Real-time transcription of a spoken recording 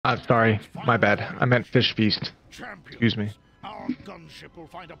Sorry, my bad. I meant Fish Feast. Excuse me. Our gunship will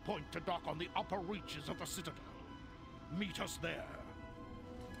find a point to dock on the upper reaches of the Citadel. Meet us there.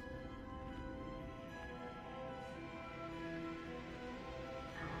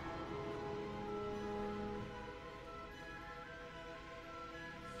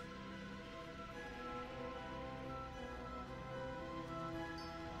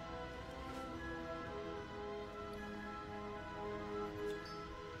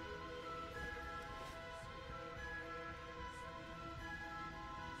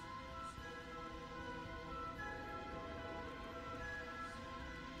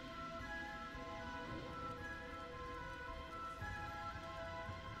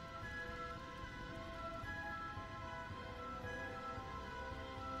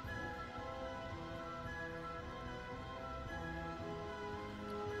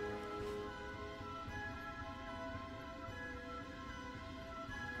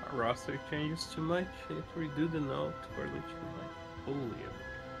 Roster changes too much. I have to redo the note for Lich King.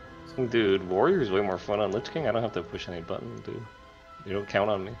 Holy. Dude, Warrior is way more fun on Lich King. I don't have to push any button, dude. You don't count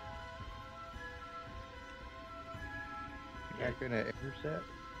on me. You're not gonna intercept?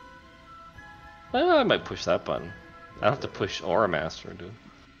 I might push that button. I don't have to push Aura Master, dude.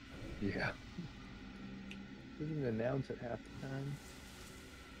 Yeah. Doesn't it announce at half the time?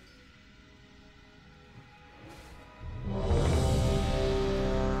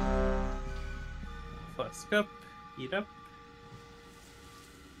 Flask up, eat up.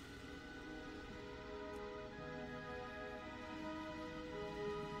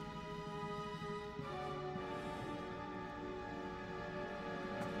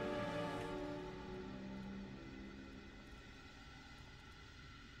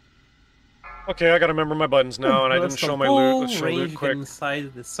 Okay, I gotta remember my buttons now, and I didn't show my loot. Let's show loot quick.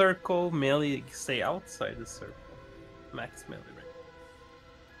 Inside the circle, melee stay outside the circle. Max melee range.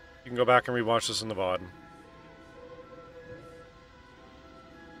 You can go back and rewatch this in the VOD.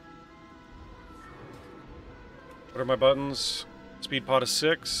 What are my buttons? Speed pot is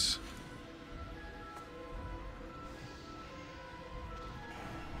 6.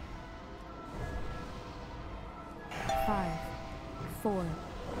 Five, 4,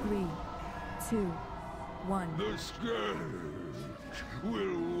 3, 2, 1. The scourge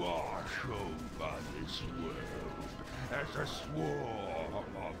will wash over this world as a swarm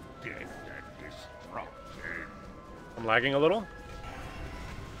of death and destruction. I'm lagging a little.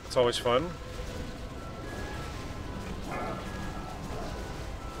 It's always fun.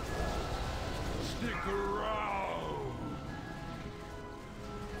 Stick around.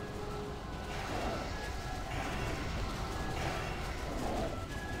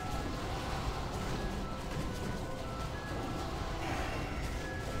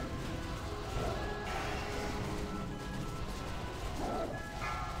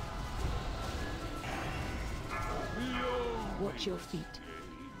 Watch your feet.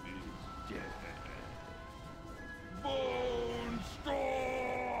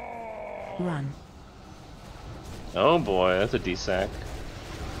 Run. Oh boy, that's a D-sack.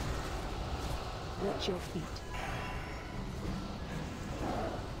 Watch your feet.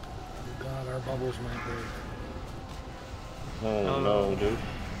 God, our bubbles might break. Oh no, dude.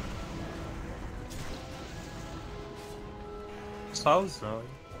 Sounds now.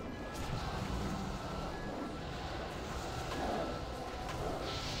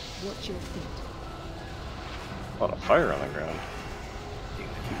 Watch your feet. A lot of fire on the ground.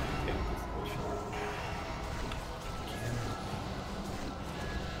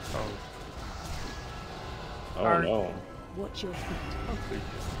 Oh no. Watch your feet. Oh, please.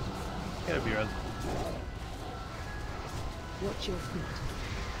 Gotta be right. Watch your feet.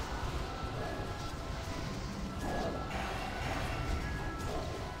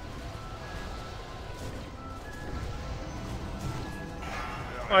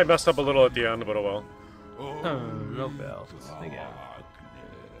 I messed up a little at the end, but oh well. Oh, no bells. Again.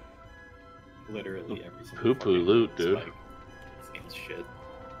 Literally everything. Poo-poo loot, dude. Like, this game's shit.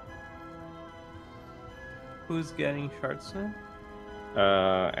 Who's getting shards now?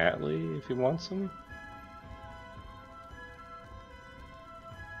 Atlee, if he wants them.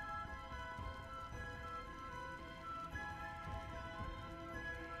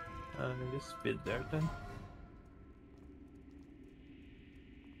 Just bid there then.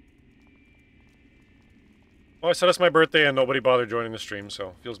 Well, I said it's my birthday and nobody bothered joining the stream,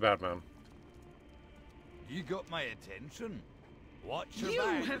 so feels bad, man. You got my attention. Watch your You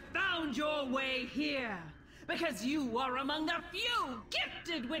back. have found your way here because you are among the few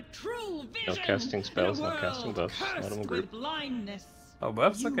gifted with true vision. No casting spells, in a no casting world buffs. Let cursed them with group. blindness. Oh,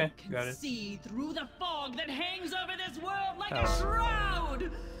 buffs? You Okay, can got it. see through the fog that hangs over this world like a Oh.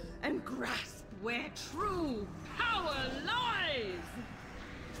 shroud and grasp where true power lies.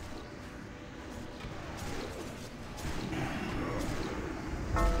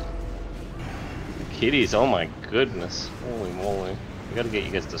 Kitties, oh my goodness. Holy moly. We gotta get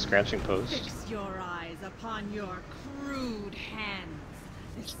you guys to scratching post. Fix your eyes upon your crude hands.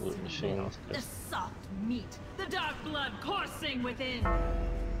 This Loot machine. the soft meat, the dark blood coursing within.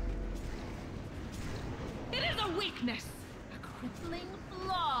 It is a weakness, a crippling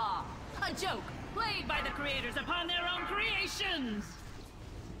flaw, a joke played by the creators upon their own creations.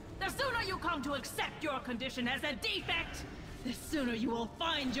 The sooner you come to accept your condition as a defect, the sooner you will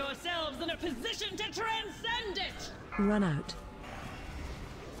find yourselves in a position to transcend it. Run out.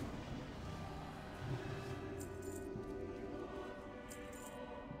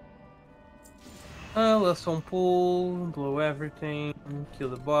 Last one pull, blow everything, kill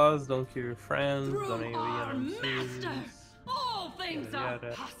the boss, don't kill your friends, Through don't our AoE master, all things Yada, are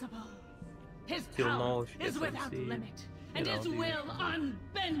yada. possible. His Kill power Null, she is gets without MC, limit, and you know, his the will usual.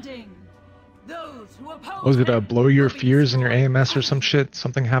 unbending. Those who oppose Was it him blow your will be fears in your destroyed. AMS or some shit?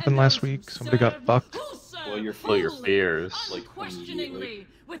 Something happened And last those who week? Somebody got serve, fucked? who serve Blow your Blow your fully, fears. Like, unquestioningly,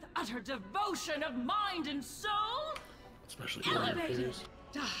 with utter devotion of mind and soul, Especially elevated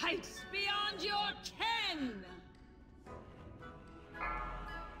to heights beyond your ken.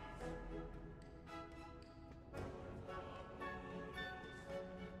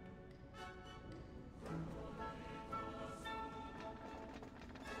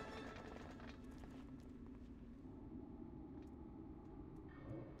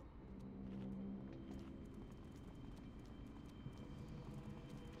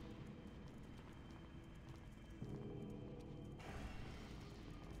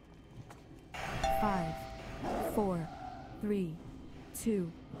 Five, 4, 3,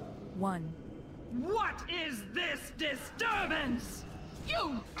 2, 1. What is this disturbance?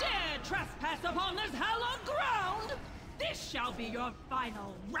 You dare trespass upon this hallowed ground? This shall be your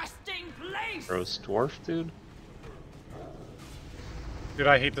final resting place! Gross dwarf, dude. Dude,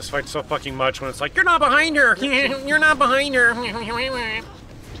 I hate this fight so fucking much when it's like, you're not behind her! You're not behind her!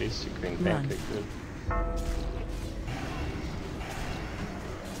 Jeez, you green Run. pancake, dude.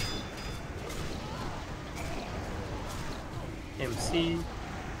 MC.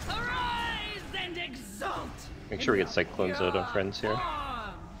 Arise and exult! Make sure we get Cyclone Zoda friends here.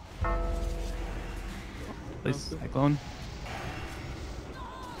 Please, Cyclone.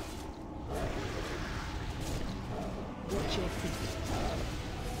 Watch your feet.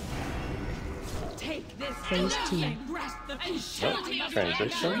 Take this Phase two. and rest the futility of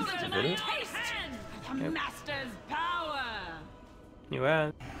transition, your did my it? taste the master's power! You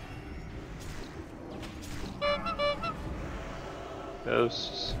add.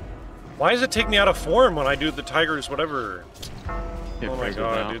 Ghosts. Why does it take me out of form when I do the Tigers whatever? Get Oh my frazzled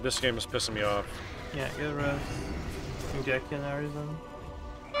god, now. dude, this game is pissing me off. Yeah, get rest. Inject in Arizona.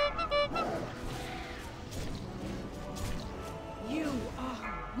 You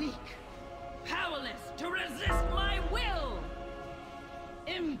are weak, powerless to resist my will!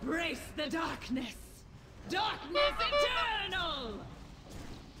 Embrace the darkness! Darkness eternal!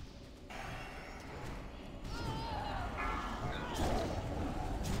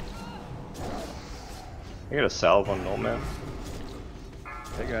 I got a salve on No Man.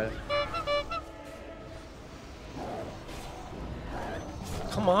 I got it.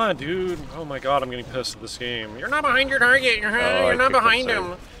 Come on, dude. Oh my god, I'm getting pissed at this game. You're not behind your target. You're, Oh, I you're not kicked behind him.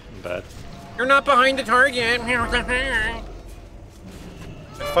 him. I'm bad. You're not behind the target. I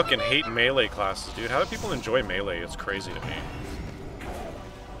fucking hate melee classes, dude. How do people enjoy melee? It's crazy to me.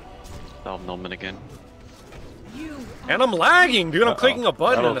 Salve Nolman again. You And I'm lagging, dude. I'm Uh-oh. clicking a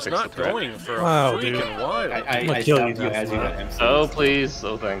button That'll and it's fix not the threat. going for a Wow, freaking dude. while. I kill stopped you you guys as you for got that. MC. Oh, please.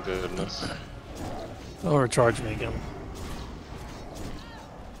 Oh, thank goodness. Overcharge me again.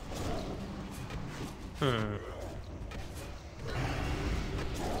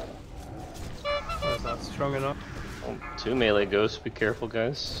 That's not strong enough. Oh, 2 melee ghosts. Be careful,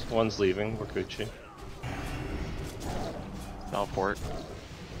 guys. One's leaving. We're Gucci. Salve port.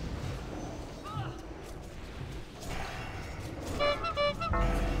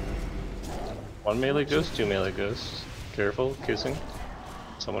 One melee ghost, 2 melee ghosts. Careful, kissing.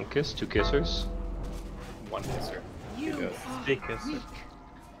 Someone kiss, 2 kissers. One kisser. You Two ghosts. are Big kiss. weak,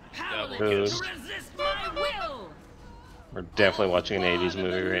 powerless Ghost. to resist my will! We're definitely watching an 80s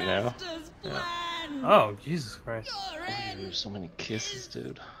movie right now. Master's plan. Oh, Jesus Christ. Your end There's so many kisses,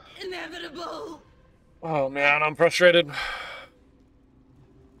 dude. inevitable! Oh man, I'm frustrated.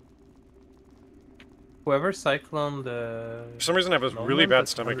 Whoever cycloned the. For some reason I have a really bad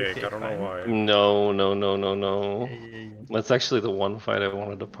stomach ache. I don't know why. No, no, no, no, no. Yeah. That's actually the one fight I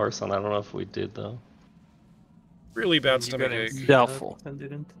wanted to parse on. I don't know if we did though. Really bad You stomach got ache. it. Doubtful. I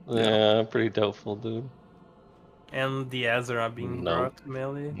didn't. Yeah, pretty doubtful, dude. And the Azra being No. brought to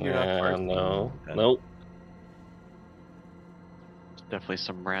melee. You're not Yeah, parsing no. that. Nope. Definitely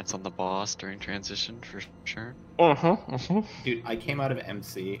some rats on the boss during transition for sure. Dude, I came out of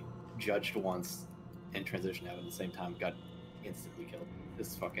MC, judged once, and transitioned out at the same time. Got instantly killed.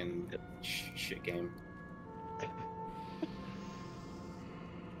 This fucking shit game.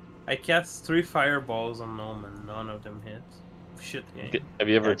 I cast 3 fireballs on Gnome and none of them hit. Shit game. Have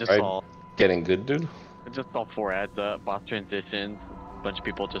you ever Yeah, just tried all- getting good, dude? Just all 4 ads up, boss transitions, a bunch of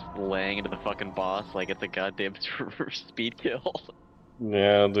people just laying into the fucking boss like it's a goddamn speed kill.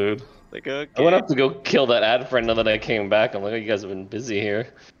 Yeah, dude. Like, okay. I went up to go kill that ad friend, and then I came back. I'm like, oh, you guys have been busy here.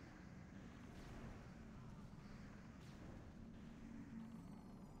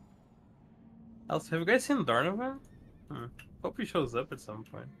 Also, have you guys seen Darnovan? Hope he shows up at some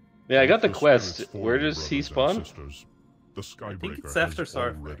point. Yeah, I got the The quest. spirits Where form, does he brothers and spawn? sisters. The I think it's Skybreaker after has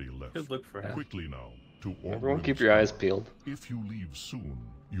Starfire. already left. Should look for him. Quickly now, to Everyone Orgrim's keep your eyes Tower. peeled. If you leave soon,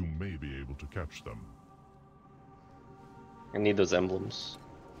 you may be able to catch them. I need those emblems.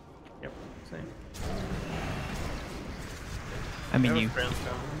 Yep, same. I mean, have a you friend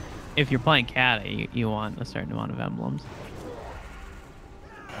coming. if you're playing Kata, you want a certain amount of emblems.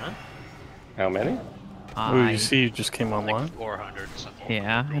 Huh? How many? Ooh, you see, you just came online. 400 something.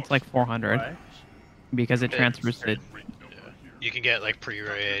 Yeah, it's like 400 Why? because it transfers to. You can get like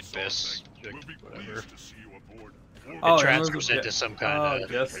pre-raid, BIS, whatever. Oh, It it transfers was into some kind of.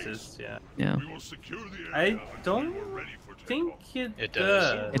 Justice, yeah. Yeah, I don't think it, It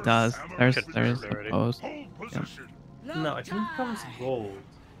does. it does. There's Confirmed a already. post. No, I think it becomes gold.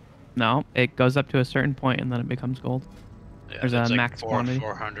 No, it goes up to a certain point and then it becomes gold. Yeah, There's a that's like max quantity.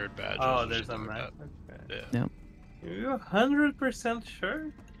 400 badges. Oh, or there's a something like max. Okay. that. Yeah. You're 100%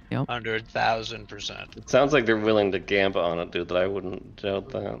 sure? 100,000%. It sounds like they're willing to gamble on it, dude. That I wouldn't doubt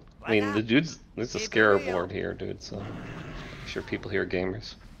that. I mean, the dude's there's a scarab board here, dude. So I'm sure people here are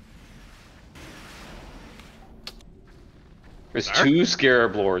gamers. There's 2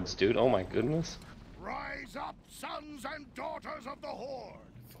 scarab lords, dude. Oh my goodness. Rise up, sons and daughters of the Horde!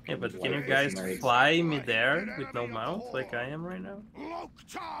 Yeah, but can you guys fly midair with no mount like I am right now?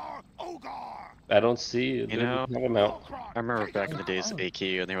 Loktar Ogar! I don't see you, dude. know, Have him out. I remember back in the days of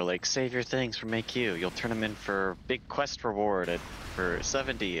AQ, and they were like, save your things from AQ. You'll turn them in for big quest reward for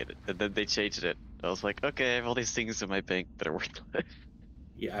 70, and then they changed it. I was like, okay, I have all these things in my bank that are worthless.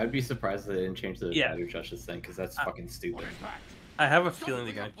 Yeah, I'd be surprised that they didn't change the Yeah. New Justice thing, because that's fucking stupid. I have a feeling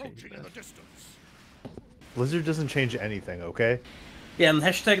they're gonna change that. Blizzard doesn't change anything, okay? Yeah, and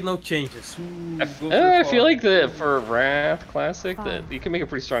hashtag no changes. Ooh, go for I the feel fall. like that for Wrath Classic, that 5, you can make a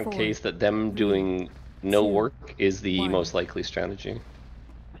pretty strong 4, case that them doing no 2, work is the 1. most likely strategy.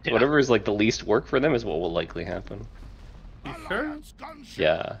 Yeah. Whatever is like the least work for them is what will likely happen. You sure?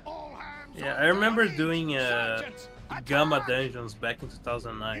 Yeah. Yeah, I remember doing Gamma Dungeons back in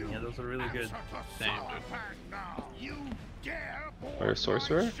 2009. Yeah, those were really good. Same, Or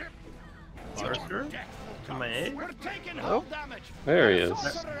Sorcerer? Sorcerer? Am I A? We're taking Oh. hull damage! There he is.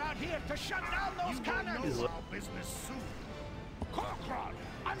 Officer out here to shut down those cannons! He's- Business soon. Corkron,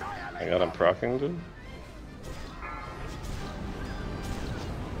 I got him procking, dude.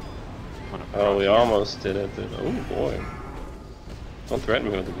 Oh, we almost did it, dude. Oh boy. Don't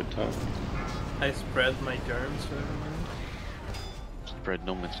threaten me with a good time. I spread my germs for everyone. Spread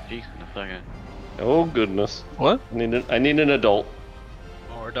Noman's cheeks in a second. Oh goodness. What? I need an adult.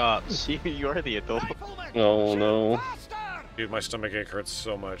 More dots. You are the adult. Oh no. Dude, my stomach ache hurts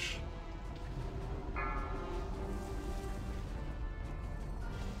so much.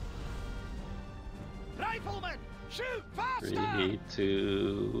 Rifleman, shoot faster! 3,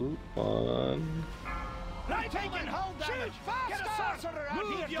 2, 1. Taking hull damage! Get a sorcerer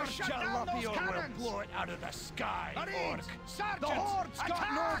out here to shut down those cannons! We'll blow it out of the sky, Orc! The Horde's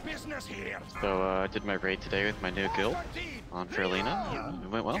got no business here! So, I did my raid today with my new guild on Fairlina. It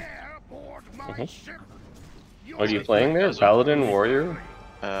went well. What are you playing there? Paladin, Warrior?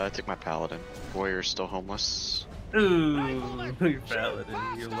 I took my Paladin. Warrior's still homeless. Ooh, Paladin,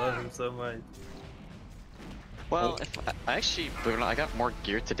 you love him so much. Well, if I actually, believe it or not, I got more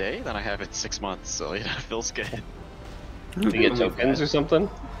gear today than I have in 6 months, so yeah, it feels good. You get tokens or something?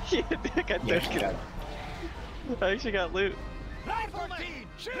 Yeah, I got tokens. I actually got loot. Rifleman,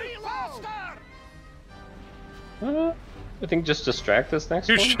 shoot faster! I think just distract this next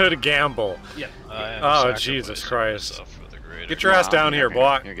You one. should gamble. Yeah. Oh, Jesus Christ. For the greater Get your ass down here,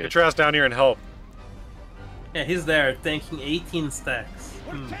 boy. You're good. Get your ass down here and help. Yeah, he's there, tanking 18 stacks.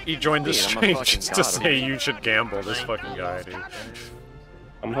 He joined the Dude, I'm a stream fucking just to god. say you should gamble. This fucking guy, dude.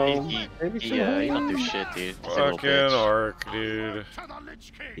 I'm home. He don't do shit, dude. He's a little Fucking bitch. Ark, dude.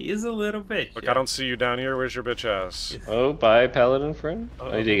 He is a little bitch. Look, I don't see you down here. Where's your bitch ass? Oh, bye, Paladin friend.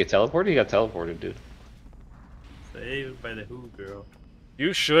 Oh, did you get teleported? You got teleported, dude. Saved by the Who girl.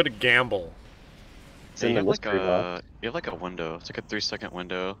 You should gamble. It's in the mystery box. You have like a window. It's like a 3-second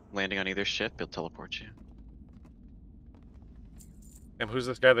window. Landing on either ship, it'll teleport you. And who's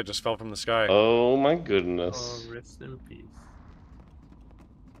this guy that just fell from the sky? Oh my goodness. Oh, rest in peace.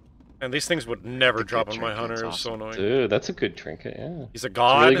 And these things would never It's a drop good on my trinket, hunter. it's It was so awesome. annoying. Dude, that's a good trinket, yeah. He's a It's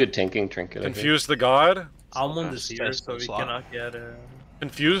god. a really good tanking trinket. Confuse the god. Almond is here, Test so we slot. cannot get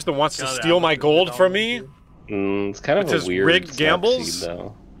Confused that wants to Got it, steal my Almond gold is from Almond me. too. It's kind of With a his weird rigged snap gambles? seed,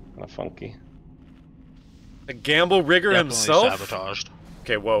 though. Kind of funky. The gamble rigger Definitely himself. sabotaged.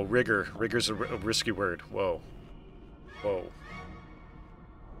 Okay, whoa, rigger. Rigger's a risky word. Whoa. Whoa.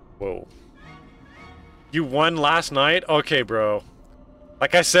 Whoa. You won last night? Okay, bro.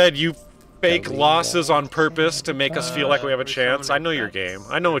 Like I said, you fake losses on purpose to make us feel like we have a chance. I know your game.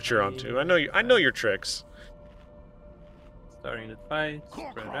 I know what you're onto. I know your tricks. Starting the fight,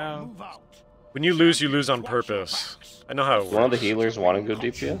 spread out. When you lose on purpose. I know how it works. One of the healers want to go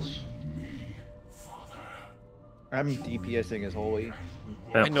DPS? I'm DPSing as holy.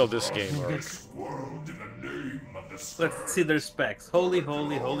 I know this game, Ark. Let's see their specs. Holy,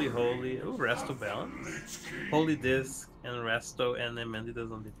 holy, holy, holy. Oh, resto balance. Holy disc and resto, and then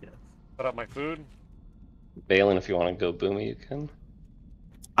Manditas on DPS. Put up my food. Balin, if you want to go boomy, you can.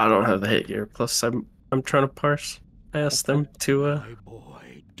 I don't have the hit gear. Plus, I'm trying to parse. I asked them to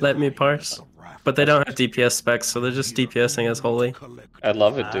let me parse, but they don't have DPS specs, so they're just DPSing as holy. I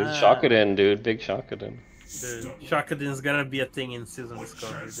love it, dude. Shock it in, dude. Big shock it in. Dude, Shakadin's gonna be a thing in Season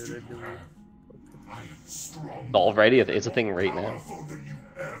Discovery, dude. Already, it's a thing right now.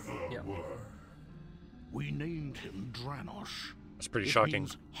 Yeah. We named him Dranosh. That's pretty shocking.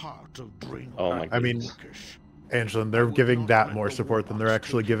 Oh my I mean, Angela, they're giving that more support than they're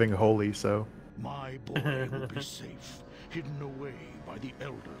actually giving holy, so. My boy will be safe, hidden away by the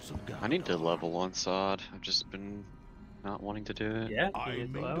elders of God. I need to level on Sod. I've just been not wanting to do it. Yeah, I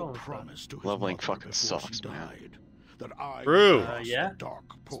made a promise to his leveling mother fucking before sucks, she man. died, that I True. Yeah.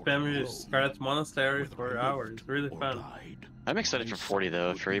 Spam your Scarlet Monastery for hours. Really fun. I'm excited for 40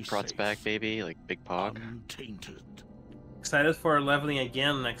 though. Fury Prot's back, baby. Like Big Pog. Excited for leveling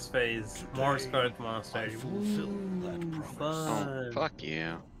again next phase. More Scarlet Monastery. Oh, Fun. fuck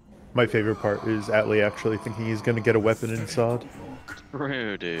yeah. My favorite part is Atlee actually thinking he's gonna get a weapon in Sod.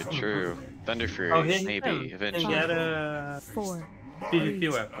 True, dude. True. Thunder Fury, Oh, he maybe can eventually. get a 4,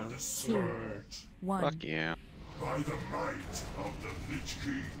 PvP weapon. 2, 1. Fuck yeah.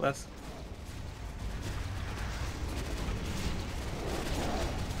 Let's.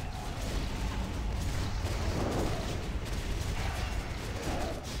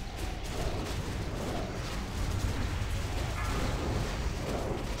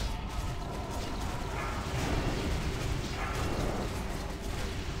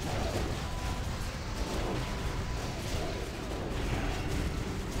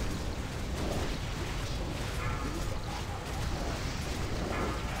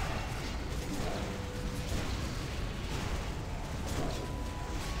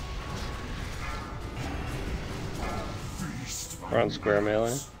 We're on square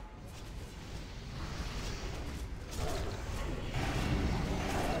melee.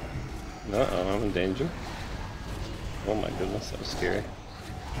 Uh-oh, I'm in danger. Oh my goodness, that was scary.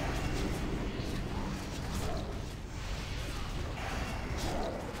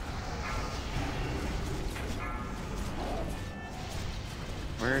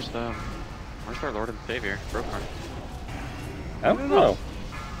 Where's our Lord and Savior? Brokar. I don't know.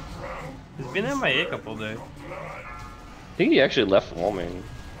 He's been in my a couple days. I think he actually left Warming.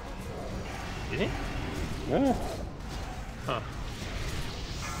 Did he? Yeah. Huh.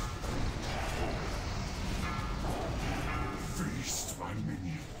 Feast my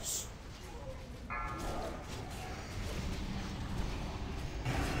minions.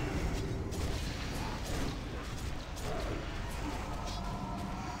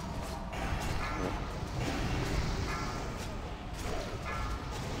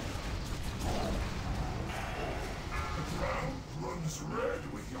 The ground runs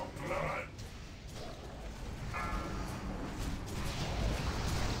red with your blood.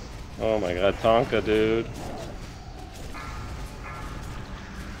 Oh my god, Tonka, dude.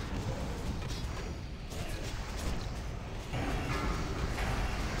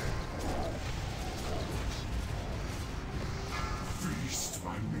 Feast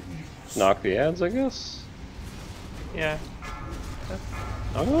my minions. Knock the ads, I guess. Yeah.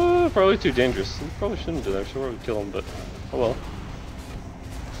 Oh, probably too dangerous. We probably shouldn't do that. Sure, we kill him, but oh well.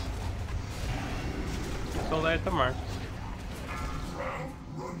 So that the mark.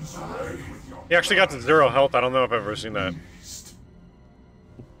 He actually got to 0 health. I don't know if I've ever seen that.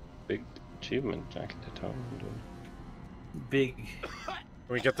 Big achievement, Jack at the time. Big. Can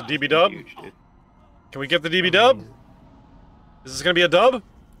we get the DB dub? Can we get the DB dub? Is this gonna be a dub?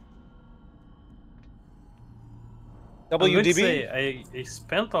 WDB? I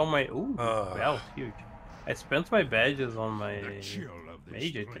spent all my... Ooh, wow, huge. I spent my badges on my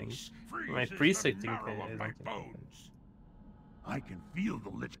mage, I think. My priest, I think. I can feel the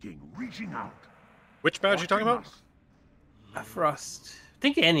Lich King reaching out. Which badge are you talking about? A frost. I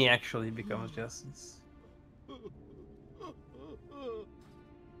think any actually becomes justice.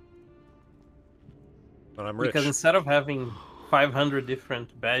 But I'm rich. Because instead of having 500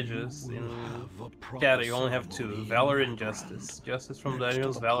 different badges in Cata, you only have 2. Valor and Justice. Justice from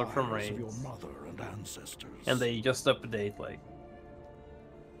dungeons, Valor from raids. And they just update, like...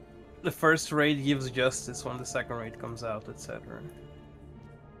 The first raid gives Justice when the second raid comes out, etc.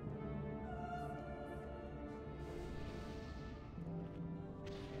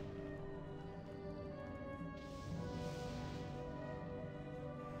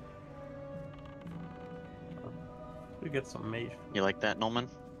 We get some mage. You like that, Nolman?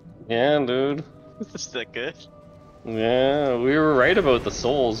 Yeah, dude. Is that good? Yeah, we were right about the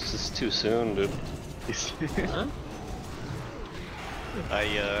souls, just too soon, dude. Huh?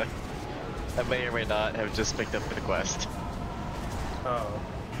 I may or may not have just picked up the quest. Oh.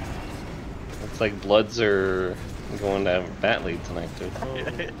 It's like Bloods are going to have Bat League tonight, dude.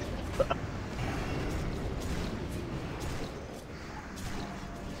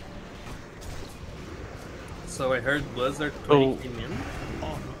 So I heard Bloods are 20 came in?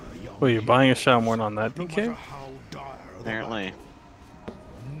 Wait, you're buying a Shamorn on that DK? Apparently.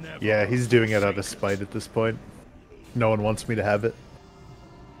 Yeah, he's doing it out of spite at this point. No one wants me to have it.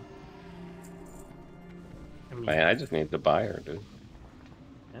 Man, I just need to buy her, dude.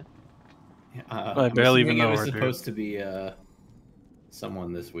 I barely even know it was her, dude. supposed to be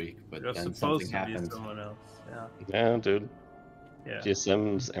someone this week, but You're then supposed something to be happened. someone else. Yeah. Yeah, dude. Yeah.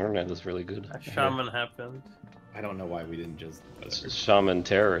 GSM's internet is really good. A shaman happened. I don't know why we didn't just. It's just shaman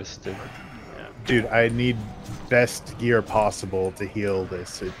terrorist, dude. Dude, I need best gear possible to heal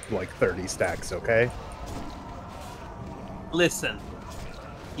this at like 30 stacks, okay? Listen.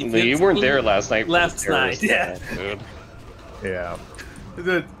 You weren't there last night. Last night, yeah. Dude. Yeah.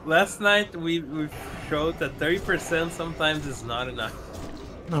 Dude, last night we showed that 30% sometimes is not enough.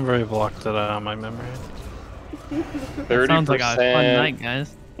 I'm very blocked it out on my memory. 30%. Sounds like a fun night,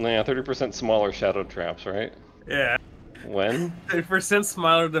 guys. Yeah, 30% smaller shadow traps, right? Yeah. When? 30%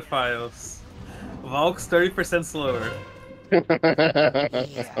 smaller defiles. Valk's 30% slower.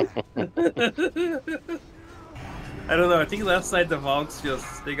 I don't know, I think last night the Valks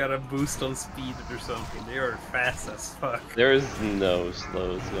they got a boost on speed or something. They were fast as fuck. There's no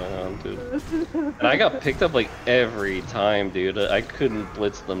slows going on, dude. And I got picked up like every time, dude. I couldn't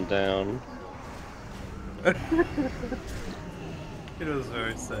blitz them down. It was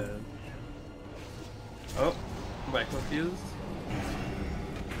very sad. Oh, am I confused?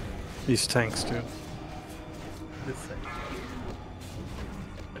 These tanks, dude. This thing.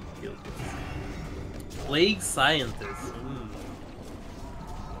 Plague Scientist.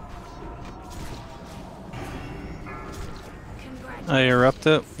 I erupt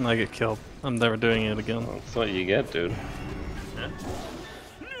it and I get killed. I'm never doing it again. That's what you get, dude. Yeah.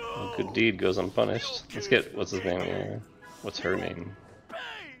 A good deed goes unpunished. Let's get, what's his name here? What's her name?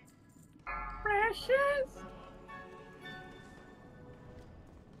 Precious.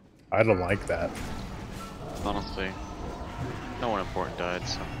 I don't like that. Honestly, no one important died,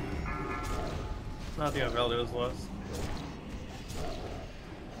 so. Nothing of value was lost.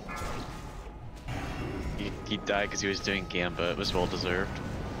 He died because he was doing Gamba. It was well deserved.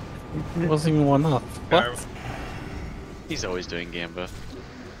 It wasn't even one up. What? He's always doing Gamba.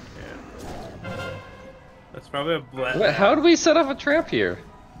 Yeah. That's probably a black. What, how do we set up a trap here?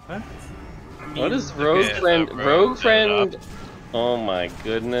 What? What is Rogue Friend? Rogue Friend? Oh my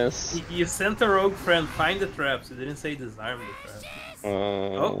goodness. You sent a rogue friend, find the traps. You didn't say disarm the traps.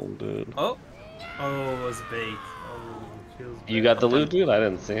 Oh, dude. Oh, it was bait. Oh, feels bad. You got the loot, dude? I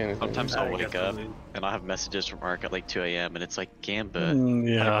didn't see anything. Sometimes I'll wake up and I'll have messages from Ark at like 2 AM and it's like Gamba.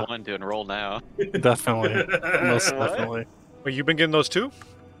 Yeah. I want to enroll now. Definitely. Most What? definitely. Wait, you've been getting those too?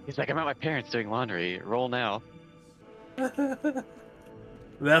 He's like, I'm at my parents doing laundry. Roll now. That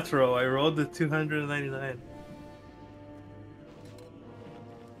roll, I rolled the 299.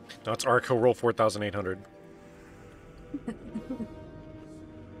 No, it's Ark. He'll roll 4,800.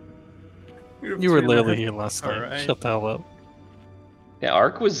 You were literally here last night. Alright. Shut the hell up. Yeah,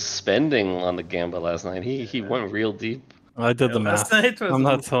 Ark was spending on the Gambit last night. He went real deep. I did the last math. night was I'm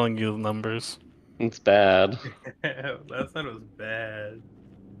not telling you the numbers. It's bad. Last night was bad.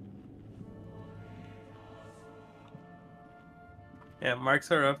 Yeah,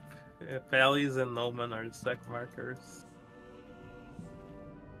 marks are up. Valleys and Noman are stack markers.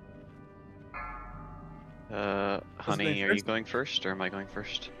 Honey, are you going first or am I going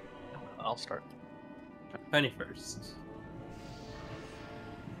first? I'll start. Honey first.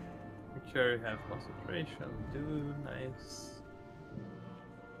 Make sure you have concentration. Do nice.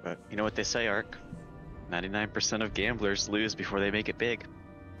 But you know what they say, Ark? 99% of gamblers lose before they make it big.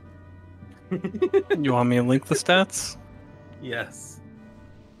 You want me to link the stats? Yes.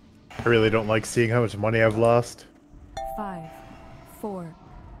 I really don't like seeing how much money I've lost. 5, 4,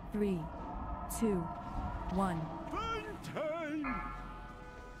 3, 2, 1.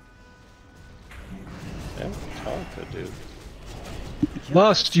 Yeah, talented, dude.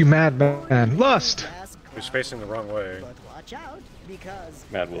 Lust, you madman! Lust! Who's facing the wrong way? But watch out, because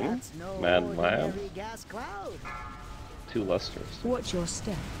Mad woman? that's no Mad lab? ordinary gas cloud. 2 lusters. Watch your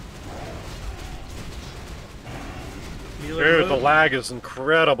step. Dude, the lag is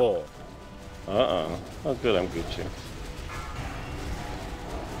incredible. Uh-uh. Oh, good, I'm Gucci.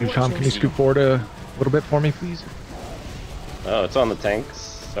 Tom, can you scoot forward a little bit for me, please? Oh, it's on the tanks.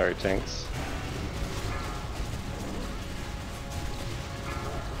 Sorry, tanks.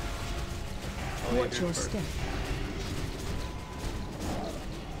 Watch your step.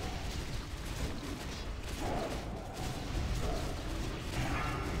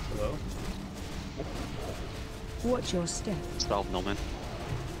 Hello? Watch your step. Stop, Noman.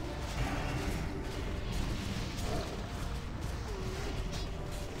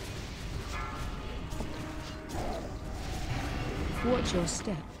 Watch your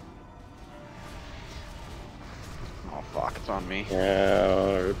step. Oh fuck, it's on me.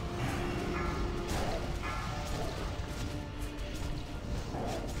 Yeah.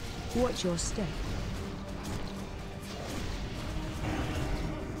 Watch your step.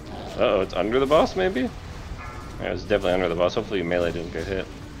 Uh-oh, it's under the boss, maybe? Yeah, it's definitely under the boss. Hopefully melee didn't get hit.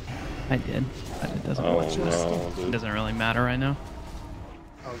 I did, but it doesn't. Oh, Watch your no, step. dude. It doesn't really matter right now.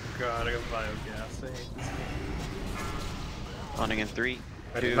 Oh god, I got biogas. I hate this game. Hunting in 3.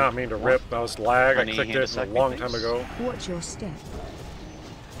 I 2, did not mean to rip. That was lag. I Honey, clicked hand it us a second, long please. time ago. Watch your step.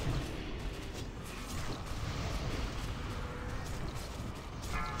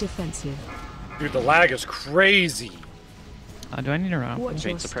 Defensive. Dude, the lag is crazy. Do I need to run? Watch your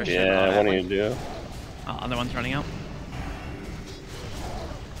Faint step. suppression. Yeah, what do you do? Other one's running out.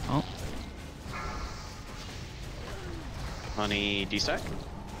 Oh, Honey, D-stack?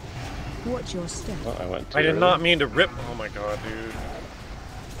 Watch your step. Oh, I went too I did early. not mean to rip. Oh my god, dude.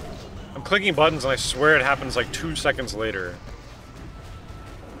 I'm clicking buttons and I swear it happens like 2 seconds later.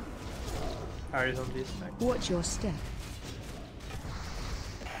 Harry's on D-stack. Watch your step.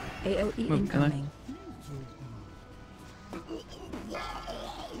 AOE Move, can I? incoming.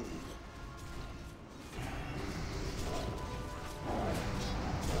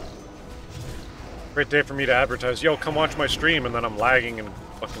 Great day for me to advertise, yo, come watch my stream, and then I'm lagging and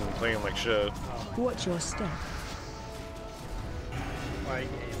fucking playing like shit. Watch your step. Why game?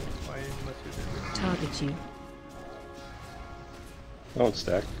 Why must you do this? Target you. Don't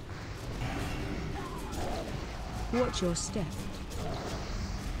stack. Watch your step.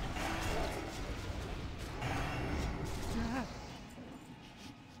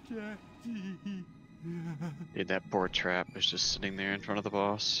 Dude, that poor trap is just sitting there in front of the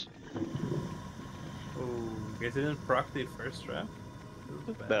boss. Oh, guys didn't proc the first trap?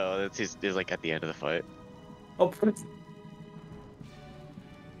 No, that's he's like at the end of the fight. Oh,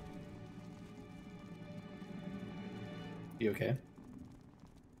 You okay?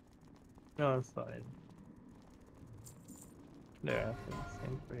 no, it's fine. Yeah,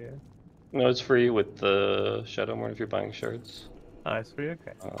 same for you. No, it's free with the Shadow Mord if you're buying shards. Oh, it's free?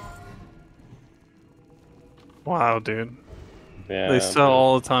 Okay. Wow, dude. Yeah. They sell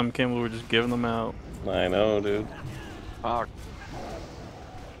all the time. Can't believe we're just giving them out. I know, dude. Fuck.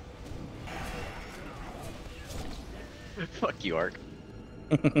 Fuck you, Ark.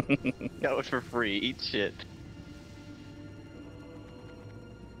 That was for free. Eat shit.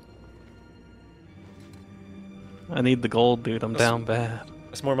 I need the gold, dude. I'm down bad.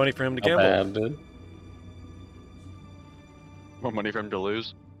 That's more money for him to Not gamble. bad, dude. More money for him to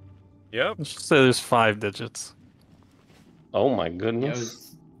lose. Yep. Let's just say there's 5 digits. Oh my Yeah, it goodness.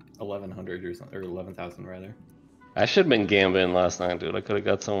 was 1100 or something, or 11,000 rather. I should have been gambling last night, dude. I could have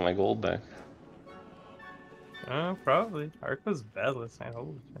got some of my gold back. Probably. Arc was bad last night.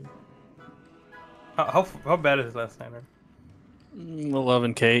 Holy shit. How bad is last night?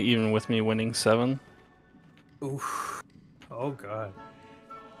 11k, even with me winning 7. Oof. Oh god.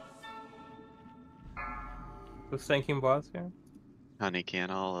 Who's thinking boss here? Honey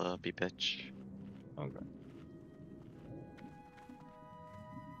can, I'll be bitch. Okay.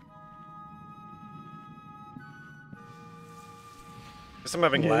 Guess I'm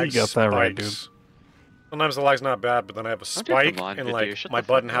having Yeah, lag you got that right, dude. Sometimes the lag's not bad, but then I have a Don't you have to spike, mod and video? like Shut my the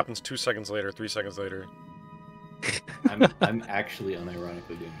fuck button up. happens 2 seconds later, 3 seconds later. I'm actually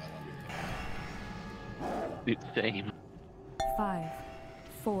unironically doing that on Dude, same. 5,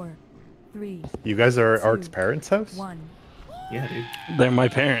 4, 3. You guys are Ark's parents' house? 1. Yeah, dude. They're my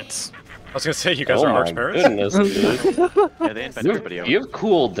parents. I was gonna say, you guys are Ark's parents? Goodness, dude. Yeah, they invite everybody over. You have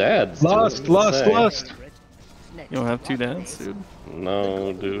cool dads. dude. Lust, What to lust, say? lust. You don't have 2 dads, dude?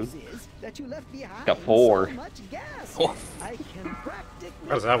 No, dude. Got 4. Oh.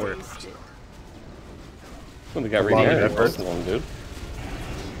 How does that work? Well, they got Long remarried divorce. first one, dude.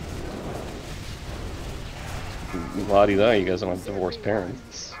 La-di-da, you guys don't have divorced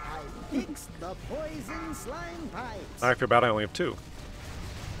parents. I feel bad I only have 2.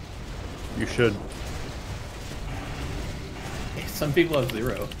 You should. Some people have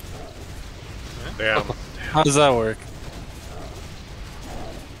 0. Damn. How does that work?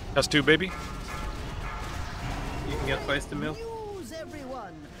 That's 2, baby. You can get twice the milk.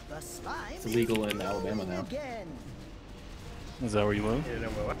 It's illegal in Alabama now. Is that where you live? Yeah, no,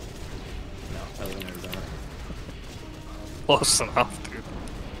 what? No, I live in Arizona. Close enough, dude.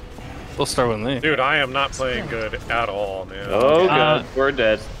 We'll start with me. Dude, I am not playing good at all, man. Oh god, we're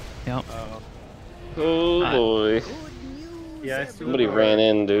dead. Yep. Oh boy. Yeah, I still Somebody ran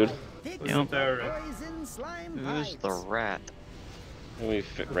in, dude. Yep. Who's the rat? Can we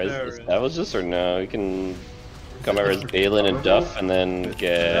res establish this or no? We can come over as Balin and Duff and then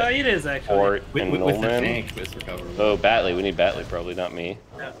get it is actually. Fort and With the Nolan. tank, it's recoverable. Oh, Batley. We need Batley, probably, not me.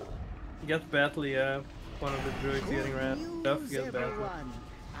 Yeah. You got Batley, one of the druids getting ran. Duff gets Batley.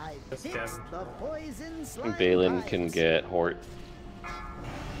 That's Kevin. Balin can get Hort.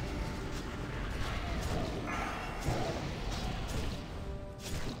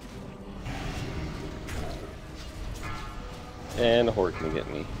 And Hort can get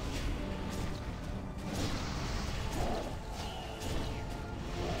me.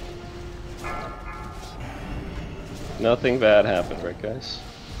 Nothing bad happened, right, guys?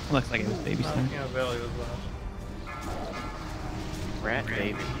 Looks like it was babysitting. Yeah, Valley was last. Rat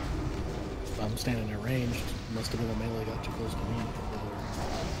baby. I'm standing there ranged. Must have been a melee got too close to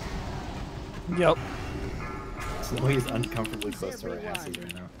me. Yep. So he's uncomfortably close to our asses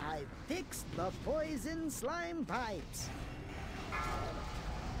right now. I fixed the poison slime pipes.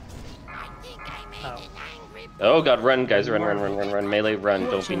 I think I made an angry. Oh god, run, guys, run, run, run, run, run. Melee, run.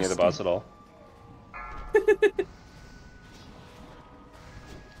 Don't be near the boss at all.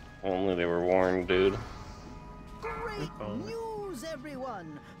 Only they were warned, dude. Great news,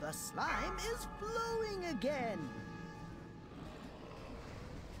 everyone! The slime is flowing again.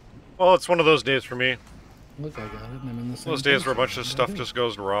 Well, it's one of those days for me. Look, I got it, and I'm in the same Those days place. where a bunch of stuff just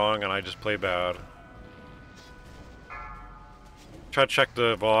goes wrong and I just play bad. Try to check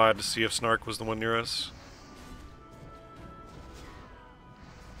the VOD to see if Snark was the one near us.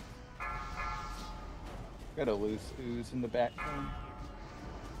 Got a loose ooze in the background.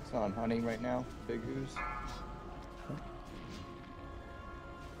 It's on hunting right now. Big ooze.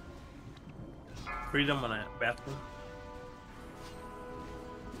 Freedom on a bathroom.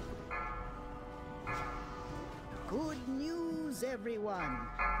 Good news, everyone!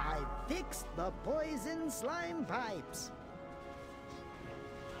 I fixed the poison slime pipes.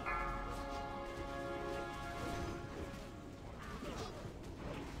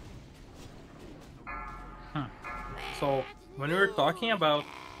 So, when we were talking about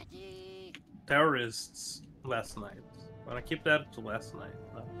terrorists last night, I'm gonna keep that to last night,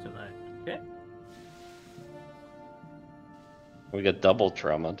 not tonight, okay? We got double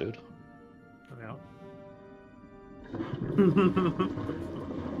trauma, dude. Yeah.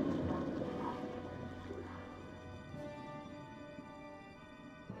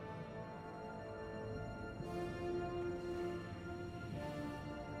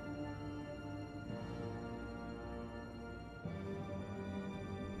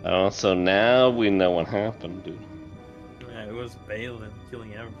 Oh, so now we know what happened, dude. Yeah, it was Balin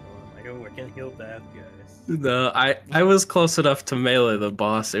killing everyone. Like, oh, I can kill that, guys. No, I was close enough to melee the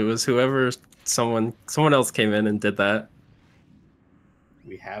boss. It was whoever someone else came in and did that.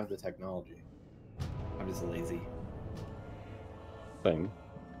 We have the technology. I'm just lazy. Thing.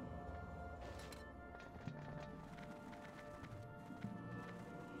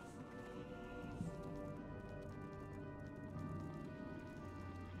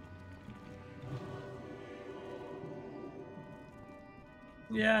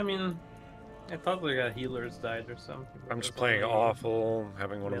 Yeah, I mean, I thought like healers died or something. I'm just playing awful,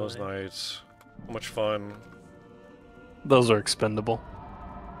 having one of those nights. So much fun. Those are expendable.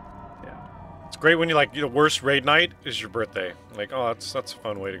 Yeah. It's great when you like the worst raid night is your birthday. Like, oh, that's a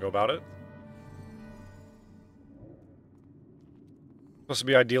fun way to go about it. Supposed to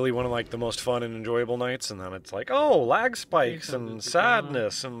be ideally one of like the most fun and enjoyable nights, and then it's like, oh, lag spikes and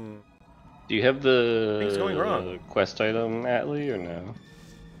sadness and. Do you have things going wrong. the quest item, Atlee, or no?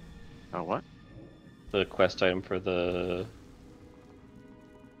 Oh, what? The quest item for the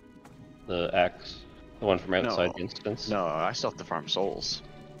axe, the one from outside the instance. No, I still have to farm souls.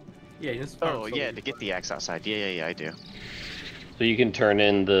 Yeah, you just Oh, yeah, to get the axe outside. Yeah, I do. So you can turn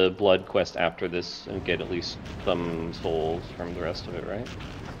in the blood quest after this and get at least some souls from the rest of it, right?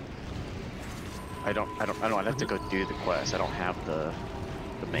 I don't. I'd have to go do the quest. I don't have the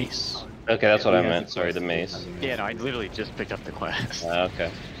mace. Okay, that's what I meant. Sorry, the mace. Yeah, no, I literally just picked up the quest.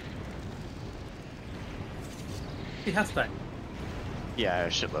 Okay. He has time. Yeah,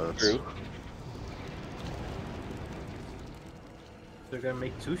 shitloads. True. They're gonna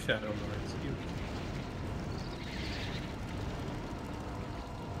make 2 Shadow Lords.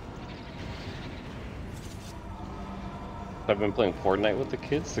 I've been playing Fortnite with the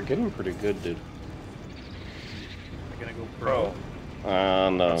kids. They're getting pretty good, dude. They're gonna go pro.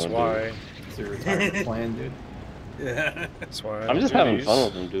 No, That's dude. why. It's a retirement plan, dude. Yeah. That's why. I'm just having fun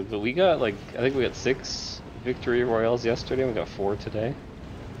with them, dude. But we got like, I think we got 6 victory royales yesterday. We got 4 today.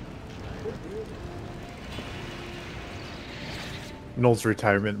 Noel's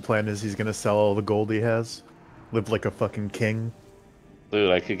retirement plan is he's gonna sell all the gold he has, live like a fucking king.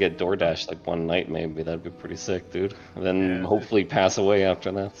 Dude, I could get DoorDash like one night maybe. That'd be pretty sick, dude. And then hopefully pass away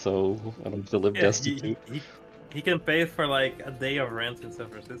after that, so I don't have to live destitute. He can pay for like a day of rent in San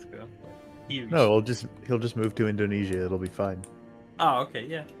Francisco. Huge. No, he'll just move to Indonesia. It'll be fine. Oh, okay,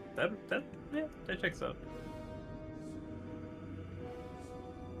 yeah. That checks out.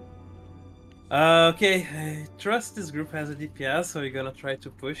 Okay, I trust this group has a DPS, so we're gonna try to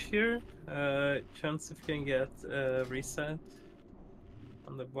push here. Chance if you can get reset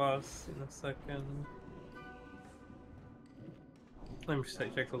on the boss in a second. Let me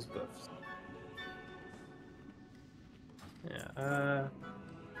check those buffs. Yeah,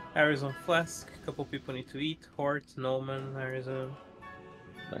 Arizona Flask, a couple people need to eat. Hort, Noman, Arizona.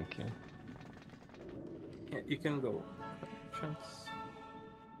 Thank you. Yeah, you can go. Chance.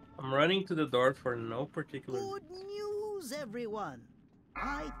 I'm running to the door for no particular Good news, everyone!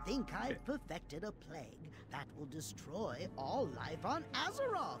 I think I've perfected a plague that will destroy all life on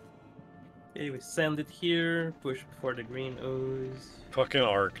Azeroth. Okay, we send it here, push before the green ooze. Fucking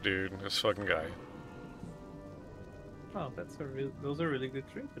Arc, dude. This fucking guy. Oh, those are really good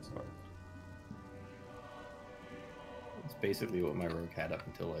trinkets for it. It's basically what my rogue had up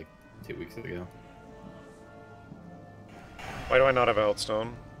until like 2 weeks ago. Why do I not have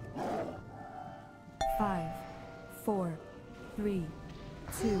Outstone? 5, 4, 3,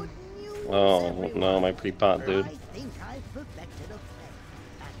 2. Oh no, my pre-pot, dude. I think I've perfected a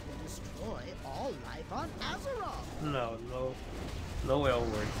plague that will destroy all life on Azeroth. No L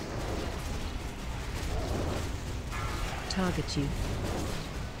word. Target you.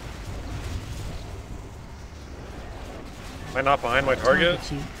 Am I not behind my target?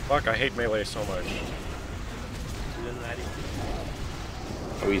 Target you. Fuck, I hate melee so much.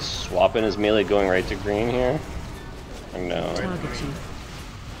 Are we swapping his melee going right to green here? Or no? Target you.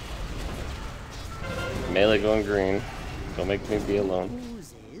 Melee going green. Don't make me be alone.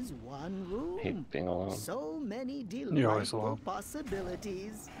 Oozes one room. Hate being alone. So many You're always delightful alone.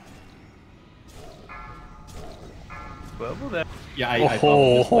 possibilities. Well, that. Yeah, I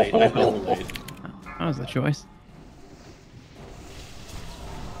followed this late. I followed late. That was the choice.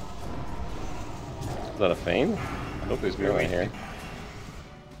 Is that a feign? I hope there's melee here.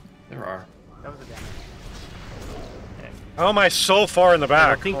 There are. That was a damage. How am I so far in the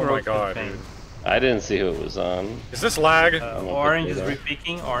back? think Oh we're my okay, god, thanks. dude. I didn't see who it was on. Is this lag? Orange is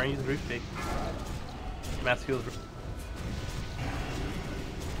repicking. Orange is repicking. Matthew is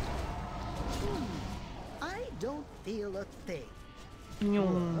I don't feel a thing.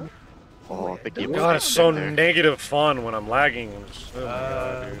 Oh, the game. God, it's so negative fun when I'm lagging. Oh my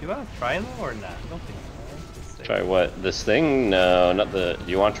god, do dude. you want to try now or not? I don't think so. Right? Just say- Try what? This thing? No, not the.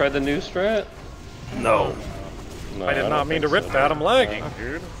 Do you want to try the new strat? No. No, I did not don't mean to think rip so. that, I'm lagging,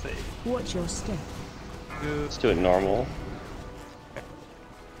 dude. Watch your step. Let's do it normal.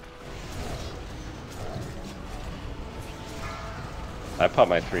 I popped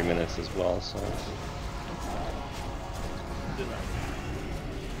my 3 minutes as well, so.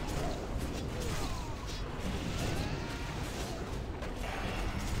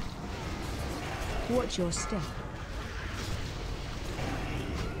 Watch your step.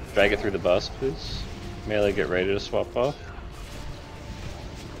 Drag it through the bus, please. Melee, get ready to swap off.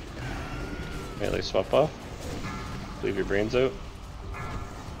 Melee, swap off. Leave your brains out.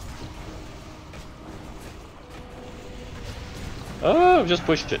 Oh, just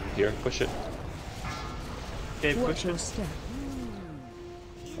pushed it. Here, push it. Okay, push your it. step.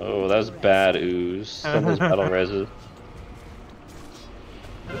 Oh, that was bad ooze. Send those battle reses.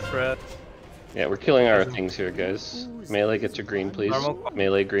 This red. Yeah, we're killing our things here, guys. Melee, get to green, please.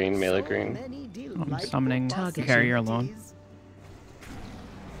 Melee green, melee green. I'm summoning carrier along.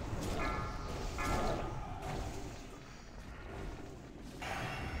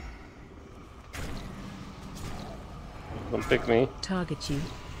 Don't pick me. Target you.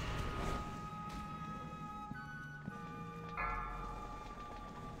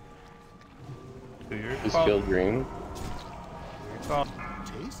 He's killed green.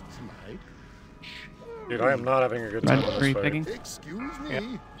 Dude, I am not having a good time with this fight. Excuse me.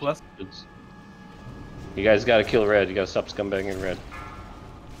 Yeah. Plus. You guys gotta kill red. You gotta stop scumbagging red.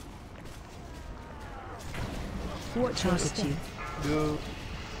 Watch your step. Go.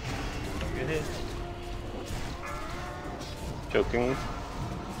 Get hit. Choking.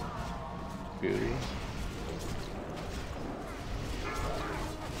 Good.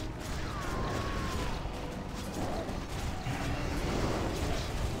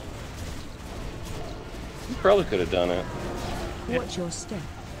 You probably could have done it. Watch your step.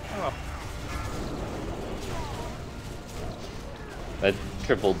 Oh. That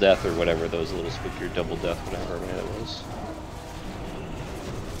triple death or whatever those little spooky or double death, whatever many that was.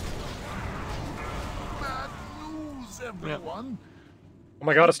 Bad news, everyone. Oh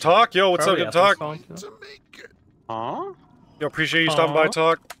my god, it's Talk. Yo, what's Probably up, good Talk? To make it. Aw? Yo, appreciate you stopping by,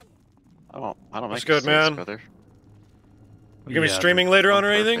 Talk. I don't What's make good, mistakes, man? brother. You gonna be streaming later on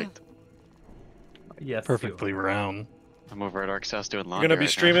or anything? Yes. Perfectly round. I'm over at Ark's house doing You laundry. gonna be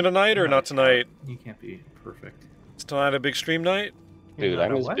streaming tonight or not tonight? You can't be perfect. Is tonight a big stream night? Dude,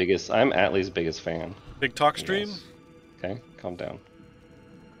 I'm his biggest. I'm Atlee's biggest fan. Big Talk stream? Yes. Okay, calm down.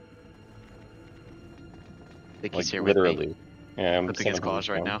 I think Like, he's here literally. with me. Yeah, I'm Flipping his claws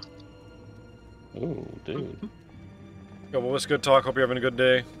right now. Ooh, dude. Yo, well, what's good, Talk? Hope you're having a good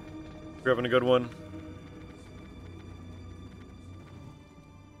day. Hope you're having a good one.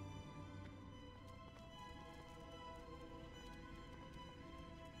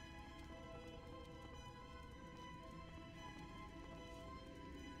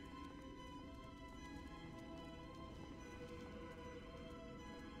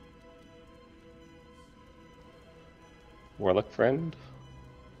 Warlock friend.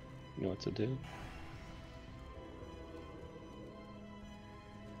 You know what to do.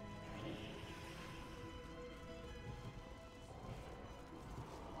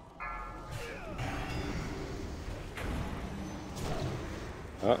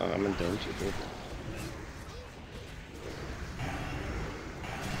 I'm in danger, dude.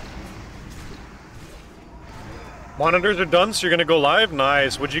 Monitors are done, so you're gonna go live?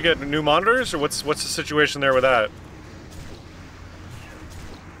 Nice. Would you get new monitors, or what's the situation there with that?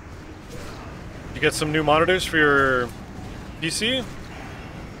 You get some new monitors for your PC?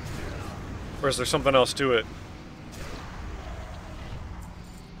 Or is there something else to it?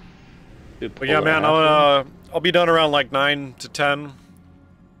 But yeah, man, I'll be done around like 9 to 10.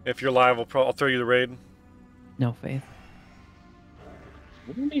 If you're live, I'll throw you the raid. No faith.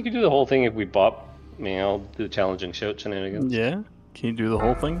 You could do the whole thing if we bop. I mean, I'll do the challenging shout shenanigans. Yeah? Can you do the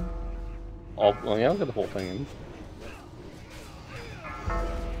whole thing? Well, yeah, I'll get the whole thing in.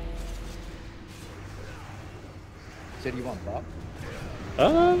 So do you want Bob? I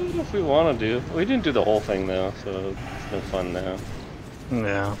don't know if we want to do. We didn't do the whole thing though, so it's no fun now.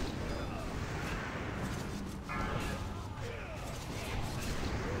 Yeah.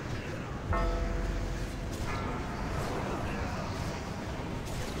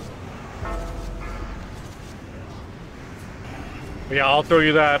 Yeah, I'll throw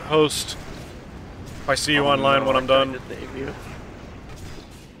you that host. If I see you online when I'm done.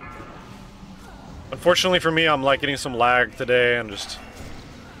 Unfortunately for me, I'm like getting some lag today and just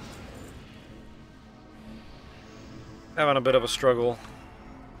having a bit of a struggle.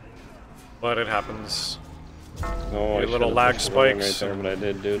 But it happens. Oh, I little should've lag pushed the button right spikes. there, but I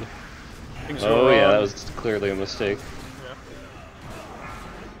did, dude. Things Oh go yeah, wrong. that was clearly a mistake.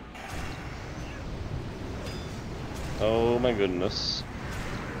 Oh my goodness.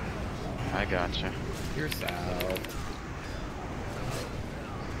 I gotcha. You're south.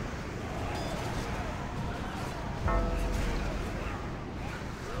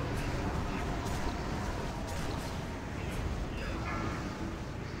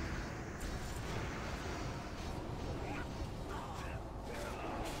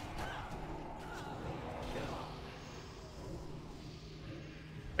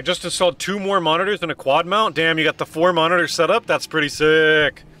 I just installed 2 more monitors and a quad mount. Damn, you got the 4 monitor setup? That's pretty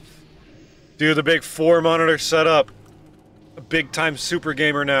sick. Dude, the big 4 monitor setup. A big time super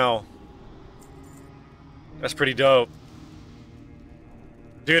gamer now. That's pretty dope.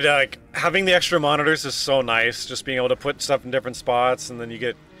 Dude, like, having the extra monitors is so nice. Just being able to put stuff in different spots, and then you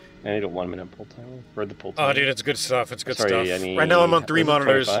get... I need a 1-minute pull timer for the pull Oh, timer. dude, it's good stuff. It's good Sorry, stuff. I need... Right now I'm on 3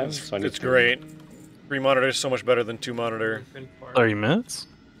 monitors. 25, so It's great. 3 monitors so much better than 2 monitor. 30 minutes?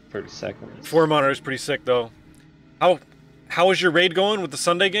 30 seconds. 4 monitors pretty sick though. How is your raid going with the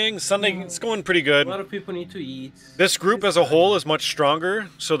Sunday gang? Sunday, it's going pretty good. A lot of people need to eat. This group as a whole is much stronger,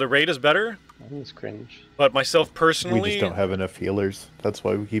 so the raid is better. It's cringe. But myself personally, We just don't have enough healers. That's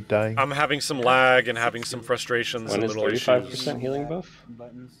why we keep dying. I'm having some lag and having some frustrations When and is little 35% issues. healing buff?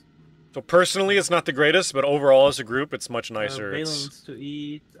 So personally, it's not the greatest, but overall as a group, it's much nicer. Bailey It's, needs to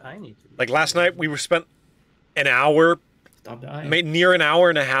eat. I need to eat. like last night, we were spent an hour, Stop dying. near an hour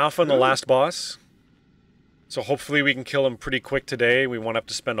and a half on the last boss. So hopefully we can kill him pretty quick today. We won't have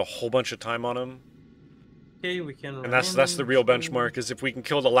to spend a whole bunch of time on him. Okay, we can. And that's the real benchmark, is if we can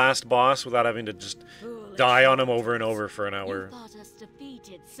kill the last boss without having to just die on him over and over for an hour. Thought us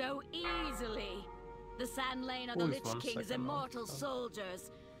defeated so easily. The Sand Lane are the Always Lich one King's second immortal soldiers.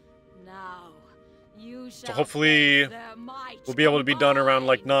 Now, you shall So hopefully face their might we'll be able to be done around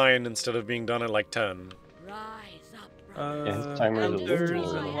like 9 instead of being done at like 10. Yeah, his timer is a Hunters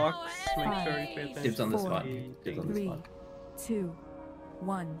little and low. locks, make sure you pay attention. Dibs on the 4, spot. Dibs on the 3, spot. 2,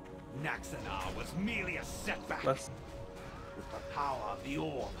 1. Naxanar was merely a setback. Let's- With the power of the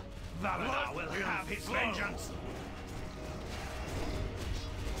orb, Valadar will have his vengeance.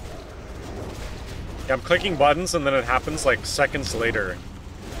 Yeah, I'm clicking buttons and then it happens like seconds later.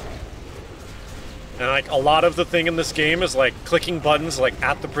 And like a lot of the thing in this game is like clicking buttons like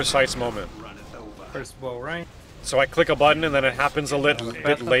at the precise moment. First ball, right? So I click a button and then it happens a little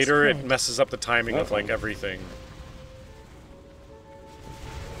bit later. It messes up the timing of like everything.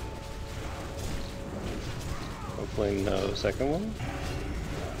 Hopefully no second one.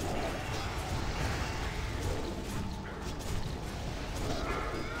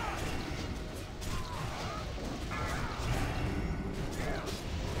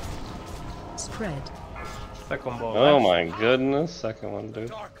 Spread. Second ball. Oh left. my goodness, second one, dude.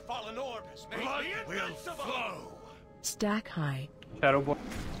 Dark fallen orb has made me invincible. Stack high. Shadow ball.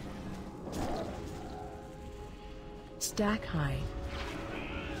 Stack high.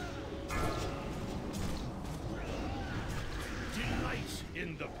 Delight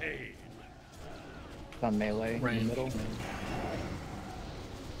in the pain. On melee in the middle.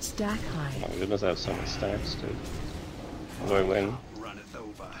 Stack high. Oh my goodness, I have so many stacks, dude. How do I win? Runneth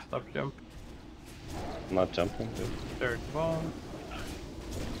over. Stop jump. I'm not jumping, dude. Third ball.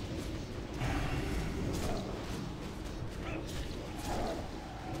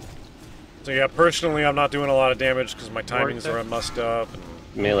 So yeah, personally I'm not doing a lot of damage because my timings are mussed up.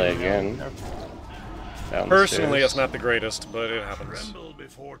 And Melee again. Down the personally stairs. it's not the greatest, but it happens. Tremble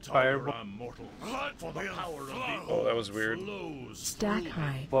before Fireball. Tal'Daram mortals. Blood for the power of the Oh, that was weird. Stack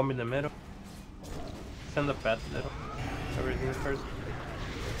high. Bomb in the middle. Send the bat middle. Everything first.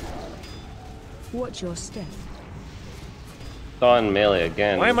 Watch your step. On melee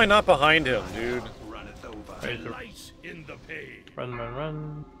again. Why am I not behind him, dude? Runneth over. Right. Delight in the pain. Run, run,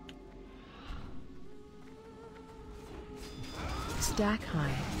 run. Stack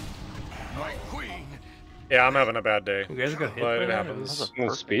high. My queen. Yeah, I'm having a bad day. You guys got hit But by it that? happens. I'm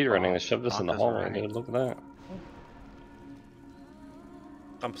speed running. I shoved this in the hallway, dude. Look at that.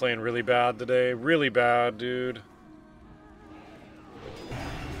 I'm playing really bad today. Really bad, dude.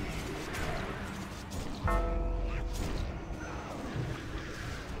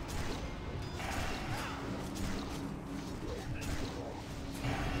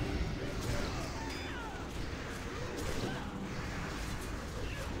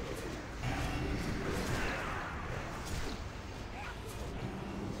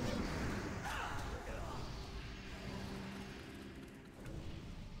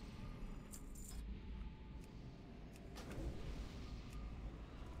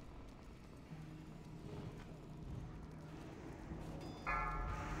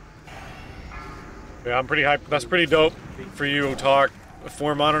 Yeah, I'm pretty hyped. That's pretty dope for you, Talk. A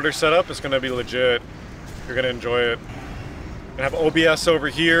 4-monitor setup is going to be legit. You're going to enjoy it. You're going to have OBS over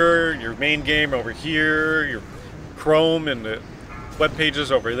here, your main game over here, your Chrome and the web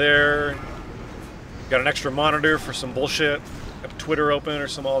pages over there. Got an extra monitor for some bullshit. Got Twitter open or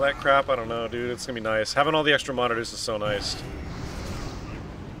some all that crap. I don't know, dude. It's going to be nice. Having all the extra monitors is so nice.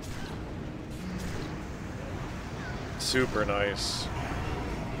 Super nice.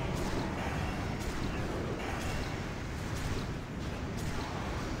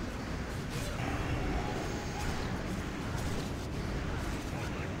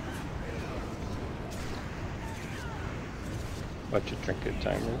 Bunch of trinket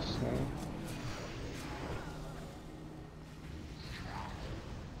timers.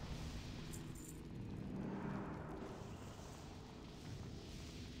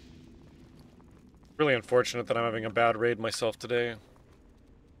 Really unfortunate that I'm having a bad raid myself today.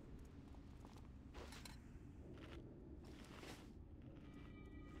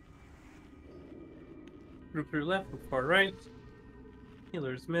 Group left, group 4 right.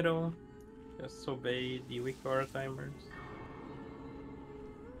 Healers middle. Just obey the weak aura timers.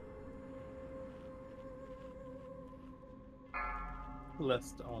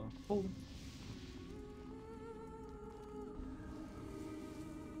 Left on full.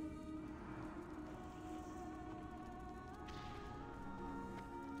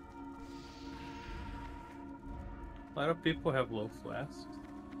 A lot of people have low flasks.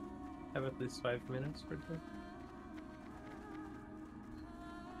 Have at least 5 minutes for that.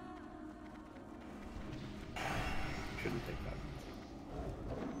 Shouldn't take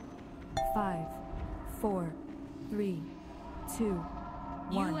that. 5, 4, 3, 2,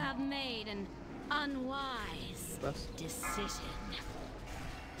 1. You have made an unwise decision.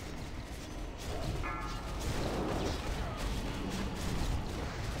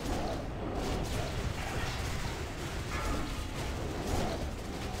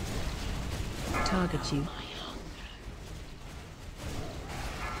 Target you.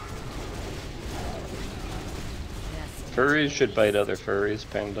 Furries should bite other furries,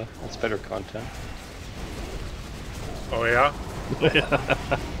 Panda. That's better content. Oh yeah?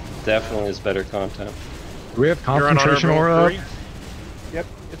 Definitely is better content. Do we have concentration aura up? Yep,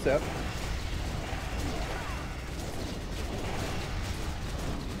 it's up.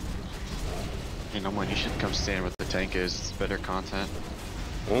 You know when you should come stand with the tank is. It's better content.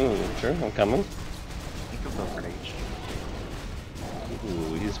 Ooh, sure, I'm coming. You can go for H.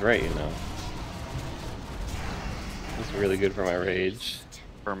 Ooh, he's right, you know. He's really good for my rage.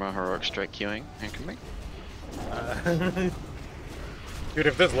 For my heroic strike queuing, incoming. Dude,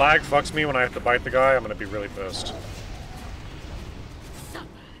 if this lag fucks me when I have to bite the guy, I'm gonna be really pissed.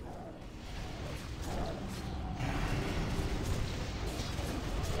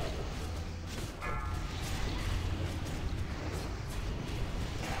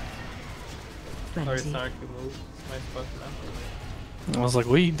 Sorry, Sark, you moved. My spot now. I was like,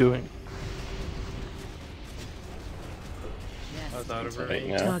 what are you doing? I was out of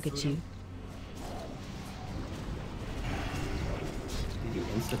range. Target you. Did you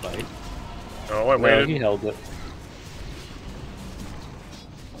insta-bite? Oh, I No, waited. he held it.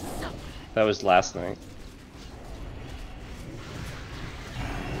 That was last night.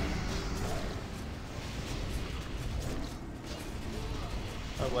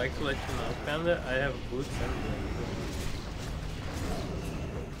 I'd like to let you know, Panda, I have boots and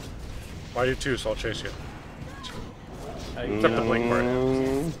I do too, so I'll chase you. I Except the blink part.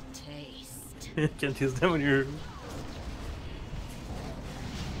 can't use them when you're...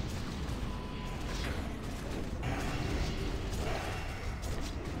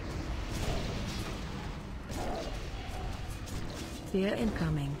 Fear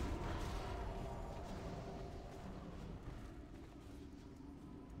incoming.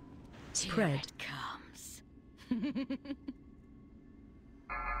 Spread. Comes.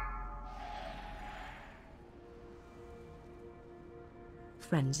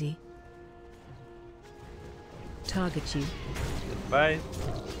 Frenzy. Target you. Bye.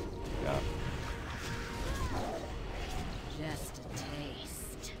 Yeah. Just a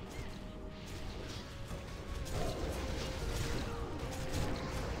taste.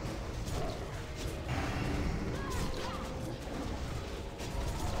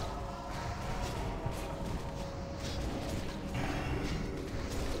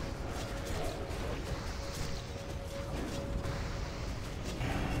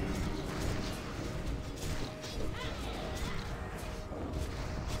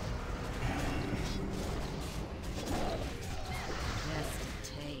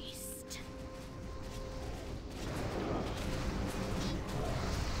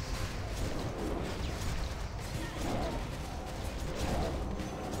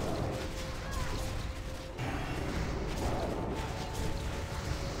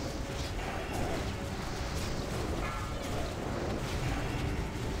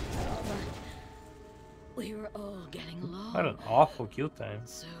 We were all getting along. What an awful kill time.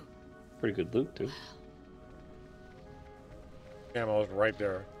 So Pretty good loot, too. Camel's right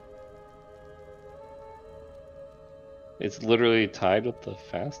there. It's literally tied with the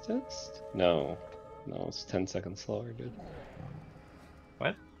fastest? No. No, it's 10 seconds slower, dude.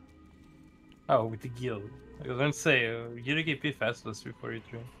 What? Oh, with the guild. I was going to say, GDKP fastest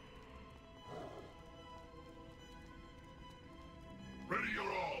 343.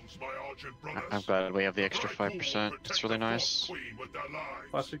 I'm glad we have the extra 5%. It's really nice.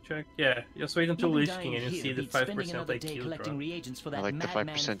 Plastic check? Yeah, just wait until Lich King and you see the 5% IQ drop. I like the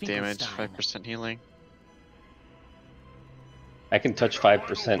 5% damage, 5% healing. I can touch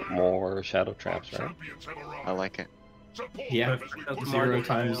 5% more shadow traps, right? I like it. Yeah, 0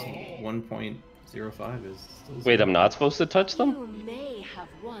 times 1.05 is... Wait, I'm not supposed to touch them?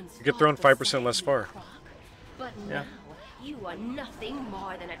 You get thrown 5% less far. But Yeah. now you are nothing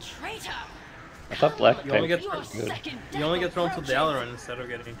more than a traitor. I thought Black You only Panther get was good. you only get thrown to Dalaran instead of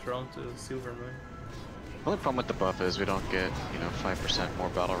getting thrown to Silver Moon. The only problem with the buff is we don't get, 5% more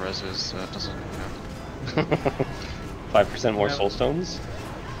battle reses. That doesn't, 5% more soul stones?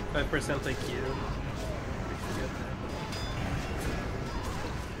 5% IQ.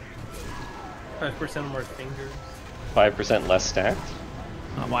 5% more fingers. 5% less stacked?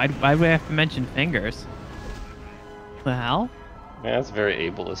 Why do we have to mention fingers? The hell? Yeah, that's very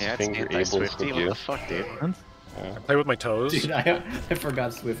ableist. Yeah, it's Finger anti-Swifty. ableist of What you. the fuck, dude? Yeah. I play with my toes. Dude, I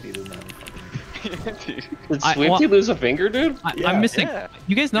forgot Swifty doesn't have Dude. Did Swifty lose a finger, dude? I'm missing. Yeah.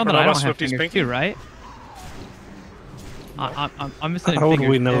 You guys know You that know I about don't have Swifty's fingers pinky? too, right? I'm missing. How would fingers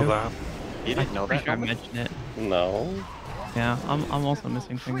we know too. that? You didn't know that? I mentioned it. No. Yeah, I'm also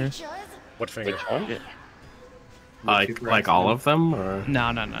missing fingers. What finger? Which one? Like all of them, or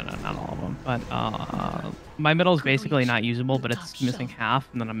No, not all of them. But my middle is basically not usable, but it's missing half,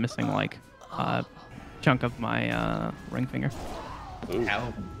 and then I'm missing like a chunk of my ring finger. Ooh.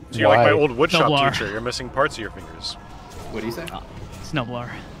 How? So you're like my Why? old woodshop Snowblower. teacher. You're missing parts of your fingers. What do you say? Snowblower.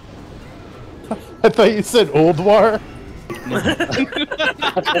 I thought you said Old War.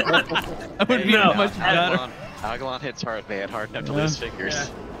 That would be much better. Agalon hits hard, man. Hard enough to lose fingers.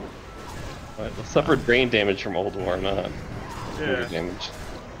 Right, suffered brain damage from Old War, not finger Yeah. damage.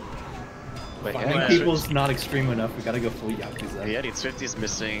 But I think people's not extreme enough. We gotta go full Yakuza. Yeah, dude, Swifty's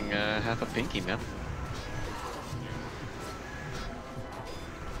missing half a pinky, man.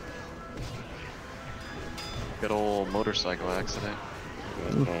 Good old motorcycle accident.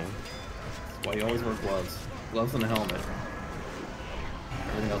 Mhm. Why you always wear gloves. Gloves and a helmet.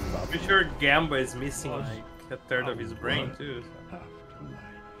 Everything else is I'm optional. sure Gamba is missing like a third of his brain too. So.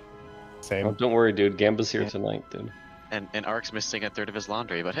 Same. Oh, don't worry, dude. Gamba's here tonight, dude. And Ark's missing a third of his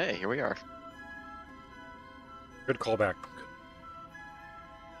laundry, but hey, here we are. Good callback.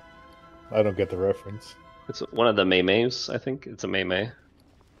 I don't get the reference. It's one of the Meimeis, I think. It's a Meimei.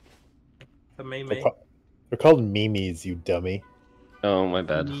 The Mei They're, Mei. they're called memes, you dummy. Oh, my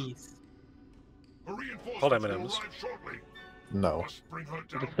bad. Knees. Called M&Ms. No.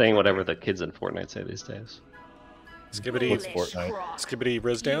 Just saying whatever the kids in Fortnite say these days. Skibbity. What's Fortnite? Skibbity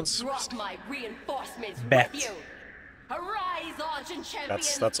Riz dance. Brought my reinforcements Bet. with you. Arise, Argent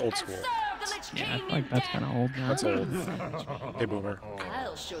champions, That's old and school. serve the Lich Yeah, I King feel like that's kind of old now. That's old. Hey, boomer.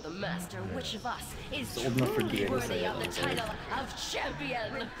 I'll show the master which of us is It's old enough for Diego to worthy say of the it. title of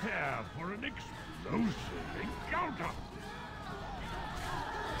champion. Prepare for an explosive encounter.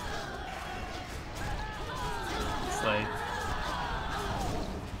 It's like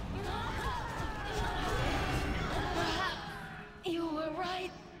You were right,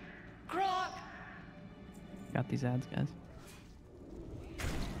 Grog. Got these ads, guys.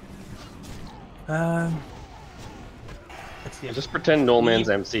 let's see. Just pretend No Man's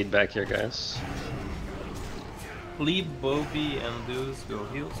MC'd back here, guys. Leave Bobby and Deuce go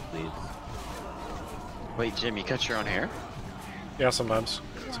heals, please. Wait, Jim, you cut your own hair? Yeah, sometimes.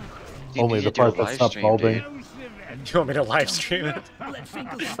 Dude, Only you the should do a part that's live not stream, balding. dude. You want me to live stream it?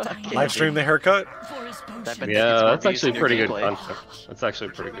 Yeah, Live stream the haircut? That benefits Yeah, more that's views actually than pretty your good gameplay. content. That's actually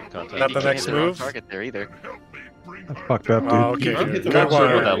pretty good content. Not You the can't next hit the wrong move? target there either. That's fucked up, dude. Oh, okay. Hit Good, the good wrong With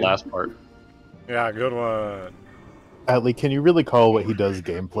target. that one. last part. Yeah, good one. Atlee, can you really call what he does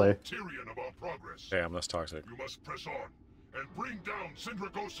gameplay? Damn, that's toxic. You must press on and bring down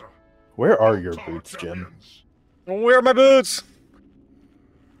Syndragosa. Where are your boots, Jim? Where are my boots?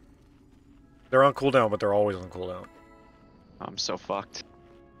 They're on cooldown, but they're always on cooldown. I'm so fucked.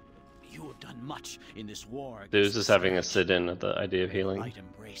 You have done much in this war. Dude is just having a sit-in at the idea of healing. Might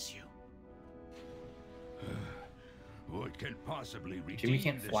embrace you. What can possibly Jimmy redeem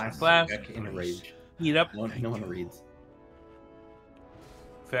can't this flash Flash. back in a rage. Eat up. No one reads.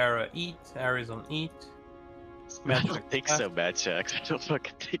 Farah eat. Arizon eat. I don't think so, bad checks. I don't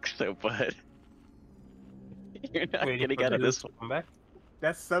fucking think so, bud. You're not Waiting getting for out of Deuce this to one. come back.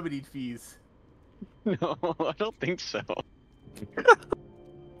 That's subsidied fees. No, I don't think so.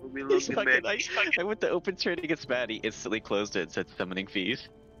 He's fucking, I went to open trade against Matt, he instantly closed it and said summoning fees.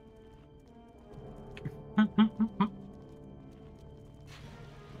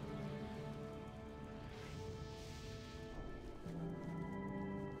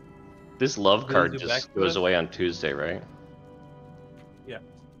 This love We'll card do just back to goes it. away on Tuesday, right? Yeah.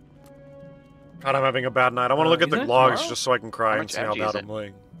 God, I'm having a bad night. I want to look at Isn't the it logs tomorrow? just so I can cry How and much see how FG bad is I'm it?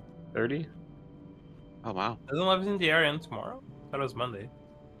 playing. 30? Oh wow. Doesn't Love is in the area end tomorrow? That was Monday.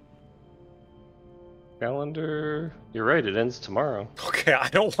 Calendar. You're right, it ends tomorrow. Okay, I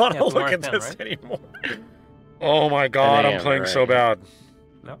don't want to Yeah, look tomorrow at 10, this right? anymore. Oh my god, 10 I'm a.m., playing so right. bad.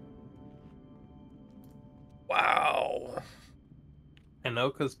 No. Wow. I know,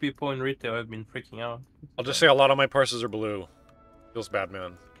 because people in retail have been freaking out. I'll just say a lot of my parses are blue. Feels bad,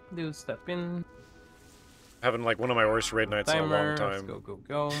 man. Do step in. Having like one of my worst raid nights in a long Timer. Let's time. go, go,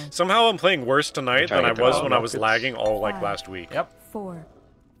 go. Somehow I'm playing worse tonight trying than I to get was the when I was rockets. lagging all like 5, last week. Yep. 4,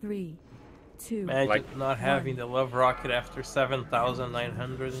 3, 2. Imagine Like- not having the Love Rocket after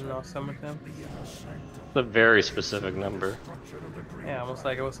 7,900 in all some attempt. It's a very specific number. Yeah, almost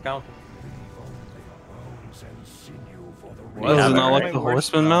like I was counting. Well, is it not like my the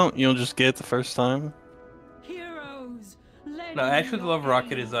worst Horseman time. mount? You'll just get it the first time? Heroes, lend No, me actually the your Love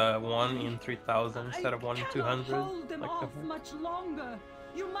Rocket aid. is a 1 in 3,000 instead of 1 in 200. Hold them Like off the... much longer.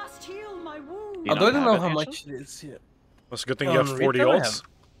 You must heal my wound. You Although I don't don't have know it, how Hanson? much it is yet. Well, it's a good thing you have On 40 retail, I ults.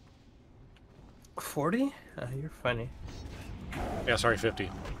 40? You're funny. Yeah, sorry, 50.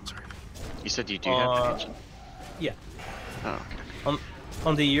 Sorry. You said you do have it, Hanson? Yeah. Oh, okay.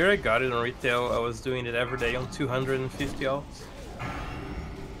 On the year I got it on retail, I was doing it every day on 250 alts.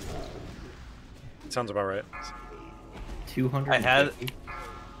 Sounds about right. 200. I had,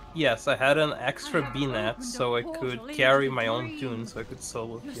 yes, I had an extra B-net so I could carry my own tune, so I could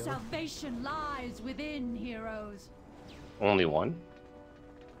solo Your kill. salvation lies within, heroes. Only one?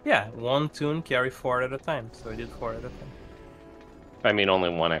 Yeah, one tune carry 4 at a time, so I did 4 at a time. I mean, only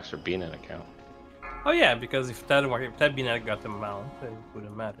one extra BNet account. Oh yeah, because if that B-net got the mount, it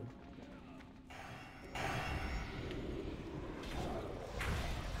wouldn't matter.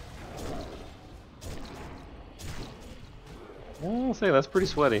 I'll say that's pretty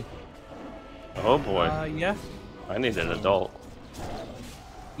sweaty. Oh boy. Yeah. I need an adult.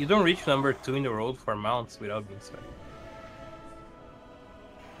 You don't reach number 2 in the world for mounts without being sweaty.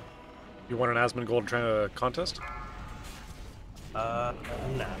 You won an Asmon Gold contest? Nah,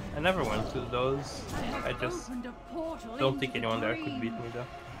 I never went to those. I just don't think anyone there could beat me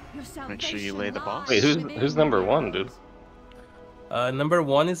though. Make sure you lay the boss. Wait, who's number 1, dude? Number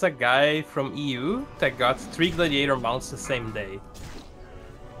 1 is a guy from EU that got 3 gladiator mounts the same day.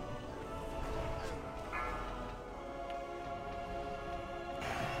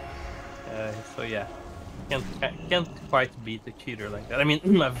 So yeah, can't quite beat a cheater like that. I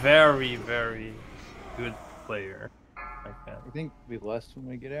mean, a very, very good player like that. You think we lost when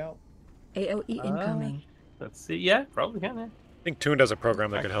we get out? AOE incoming. Let's see. Yeah, probably can. Yeah. I think Toon does a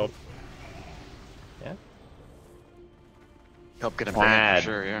program that could help. Yeah. Help get him back for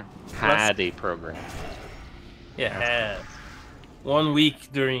sure, yeah. Had a program. Yeah, had 1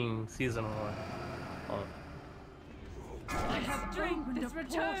 week during season 1. I have opened a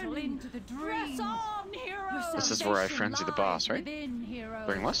portal into the dream. Press on, heroes. This is where I frenzy the boss, right?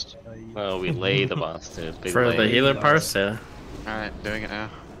 During Lust? Oh, we lay the boss to big For lay. the healer parse, yeah. Alright, doing it now.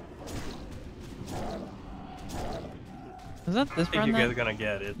 Is that this I think run you guys then? are gonna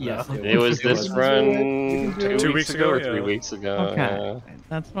get it. Yes, now. It was this run 2 weeks ago or yeah. 3 weeks ago. Okay.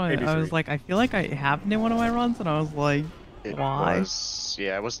 That's why Maybe I was 3. like, I feel like I have in one of my runs, and I was like, It why? was,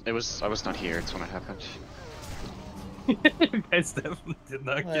 yeah, I was not here, it's when it happened. You guys definitely did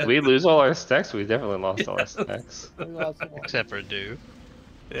not get We it. lose all our stacks. We definitely lost all our stacks. Except for Do.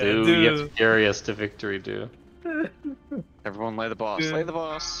 Yeah, Do you have to carry us to victory, do. Everyone lay the boss, Dude. lay the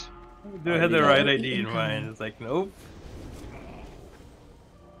boss. Do had the right idea in mind. It's like, nope.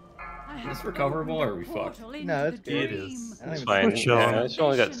 Is this recoverable or are we fucked? No, it's good. It is. It's fine. Yeah, it's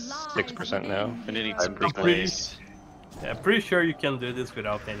only got 6% now. And it needs some I'm big pretty- lays. Yeah, pretty sure you can do this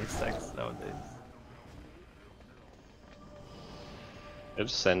without any stacks nowadays.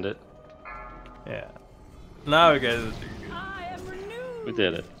 Just send it. Yeah. Now you guys are doing good. I am renewed. We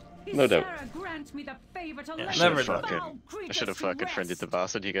did it. No doubt. Sarah, grant me the favor to Yeah, let never this done. foul I creature should have see fucking friended the rest.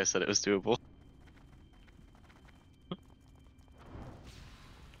 boss and you guys said it was doable.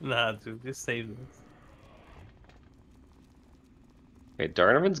 Nah, dude, just save this. Okay,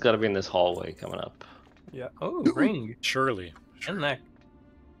 Darnavan's got to be in this hallway coming up. Yeah. Oh, ring. Surely. And neck.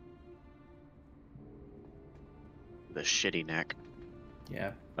 The shitty neck.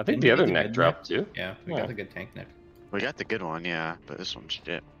 Yeah. I think Didn't the we other get the neck good dropped too. Yeah, we Yeah. got the good tank neck. We got the good one, yeah, but this one's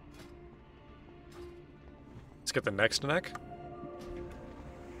shit. Let's get the next neck.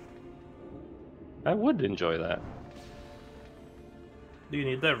 I would enjoy that. Do you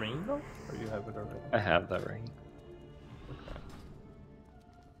need that ring though? Or you have it already? I have that ring.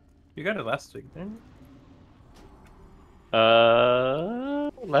 You got it last week, didn't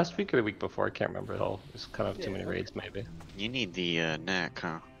you? Last week or the week before, I can't remember at all. There's kind of too many raids, maybe. You need the neck,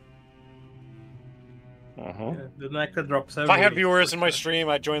 huh? Yeah, the neck that drops If I had every viewers in my stream,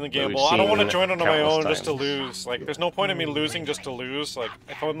 I'd join the gamble. I don't want to join it on my own just to lose. Like, there's no point in me losing just to lose. Like,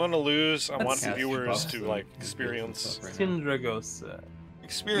 if I'm gonna lose, I want the viewers to like experience. Syndragos.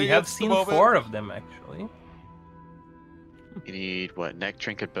 Experience. We have seen the moment. 4 of them actually. You need what? Neck,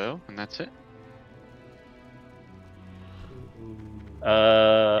 trinket, bow, and that's it.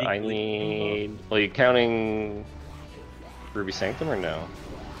 I need. Well, you counting Ruby Sanctum or no?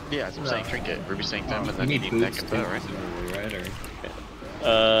 Yeah, as I'm saying, trinket, Ruby Sanctum, and then you need neck and bow, right?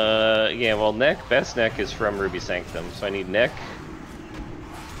 Yeah, well, best neck is from Ruby Sanctum, so I need neck,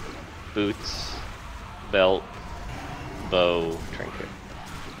 boots, belt, bow, trinket.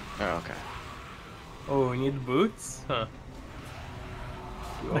 Oh, okay. Oh, we need boots? Huh.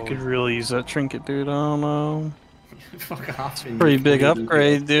 I could really use that trinket, dude. I don't know. Fuck off. Pretty big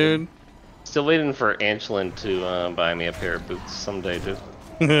upgrade, dude. Still waiting for Anchlin to buy me a pair of boots someday, dude.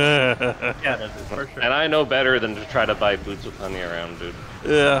 Yeah, that is for sure. And I know better than to try to buy boots with honey around, dude.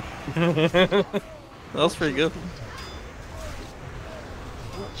 Yeah. That was pretty good.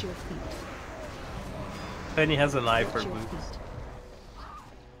 Watch your feet. Penny has an eye for boots.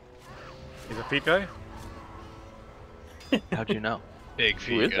 He's a feet guy? How'd you know? Big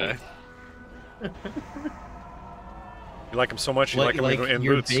Who feet is guy. You like him so much, you like him in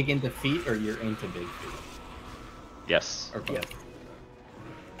you're boots. big into feet, or you're into big feet? Yes. Or both?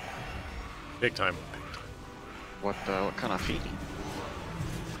 Big time. What kind of feet?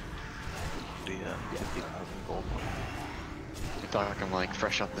 The 50,000 gold one. You talking like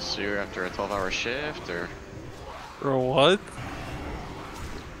fresh off the sewer after a 12-hour shift, or? Or what?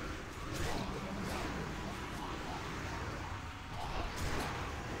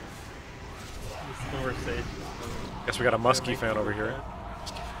 This conversation. Guess we got a musky fan over here.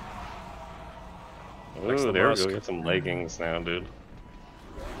 Ooh, there we go. Get some leggings now, dude.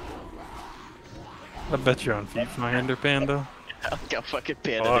 I bet you're on Feet Finder, Panda. I got fucking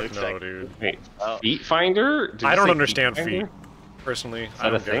Panda. Fuck no, dude. Wait, Feet Finder? Did I you don't say understand Feet feet. Finder? Personally, Is I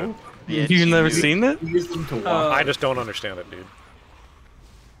that a don't get thing? Yeah, You've never seen it? Use them to walk. I just don't understand it, dude.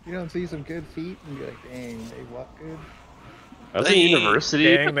 You don't see some good feet and be like, dang, they walk good. I was in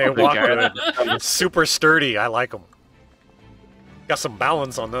university. Dang, they walk good. It's super sturdy. I like them. Got some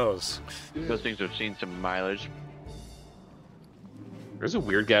balance on those. Those things have seen some mileage. There's a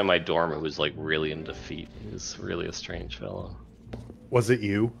weird guy in my dorm who was like really into feet. He's really a strange fellow. Was it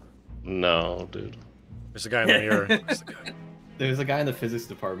you? No, dude. There's a guy in the mirror. There's a guy in the physics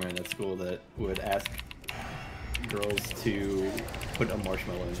department at school that would ask girls to put a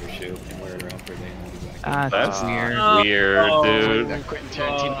marshmallow in their shoe and wear it around for a day and then go back. That's weird. weird, dude. That Quentin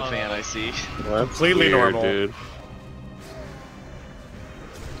Tarantino fan, I see. That's Completely weird, normal. dude.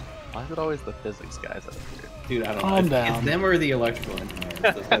 Why is it always the physics guys that are weird? Dude, I don't know. Calm It's down. them or the electrical engineers.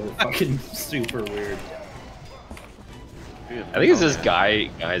 Those guys are fucking super weird. Dude, I think it's just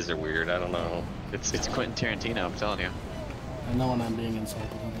guys are weird. I don't know. It's Quentin Tarantino, I'm telling you. I know when I'm being insulted.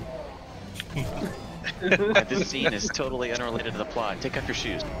 This scene is totally unrelated to the plot. Take off your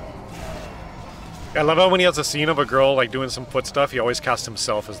shoes. I love how when he has a scene of a girl like doing some foot stuff, he always casts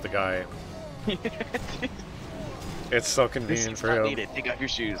himself as the guy. It's so This convenient scene's for not him. needed. Take off your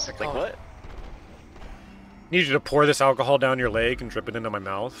shoes. Like what? Need you to pour this alcohol down your leg and drip it into my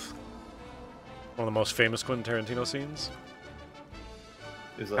mouth. One of the most famous Quentin Tarantino scenes.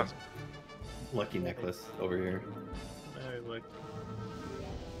 There's a lucky necklace over here.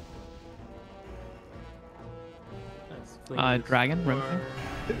 Dragon, right?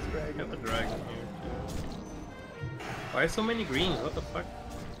 Got the dragon here. Why so many greens? What the fuck?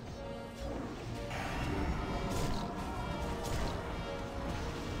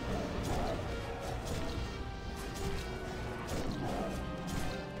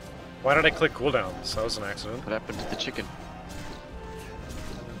 Why did I click cooldowns? That was an accident. What happened to the chicken?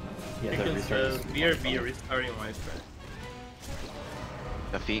 Yeah, Chicken says BRB restarting Wi-Fi.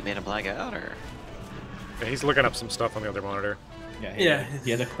 The feet made him black out, or? Yeah, he's looking up some stuff on the other monitor. Yeah,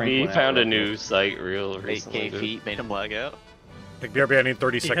 he had to crank He one out found a real new quick. site real recently. 8K feet made him black out. Like, BRB, I need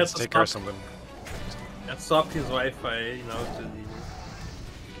 30 He seconds has to to take care of stop. something. That swapped his Wi-Fi, you know, to the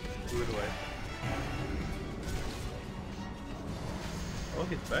good Wi-Fi. Oh,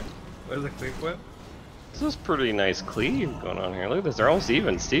 he's back. Where's the quick whip? This is pretty nice cleave going on here. Look at this. They're almost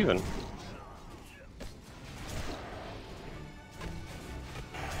even, Steven.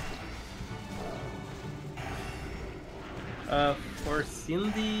 For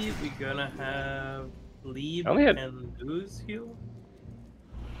Cindy, we're gonna have Lead I only had- and Lose heal.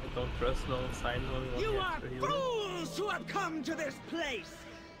 I Don't trust no sign one. You are fools who have come to this place!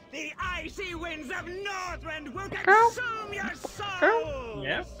 The icy winds of Northrend will consume your souls!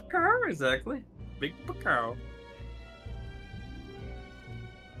 Yeah, cow, exactly. Big cow.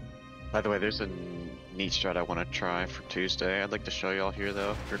 By the way, there's a neat strat I want to try for Tuesday. I'd like to show y'all here,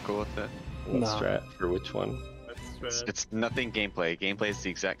 though, if you're cool with it. What strat? For which one? It's nothing gameplay. Gameplay is the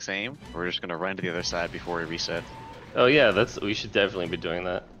exact same. We're just gonna run to the other side before we reset. Oh yeah, we should definitely be doing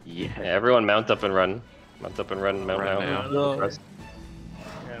that. Yeah. Everyone mount up and run. Mount up and run. Mount now.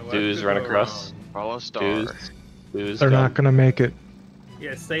 Dudes run across. Follow star. Dudes. They're not gonna make it.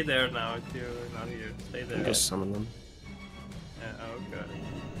 Yeah, stay there now if you're not here. Stay there. Just summon them. Yeah, okay.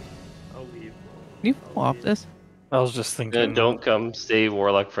 I'll leave. Can you pull off this? I was just thinking. Don't come. Stay,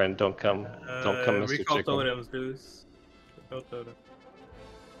 Warlock friend. Don't come. Don't come, Mr. Recall Chicken. totems, dudes. Recall totem.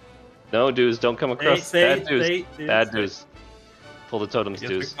 No, dudes. Don't come across. Bad dudes. Bad dudes. dudes. Pull the totems,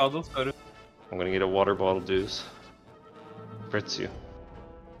 Just dudes. recall those totems. I'm gonna get a water bottle, dudes. Fritz you.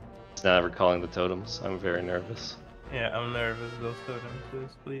 It's not recalling the totems. I'm very nervous. Yeah, I'm nervous. Those totems,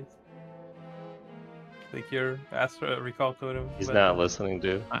 dudes, please. Click your Astra recall totem. He's not listening,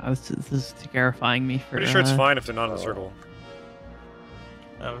 dude. This is terrifying me. For, Pretty sure it's fine if they're not in the circle.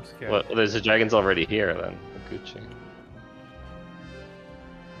 I'm scared. Well, there's a dragon's already here then. Gucci.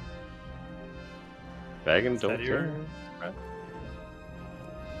 Dragon, don't care.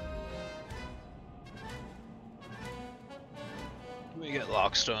 We get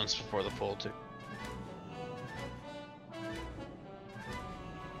lockstones before the pull too.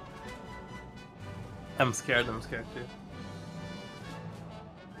 I'm scared too.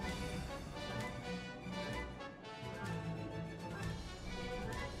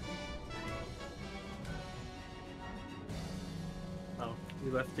 Oh,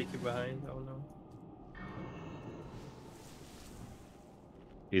 you left Tiki behind, oh no.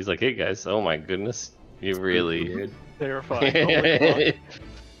 He's like, hey guys, oh my goodness. You really... Terrifying.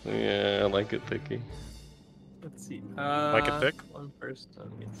 Yeah, I like it, Thicky. Let's see. Like it thick? One person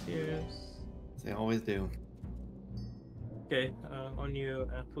gets here. They always do. Okay, on you,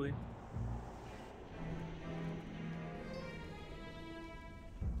 Athlete.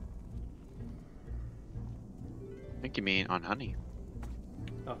 I think you mean on Honey.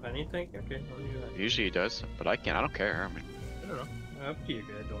 Oh, anything? Okay, on you. Usually he does, but I can't. I don't care. I mean, I don't know. Up to you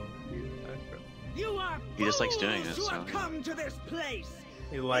guys. Don't you? You are he just likes doing it. who So have come to this place.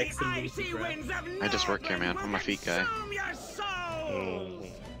 He likes the icy music, winds of I just work here, man. Northrend I'm a feet guy. will consume your souls.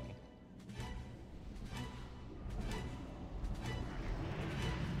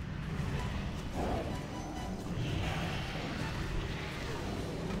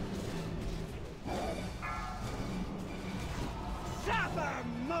 Suffer,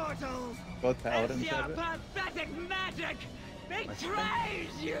 mortals! Both paladins as your have it. pathetic magic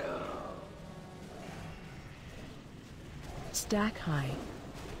betrays you! Stack high.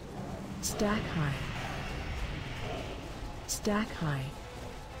 Stack high. Stack high.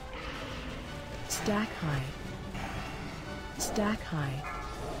 Stack high. Stack high.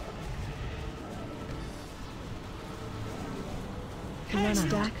 Can you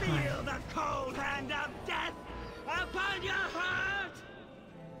Stack feel high. the cold hand of death upon your heart?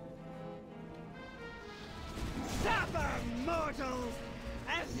 Suffer, mortals,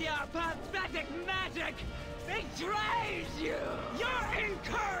 as your pathetic magic betrays you! Your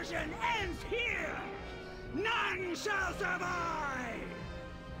incursion ends here! None shall survive!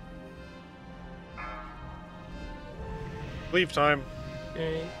 Leave time.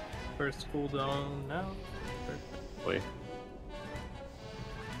 Okay, first cooldown now. Wait.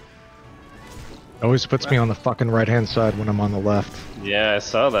 Always puts me on the fucking right-hand side when I'm on the left. Yeah, I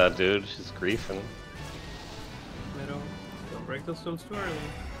saw that, dude. She's griefing. Middle. Don't break those stones too early.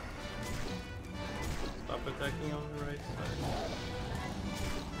 Stop attacking on the right side.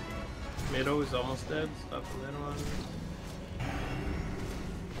 Middle is almost dead. Stop the middle on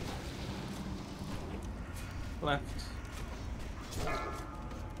left.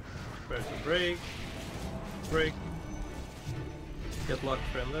 Press the break. Break. Get locked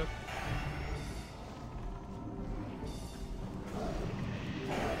friend left.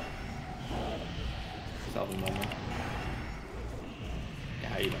 Salvin moment.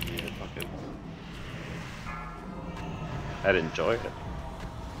 Yeah, you don't need it, fuck it. I'd enjoy it.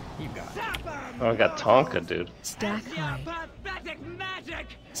 You got it. Oh, I got Tonka, dude. Stack high.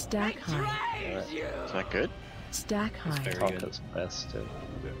 Stack high. Is that good? Stack high. Tonka's best, dude.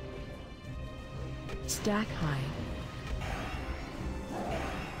 Stack high.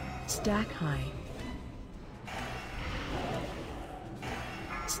 Stack high.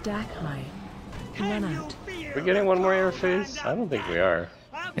 Stack high. Run out. We're getting one more air phase? I don't think we are.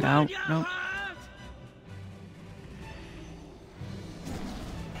 Get out. No.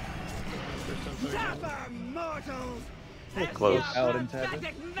 Hey, close. Out in Tabby.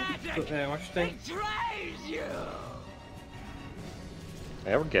 Yeah, watch thing. Yeah,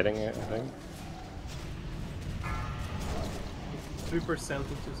 we're getting it, I think. 3%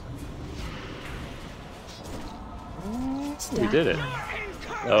 which is. We did it.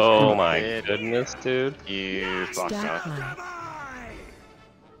 Oh my goodness, dude. You fucked up.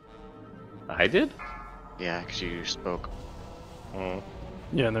 I did? Yeah, because you spoke.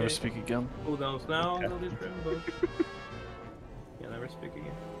 Yeah, never speak again. Cooldowns now, no rainbow. Yeah, never speak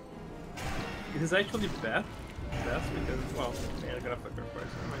again. It is actually bad. That's because, well, man, I gotta fuck her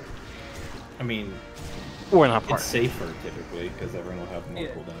first. I mean, we're not it's safer typically because everyone will have more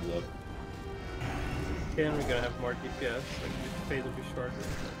cooldowns up. And we're gonna have more DPS, like the phase will be shorter.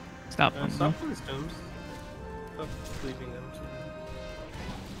 Stop. Stop these tombs. Stop leaving them.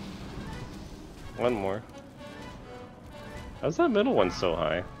 One more. How's that middle one so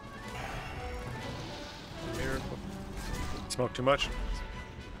high? Miracle. Smoke too much.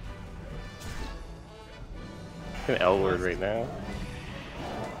 An L word right now.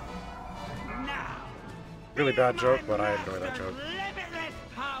 Really bad joke, but I enjoy that joke. Limitless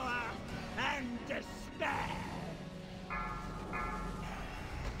power and despair.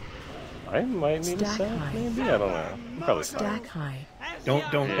 I might need a sack, maybe? I don't know. I'm probably fine. Stack high.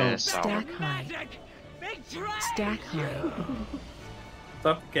 Don't. Stack high. Stack high.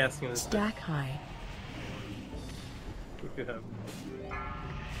 Stop casting this. Stack high. We could have.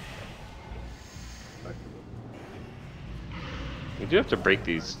 We do have to break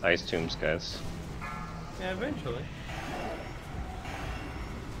these ice tombs, guys. Yeah, eventually.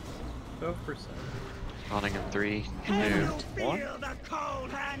 12%. Haunting in 3, 2, 1.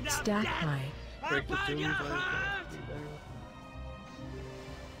 Stack high. Break the tombs.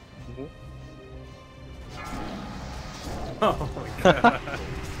 Oh my god.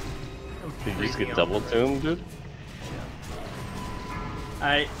 Did you just get double tombed, dude?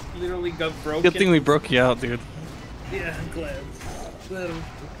 I literally got broken. Good thing we broke you out, dude. Yeah, I'm glad.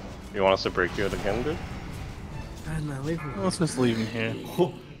 You want us to break you out again, dude? I'm not leaving. Let's just leave him here.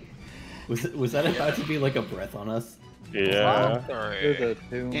 Was that about to be like a breath on us? Yeah.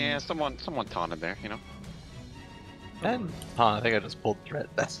 Yeah, someone taunted there, you know. And I think I just pulled threat.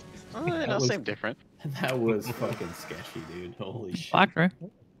 That's same different. That was fucking sketchy, dude. Holy shit. Black Ray.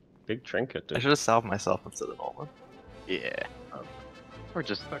 Big trinket, dude. I should have salved myself instead of Norman. Yeah. Or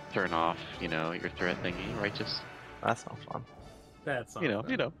just turn off, you know, your threat thingy, righteous. That's not fun. That's not you know,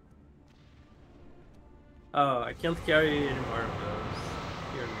 fun. you know. Oh, I can't carry any more of those.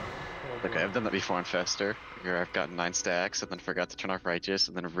 Here, Okay, I've done that before on Fester, where I've gotten 9 stacks and then forgot to turn off righteous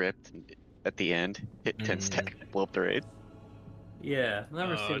and then ripped and at the end hit 10 stack and blow up the raid. Yeah,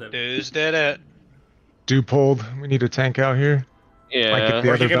 never seen that. Dudes did it. Do pulled. We need a tank out here. Yeah. Might get the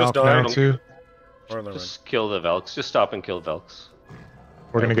Or other you can just Valk die. now too. Just kill the Velks. Just stop and kill Velks.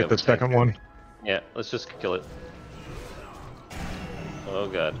 We're gonna get the second one. Yeah, let's just kill it. Oh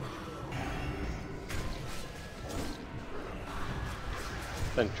god.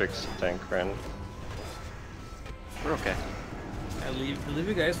 Then tricks tank run. We're okay. I leave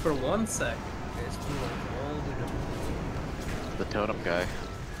you guys for 1 sec. You guys feel like all the The totem guy.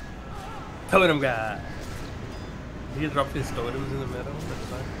 totem guy. He dropped his totems in the middle. That's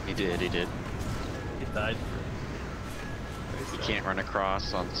fine. He did. He died. You can't run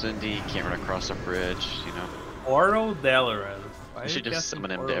across on Cindy, you can't run across a bridge, you know. Oro Dalaran. You should just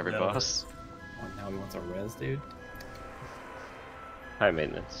summon him to every boss. Oh, now he wants a res, dude. High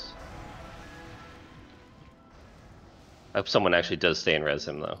maintenance. I hope someone actually does stay and res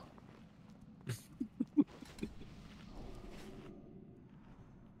him though.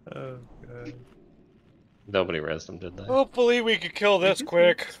 Oh god. Nobody resed him, did they? Hopefully we could kill this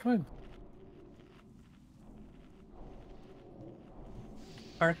quick. It's fine.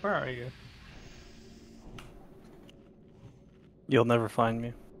 Mark, where are you? You'll never find me.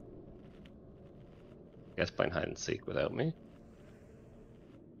 You guys playing hide and seek without me?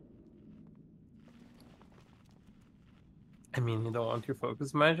 I mean, you don't want your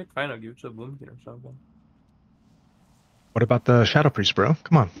focus magic? Fine, I'll give you to a boom here or something. What about the Shadow Priest, bro?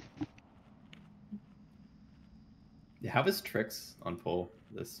 Come on. How was Tricks on pull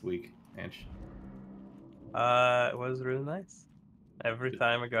this week, Anch? It was really nice. Every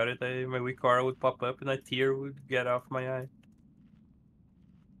time I got it, my weak aura would pop up and a tear would get off my eye.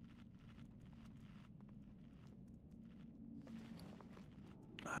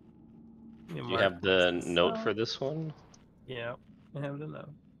 You have the note for this one? Yeah, I have the note.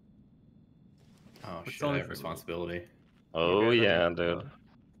 Oh It's shit, I only have for responsibility. Oh You guys yeah, have dude.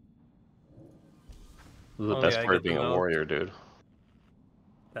 This is the Only best I part of get to being a know. warrior, dude.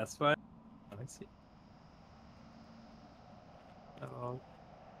 That's why. I see. Oh,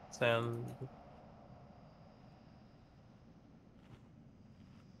 send.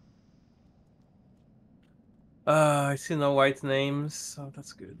 I see no white names, so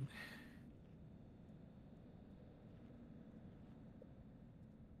that's good.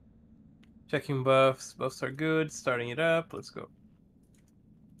 Checking buffs. Buffs are good. Starting it up. Let's go.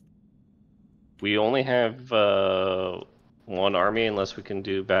 We only have one army unless we can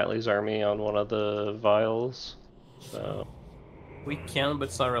do Batley's army on one of the vials. So We can, but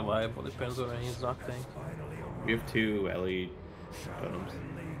it's not reliable. Depends on when he's not tanking. We have 2 LE totems.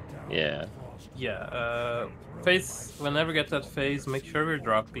 yeah. Yeah, phase, whenever we get that phase, make sure we're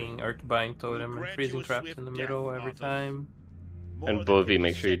dropping Earthbind Totem and Freezing Traps in the middle every time. And Bovie,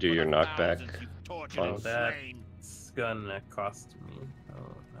 make sure you do your knockback. Oh, that's gonna cost me.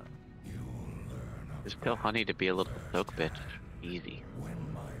 Oh, no. Just tell Honey to be a little soak bitch. Easy.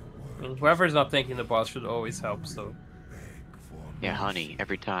 I mean, whoever's not tanking the boss should always help, so... Yeah, Honey,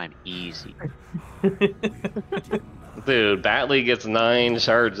 every time. Easy. Dude, Batley gets 9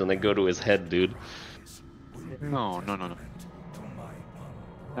 shards and they go to his head, dude. No.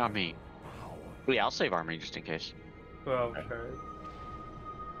 Not me. Yeah, I'll save army just in case. Well, sure.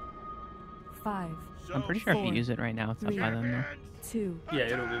 5. I'm pretty sure if you use it right now, it's up by them though. 2. Yeah,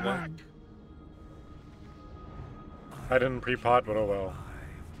 it'll be back. 1. I didn't pre-pot, but oh well.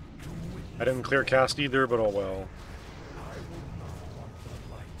 I didn't clear cast either, but oh well.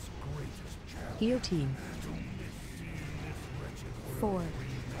 Heal team. 4,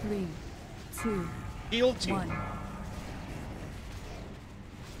 3, 2, Heal team.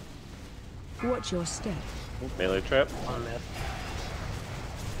 1. Watch your step. Melee trap. On that.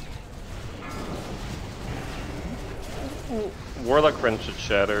 Warlock Friend should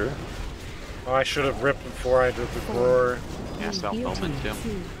shatter. Oh, I should have ripped before I did the roar. Cast out momentum.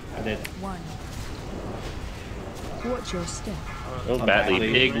 I did. 1. Watch your step. Oh, Batley,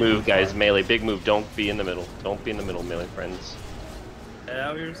 big move, guys. Melee, big move. Don't be in the middle. Don't be in the middle, melee friends.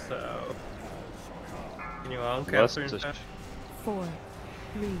 Help yourself. Can you uncast Let's her in just- chat? 4,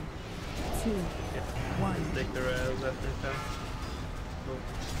 3, 2, 1. Take the res after that.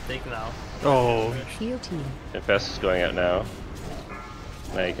 Take now. Oh. Heal team. Infest is going out now.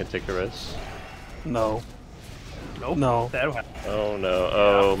 Now you can take the risk. No. Nope. No. That'll happen. Oh no.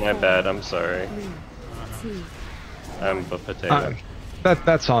 Oh, my bad. I'm sorry. 3, 2. I'm a potato.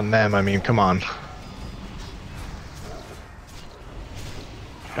 That's on them. I mean, come on.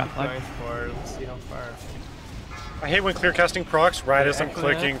 Drop flag. Going for it. Let's see how far. I hate when clear casting procs right as I'm Actually,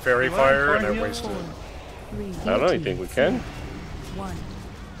 clicking yeah. Fairy You Fire want and I heal? wasted it. 3. I don't know. You think we can? 1.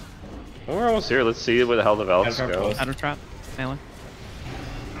 Well, we're almost here. Let's see where the hell the valves go. Outer trap. Melee.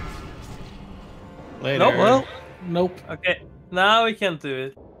 Later. Nope. Well, nope. Okay, now we can do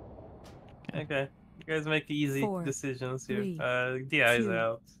it. Okay, you guys make easy 4, decisions here. 3, DI is 2,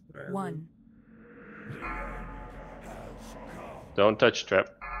 out. 1. Don't touch trap.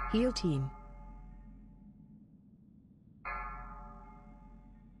 Heal team.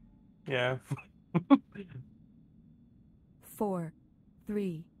 Yeah. 4,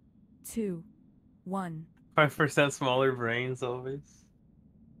 3, 2, 1. 5% smaller brains always.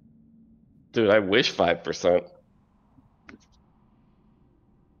 Dude, I wish 5%.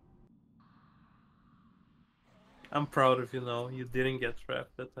 I'm proud of you now. You didn't get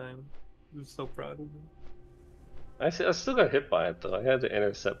trapped that time. I'm so proud of you. I still got hit by it though. I had to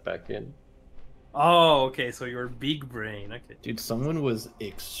intercept back in. Oh, okay, so you're big brain. Okay. Dude, someone was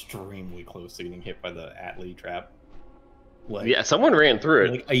extremely close to getting hit by the Atlee trap. Like, Yeah, someone ran through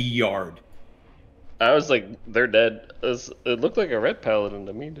it. like a yard. I was like, they're dead. It looked like a red paladin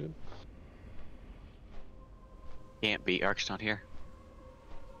to me, dude. Can't be. Ark's not here.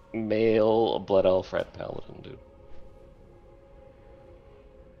 Male blood elf red paladin, dude.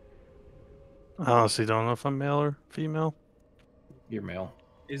 I honestly don't know if I'm male or female. You're male.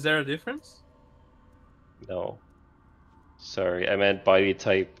 Is there a difference? No. Sorry, I meant body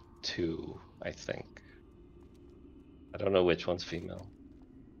type 2, I think. I don't know which one's female.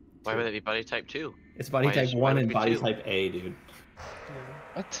 Why would it be body type 2? It's body Why type is- 1 why would and it be body 2? type A, dude.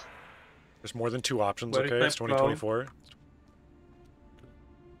 What? There's more than 2 options, Body okay? type It's 2024.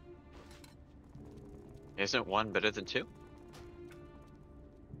 Isn't 1 better than 2?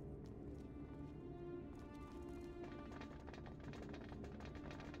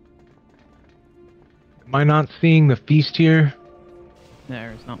 Am I not seeing the feast here?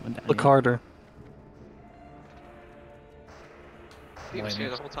 There's not one down Look here. harder. He was here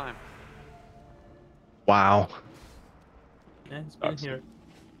the whole time. Wow. Yeah, it's been here.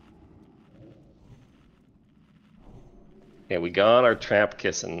 Yeah, we got our trap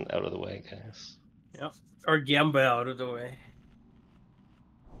kissing out of the way, guys. Yep. Or Gamba out of the way.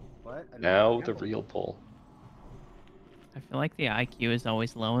 What? Now the real pull. I feel like the IQ is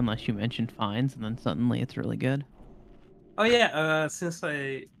always low unless you mention fines, and then suddenly it's really good. Oh yeah, since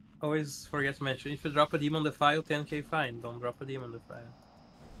I always forget to mention, if you drop a demon the file, 10k fine. Don't drop a demon the file.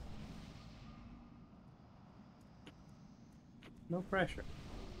 No pressure.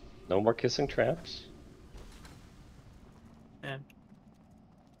 No more kissing traps. Yeah.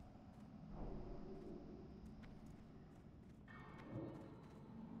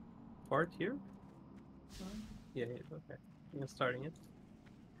 Fort here? Yeah, okay. I'm starting it.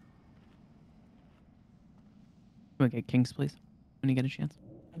 Can we get kings, please? When you get a chance.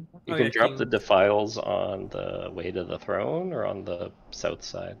 You can drop the defiles on the way to the throne or on the south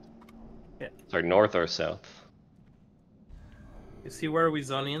side. Yeah. Sorry, north or south. You see where we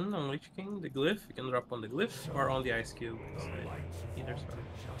zone in on Lich King, the glyph? You can drop on the glyph or on the ice cube. So either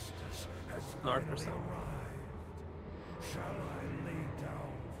side. North or south. Shall I lay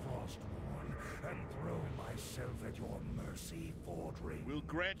down, Frostborn, and throw myself at your mercy, Fordring? We'll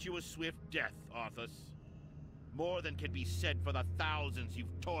grant you a swift death, Arthas. More than can be said for the thousands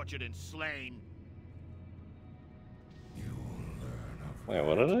you've tortured and slain. Wait,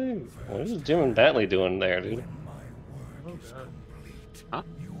 what is Jim Batley doing there, dude? Oh, God. Huh?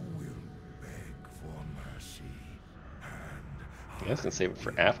 You guys can save it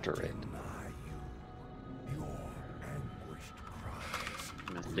for after it.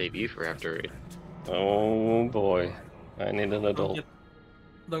 I'm gonna save you for after it. Oh boy, I need an adult.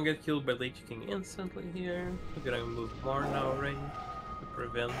 Don't get killed by Lich King instantly here. We're gonna move more now, right? To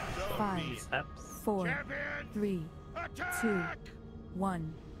prevent some of these 5, haps. 4, 3, 2,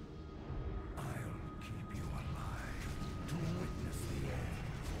 1.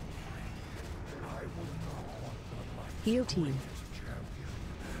 Heal team.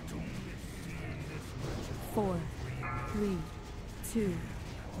 4, 3, 2,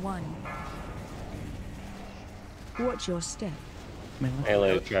 1. Watch your step.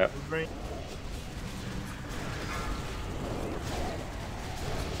 Melee trap. 4,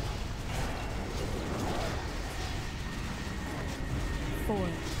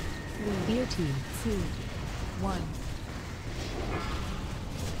 3, heal team. 2, 1.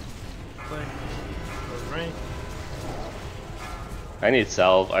 Right. I need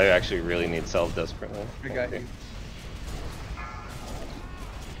salve. I actually really need salve desperately. I got you.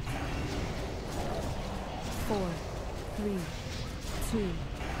 4, 3, 2,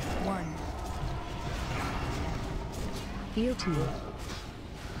 1. Heal team.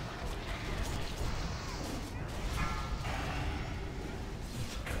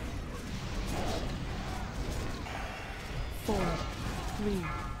 Four, 3,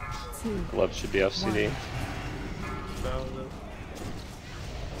 2. Gloves should be FCD.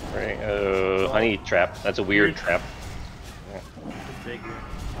 Right. Honey trap. That's a weird trap. Yeah.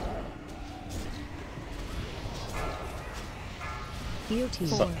 Heal team.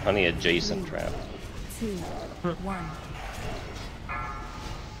 Honey adjacent trap. 2, 1.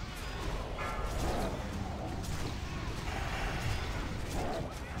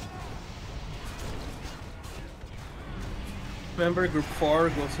 Remember, group 4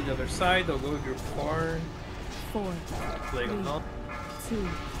 goes to the other side. I'll go group 4. 4, Play 3, on top. 2,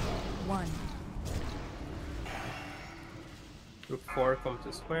 1. Group 4 come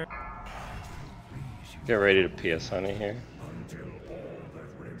to square. Get ready to PS Honey here.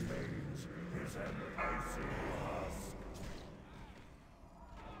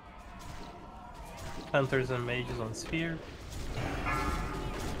 Hunters and mages on sphere.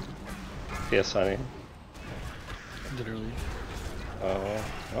 PS Honey. Literally.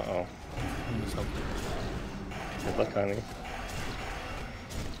 Uh-oh. Good luck, Honey.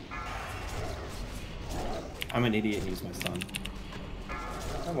 I'm an idiot and use my stun.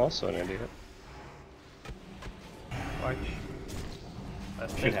 I'm also an idiot. Watch.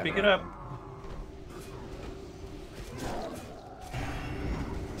 Let's Should pick have it up.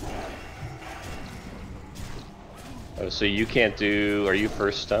 Oh, so you can't do... Are you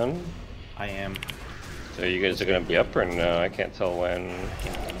first stun? I am. So you guys are gonna be up or no? I can't tell when.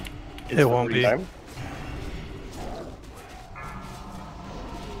 It won't be. Time?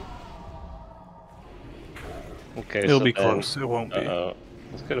 Okay, It'll so be then, close. It won't be.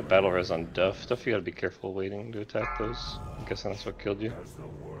 Let's go to battle res on Duff. Duff, you gotta be careful waiting to attack those. I'm guessing that's what killed you.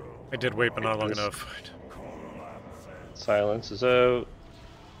 I did wait, but not long enough. Silence is out.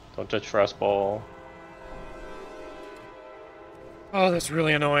 Don't touch Frostball. Oh, that's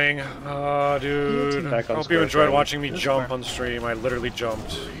really annoying. Oh, dude. I hope you enjoyed watching me jump on stream. I literally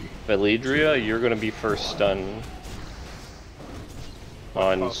jumped. Belidria, you're gonna be first stun.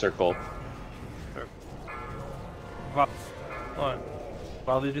 On circle.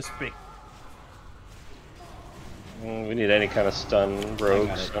 While you just speak. We need any kind of stun,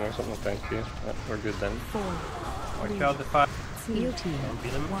 rogue stun or something. Thank you. Yep, we're good then. 4, Watch out the fire. Heal team. Don't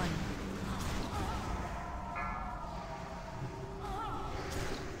beat him. 1.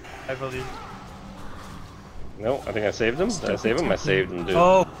 I believe. No, I think I saved him. Did I save him? I saved him, dude.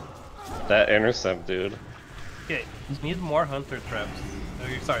 Oh! That intercept, dude. Okay, we need more hunter traps.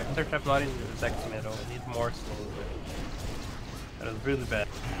 Sorry, hunter trap not in the Sanctum at all. We need more slow. That is really bad.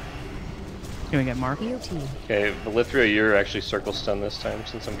 Can we get Mark? Okay, Valithria, you're actually circle stun this time,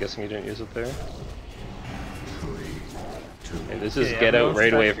 since I'm guessing you didn't use it there. Okay, this is get out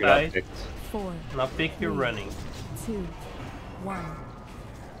right away if you're not picked. 4. Not pick, you're running. 2, 1.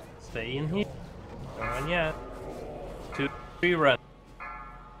 Stay in here. Don't run yet. 2, 3, run.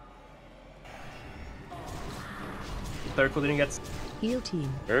 Circle didn't get. Heal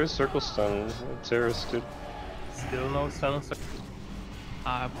team. There is circle stun. Terrorist, dude. Still no stun on circle.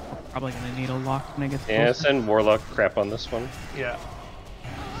 We're probably gonna need a lock when it gets Yeah, closer. send Warlock crap on this one. Yeah.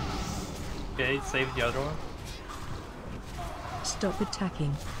 Okay, save the other one. Stop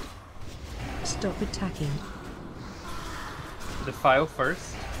attacking. Stop attacking. The file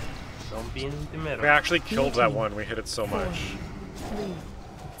first. Don't be in the middle. We actually killed that one. We hit it so 4, much.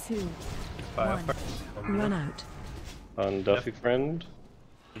 3, 2, File 1. first. Run out. On Duffy friend.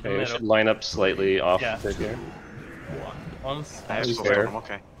 Okay, we middle. should line up slightly off Yeah. a bit here. On Square. I'm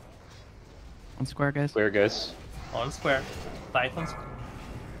okay. On square, guys. Square, guys. On square. Tight on square.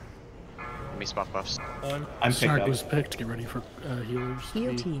 Let me spot buffs. On. I'm picked Snark up. was picked. Get ready for healers. to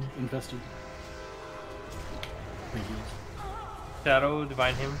Heal be team. Invested. Big heals. Shadow,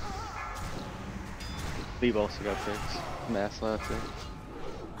 divine him. Leave also got picks. Mass last it.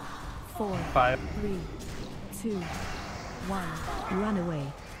 4, 5. 3, 2, 1. Run away.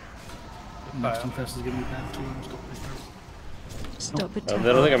 Next infest is gonna be bad too. I'm still picked up. Stop I attacking.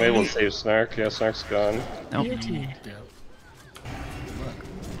 don't think I'm able to save Snark. Yeah, Snark's gone. Nope. Heal team. Yeah.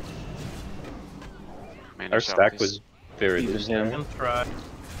 Man, Our shot, stack please. was very loose You now. can try.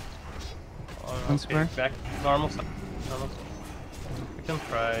 On square. Back normal side. Normal side. We can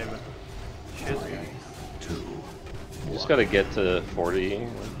try, but shit. You just gotta get to 40, it'll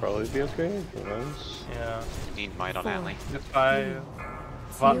probably be okay. Who knows? Yeah. Need might on Atlee. The fire.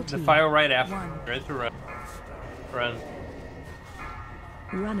 Heal The team. fire right after. 1. Ready to run. Run.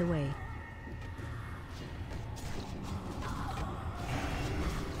 Run away.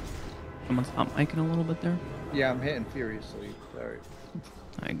 Someone stop miking a little bit there. Yeah, I'm hitting furiously. Sorry.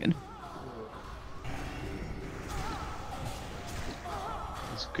 Alright, good.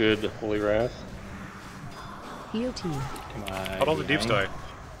 It's good, Holy Wrath. Heal team. How'd all the deeps die?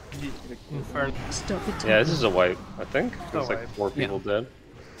 Inferno. Stop attacking. Yeah, this is a wipe, I think. a There's like wipe. 4 people dead.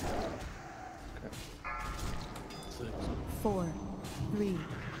 4, 3,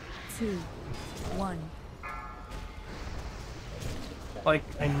 2, 1. Like,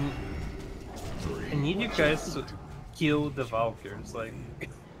 I need you guys to kill the Valkyrs. Like,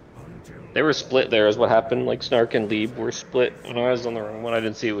 They were split there is what happened, like Snark and Lieb were split when I was on the wrong one. I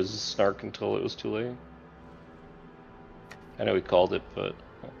didn't see it was Snark until it was too late. I know we called it, but...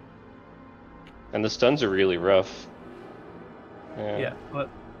 And the stuns are really rough. yeah, but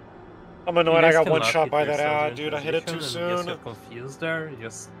I'm you annoyed I guys got one cannot shot hit by that yourselves ad, in dude. I hit it too position and soon. Just get confused there.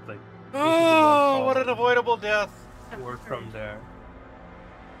 Just like. Oh, what an avoidable death. Work from there.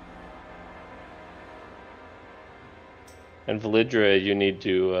 And Validra, you need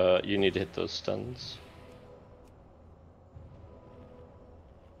to hit those stuns.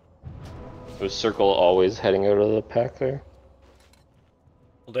 Was Circle always heading out of the pack there?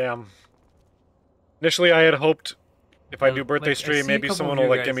 Well, damn. Initially, I had hoped if I And, do birthday like, I stream, see a maybe couple someone of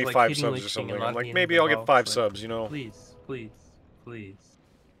will you like give guys, me like, 5 hitting subs Lich or King and something. not I'm like, being maybe I'll get involved, 5 like, subs, you know? Please, please, please.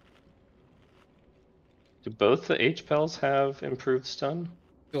 Do both the H-Pals have improved stun?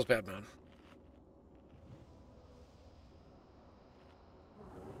 Feels bad, man.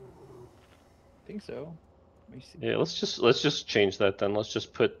 I think so. Let me see. Yeah, let's just change that then. Let's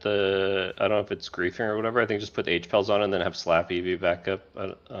just put the, I don't know if it's griefing or whatever. I think just put the H-Pals on and then have Slap EV back up.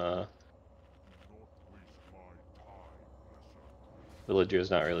 Villager is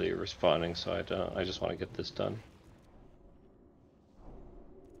not really responding, so I just want to get this done.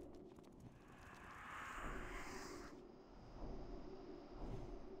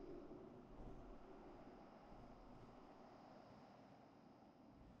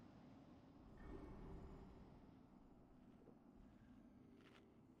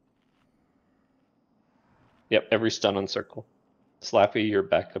 Yep, every stun on Circle. Slappy, your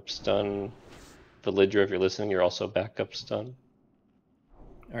backup stun. Validra, if you're listening, you're also backup stun.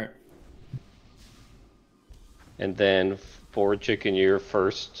 Alright. And then forward chicken your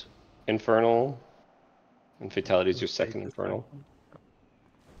first infernal, and fatality is your second infernal.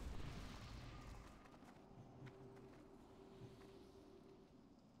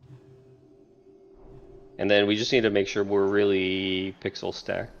 And then we just need to make sure we're really pixel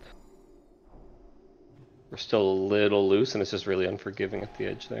stacked. We're still a little loose, and it's just really unforgiving at the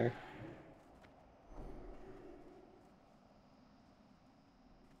edge there.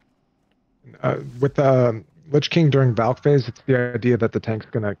 With Lich King during Valk phase, it's the idea that the tank's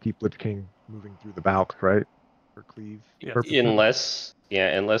gonna keep Lich King moving through the Valk, right? For cleave. purposes?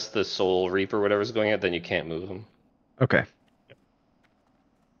 Unless the Soul Reaper or whatever's going out, then you can't move him. Okay.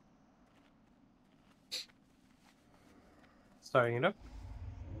 Starting it up.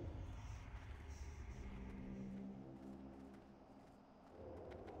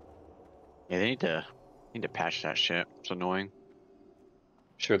 Yeah, they need to patch that shit. It's annoying.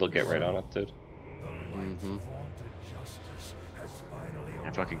 Sure, they'll get right on it, dude. Mm-hmm.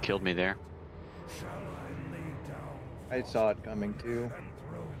 It fucking killed me there. I saw it coming too.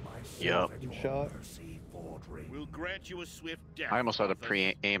 Yup. Shot. We'll grant you a swift death. I almost thought of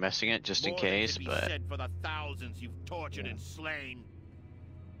pre-AMSing it just in case, but said for the thousands you've tortured and slain.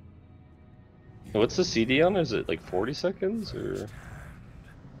 What's the CD on? Is it like 40 seconds or?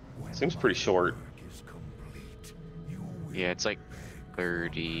 Seems pretty short. yeah, it's like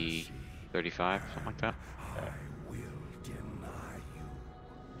 30, 35, something like that.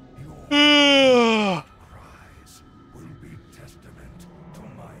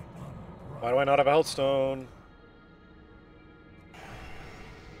 Why do I not have a Healthstone?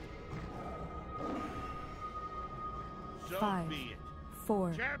 Five,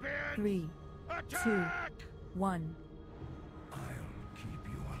 4, 3, 2, 1.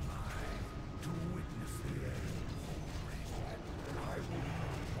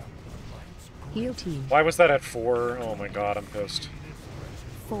 Heal team. Why was that at 4? Oh my god, I'm pissed.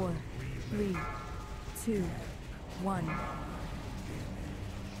 4, 3, 2, 1.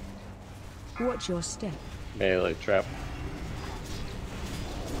 Watch your step. Melee trap.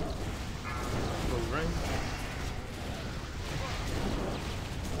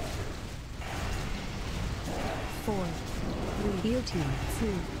 4, 3. Heal team. 2,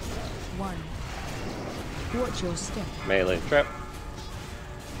 1. Watch your step. Melee trap.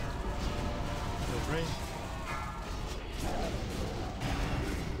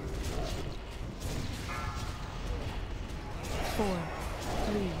 4,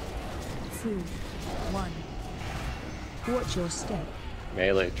 3, 2, 1. Watch your step.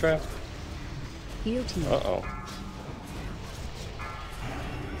 Melee trap. Heal team. Uh-oh.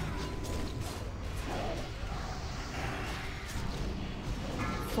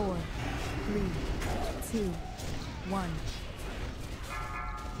 Four, 3, 2, 1.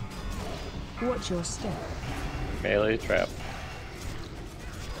 Watch your step. Melee trap.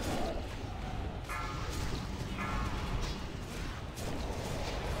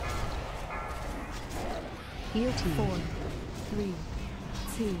 Heal team. 4, 3,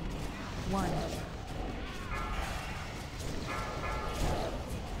 2, 1.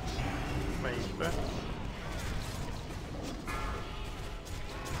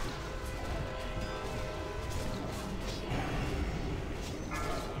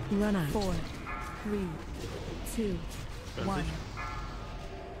 Run out. 4, 3, 2, 1.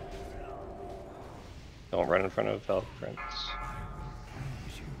 Don't run in front of Valk Prince.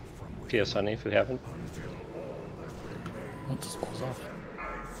 PS Honey if you haven't. Once this falls off.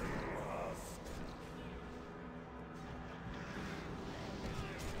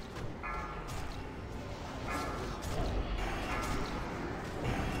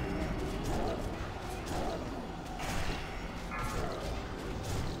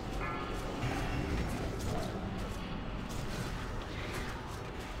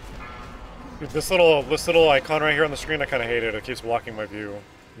 Dude, this little icon right here on the screen, I kind of hate it. It keeps blocking my view.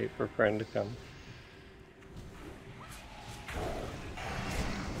 Wait for friend to come.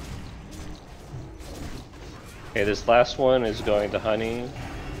 Okay, this last one is going to Honey.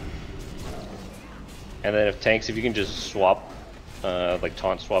 And then if tanks, if you can just swap, like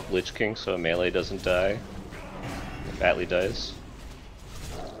taunt swap Lich King so melee doesn't die. If Atli dies.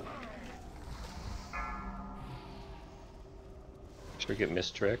 Should we get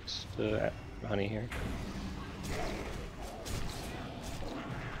Mistrix to Honey here?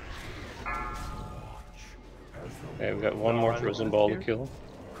 Okay, we've got one more Frozen Ball to kill.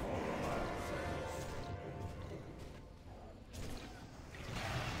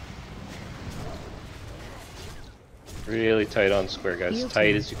 Really tight on square, guys.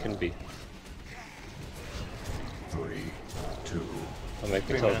 Tight as you can be. 3, 2. I'm Make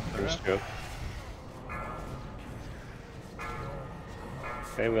me 3 tell minutes, the alright. stroke.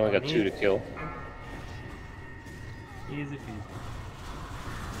 Okay, we only got 2 to kill. Easy peasy.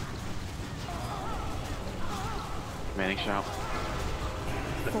 Manning shot.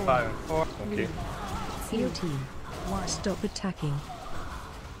 The 5 and 4. Okay. Your team. Stop attacking.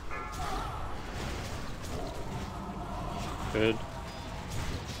 Good.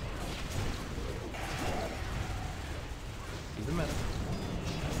 Doesn't matter.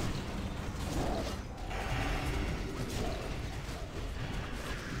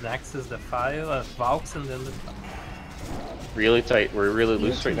 Next is the 5, Valks, and then the 5. Really tight. We're really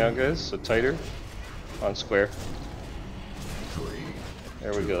loose right now, guys. So tighter. On square.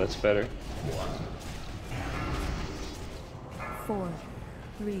 There we go. That's better. 4,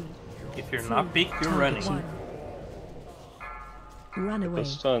 3. If you're not big, you're running. Run away.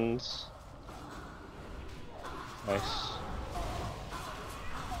 Those stuns. Nice.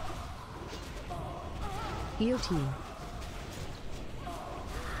 Heal team.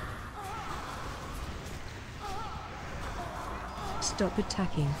 Stop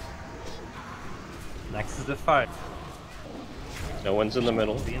attacking. Next is the 5. No one's in the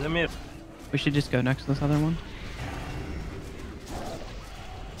middle. Be in the middle. We should just go next to this other one.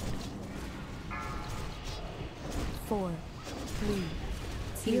 Four, 3,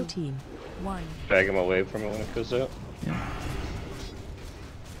 heal team. 1. Drag him away from it when it goes out. Yeah.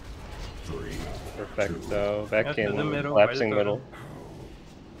 Perfecto. Back Yep, in. to the middle, Collapsing right at the middle.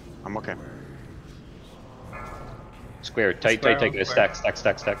 I'm okay. Square. Tight, Square tight, on tight. square.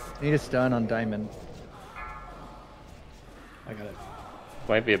 Stack. Need a stun on diamond. I got it.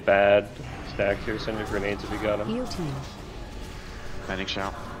 Might be a bad stack here. Send your grenades if you got them. Heal team. Manning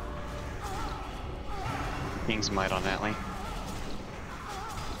shot. King's might on Atlee.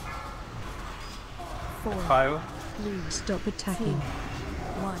 4, 5. 3. Stop attacking.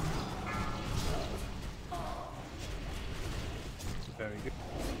 1. Very good.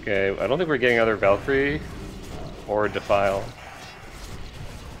 Okay, I don't think we're getting other Valkyrie or Defile.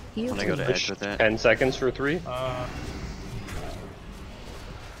 Heal Wanna go team. to edge with that? 10 seconds for 3.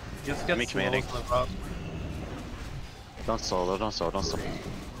 Just get Me slow commanding. on the Valk. Don't solo, don't solo, don't solo.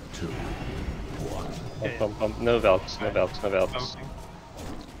 Pump. No Valks. Pumping.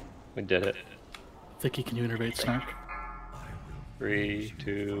 We did it. Vicky, can you innervate Snark? 3,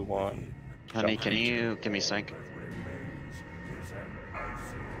 2, 1. Honey, can you give me sync?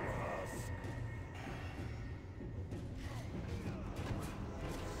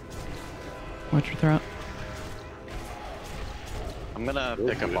 Watch your throat. I'm gonna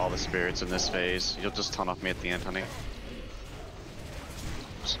pick up all the spirits in this phase. You'll just taunt off me at the end, honey.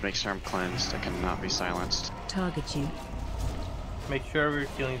 Just make sure I'm cleansed. I cannot be silenced. Target you. Make sure we're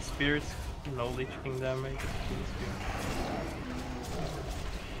killing spirits. No Lich King damage.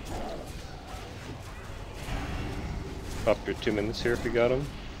 Up your 2 minutes here if you got them.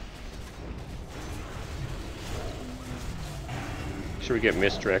 Should we get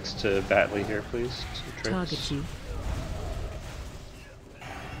Mistrex to Batley here, please? Target you.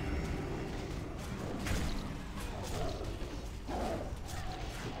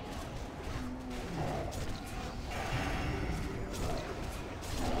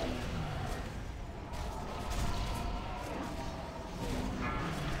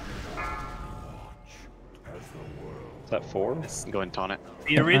 Is that 4? Go and taunt it.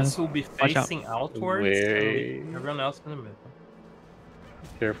 Spirits will be Watch out. facing outwards. Wait. And everyone else in the middle.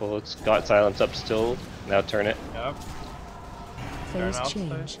 Careful, it's got silence up still. Now turn it. Yep. Turn Phase outside.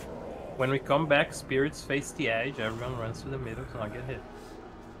 change. When we come back, spirits face the edge. Everyone runs to the middle to not get hit.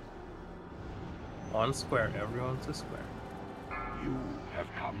 On square. Everyone to square. You have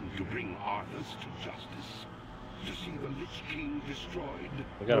come to bring Arthas to justice, to see the Lich King destroyed.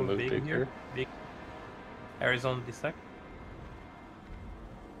 We gotta Go move big here. Big. Arizona dissect.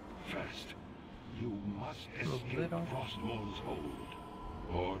 First, you must Move escape little. Frostmourne's hold.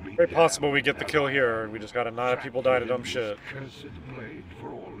 Or be Very possible damned we get the kill here, and we just got a 9 people die to dumb shit. Cursed blade for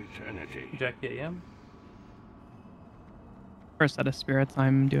all eternity. Jack AM. First set of spirits,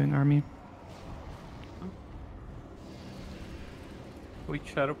 I'm doing army. Which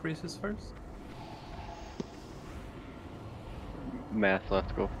Shadow Priest is first? Math,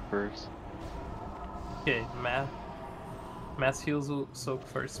 let's go first. Okay, Mass heals will soak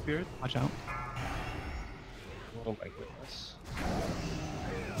first spirit. Watch out. Oh my goodness.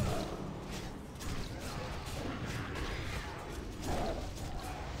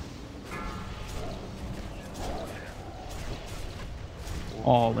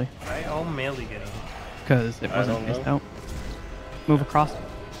 Ollie. Why all melee getting hit? Because it I wasn't don't faced know. out. Move across.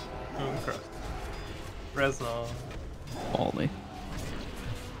 Move across. Fresno. Ollie.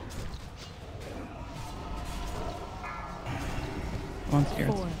 One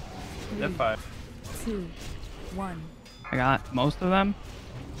spirits. 4, Death 3, 5. 2, 1. I got most of them.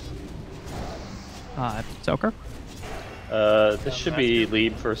 Soaker. This should be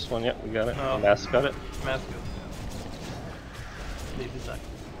lead first one. Yep, we got it. Oh. Mask got it. Mask goes down. Lead is active.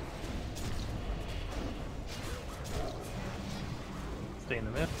 Stay in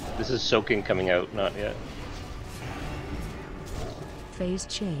the mid. This is soaking coming out, not yet. Phase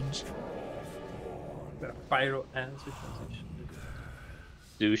change. Pyro as we transition.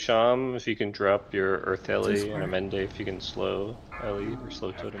 Dusham, if you can drop your Earth Ellie, and Amende if you can slow Ellie, or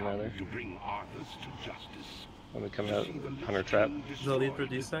slow Totem rather. When we come out, Hunter Trap. The lead for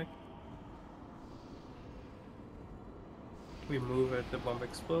DSAC. We move as the bomb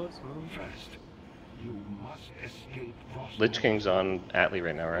explodes. Move. You must escape Frostmourne. Lich King's on Atlee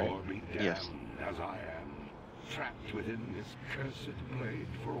right now, right? Or be Yes. damned as I am, trapped within this cursed blade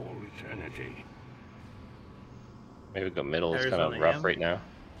for all eternity. Maybe go middle, it's kind Arizona of rough AM? right now.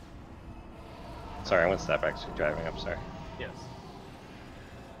 Sorry, I went step actually driving, I'm sorry. Yes.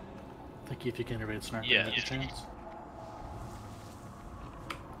 Think if you can invade Snark, Yeah. make a chance.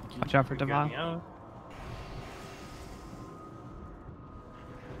 Watch out for Deval. Getting out.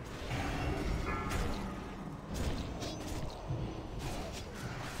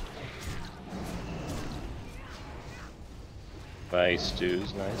 Nice,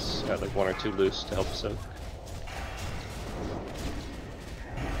 Stews, nice. Got like one or two loose to help soak.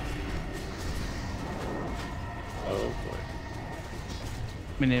 Oh boy.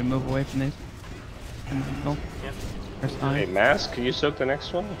 We need to move away from these. In the middle. Yep. There's nine. Hey, Mask, can you soak the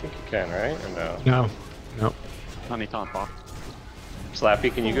next one? I think you can, right? Or no? No. No. Honey top off.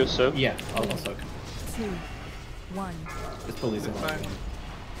 Slappy, can you go soak? Yeah, I'll go soak. 2, 1. It's police in line.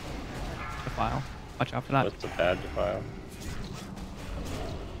 Defile. Watch out for that. What's a bad defile?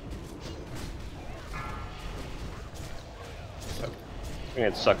 We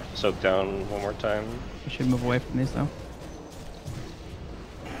need to soak down one more time. We should move away from these though.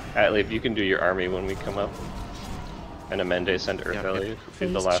 Atlee, if you can do your army when we come up. And Amende send Earth Ellie, do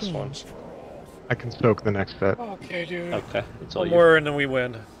the Phase last one. change. I can soak the next set. Okay, dude. Okay, it's all One you. more and then we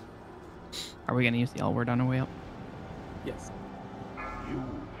win. Are we gonna use the L word on our way up? Yes. You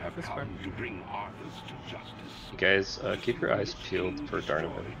have come to bring Arthas to justice. You guys, keep your eyes peeled for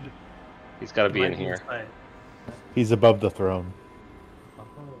Darnovan. He's got to be in here. Inside. He's above the throne.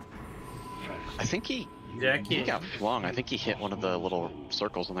 I think he Jackie. got flung. I think he hit one of the little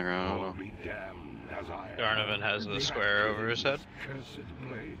circles on the ground. Be damned as I am. Darnovan has a square over his head. Cursed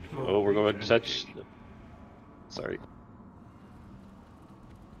blade Oh, we're going to touch. Sorry.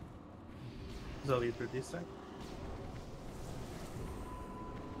 The lead for DSAC.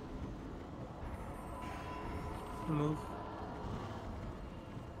 Move.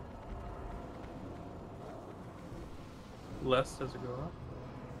 Less as it go up.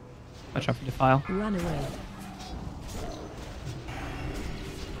 Watch out for Defile. Run away.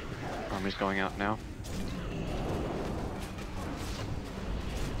 Army's going out now.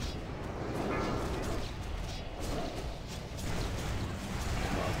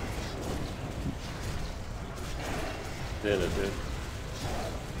 Did it, dude.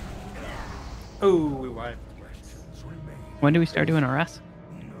 Oh, we wiped. When do we start doing RS?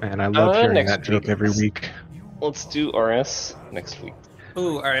 Man, I love hearing next that joke week. every week. Let's do RS next week.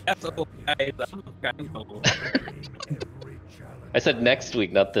 Oh, alright, that's all guys. I said next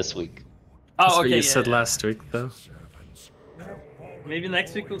week, not this week. That's Oh, what okay. you Yeah, said yeah. last week, though. Maybe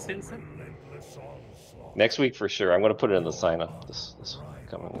next week we'll say the same. Next week for sure. I'm going to put it in the sign up this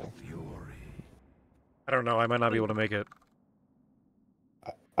coming week. I don't know. I might not be able to make it.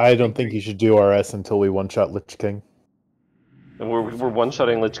 I don't think you should do RS until we one-shot Lich King. And we're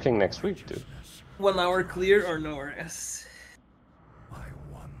one-shotting Lich King next week, dude. 1 hour clear or no RS?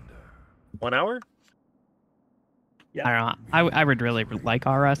 1 hour? Yeah. I don't know. I would really like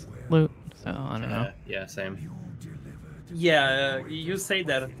RS loot, so I don't know. Yeah, same. Yeah, you say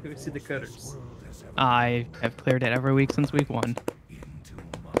that until we see the cutters. I have cleared it every week since week 1.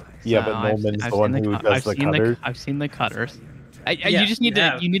 Yeah, So but Nolan's the one who does I've the seen cutters. I've seen the cutters. Yeah, you just need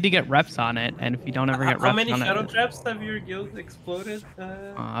yeah. to you need to get reps on it, and if you don't ever get reps How many on shadow it, traps have your guild exploded?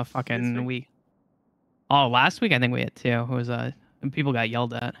 fucking we. Oh, last week I think we had 2. It was and people got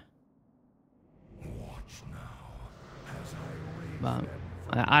yelled at. But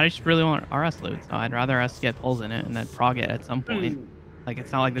I just really want RS loot, so I'd rather us get pulls in it and then prog it at some point. Like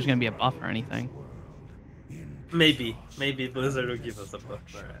it's not like there's gonna be a buff or anything. Maybe Blizzard will give us a buff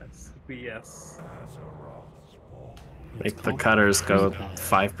for us. Yes. Make the cutters go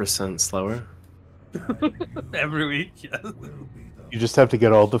 5% slower. Every week, yes. You just have to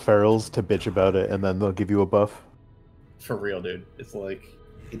get all the ferals to bitch about it, and then they'll give you a buff. For real, dude. It's like,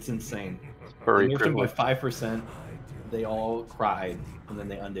 it's insane. Furry They nerfed him by privilege. 5%. They all cried, and then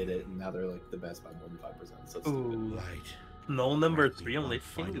they undid it, and now they're like the best by more than 5%. So Ooh. stupid. No number 3 on Lich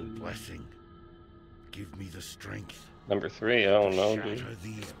Final King. blessing. Give me the strength. Number 3, I don't know, dude. Shatter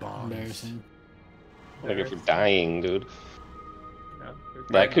these bonds. Embarrassing. Like if you're dying, dude.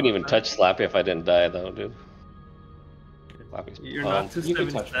 Yeah, I couldn't even touch Slappy if I didn't die, though, dude. Slappy's You're not pumped.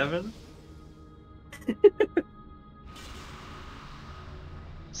 277?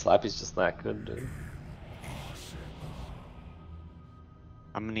 Slappy's just that good, dude.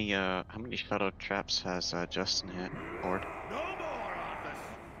 How many shadow traps has Justin hit, Lord? No more, Arthas!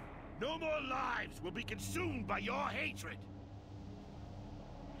 No more lives will be consumed by your hatred!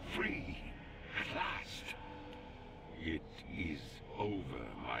 Free at last. It is over,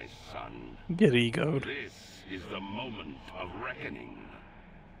 my son. Get egoed. This is the moment of reckoning.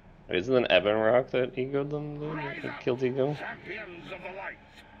 Isn't it Ebon Rock that egoed them, dude? That killed Ego? Champions of the light.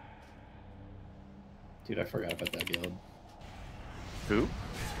 Dude, I forgot about that guild. Who?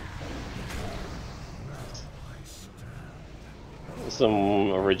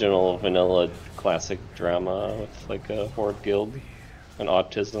 Some original vanilla classic drama with like a horde guild and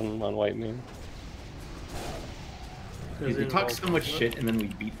autism on Whitemane. Dude, we talk so much shit and then we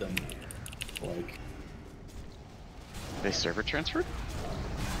beat them. Like, They server transferred?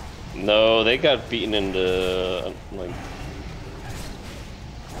 No, they got beaten into like.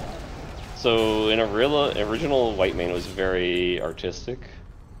 So in original Whitemane was very artistic.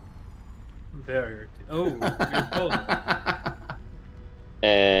 Very. Oh, you're cold.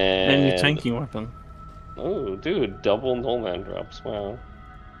 And your tanking weapon. Oh, dude, double Nullman drops. Wow.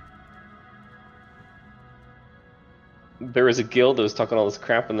 There was a guild that was talking all this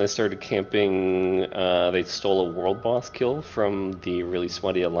crap, and they started camping. They stole a world boss kill from the really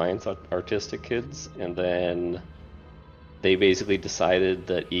smutty Alliance artistic kids, and then they basically decided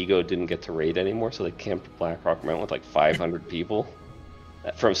that Ego didn't get to raid anymore, so they camped Blackrock Mountain with like 500 people,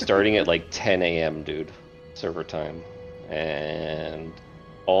 from starting at like 10 a.m. dude, server time, and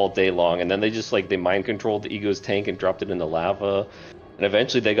all day long. And then they just like they mind controlled the Ego's tank and dropped it into lava. And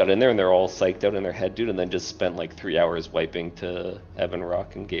eventually they got in there and they're all psyched out in their head, dude, and then just spent like 3 hours wiping to Ebon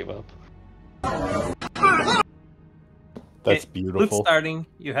Rock and gave up. That's Okay, beautiful. Loot starting.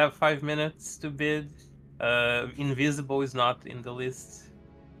 You have 5 minutes to bid. Invisible is not in the list,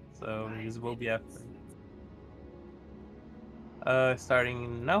 so Invisible will be after.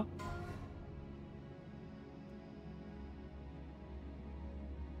 Starting now.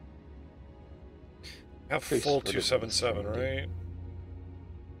 I have full 277, right?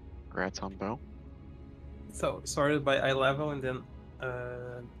 Congrats on bow. So sorted by eye level and then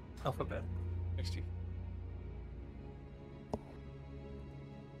alphabet. 60.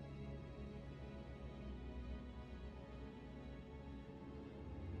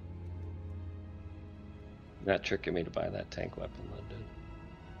 That tricking me to buy that tank weapon, though, dude.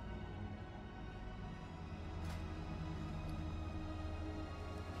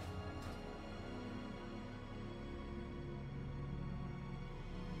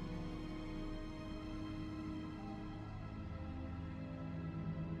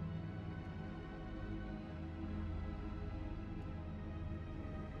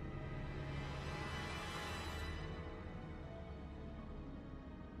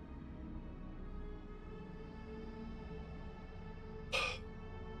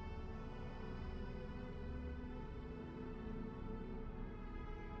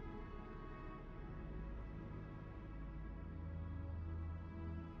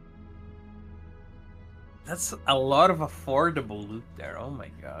 That's a lot of affordable loot there. Oh my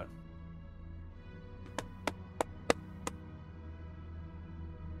god.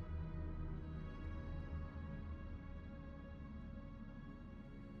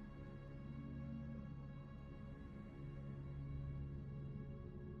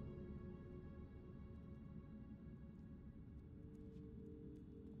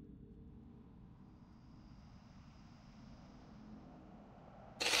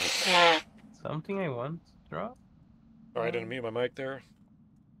 Something I want to drop? Sorry, I didn't mute my mic there.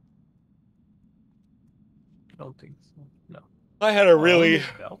 Don't think so. No. I had a really,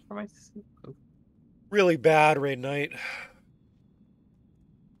 belt for my sister? really bad raid night.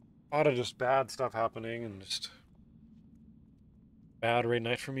 A lot of just bad stuff happening and just bad raid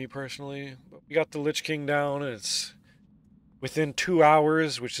night for me personally. But we got the Lich King down and it's within 2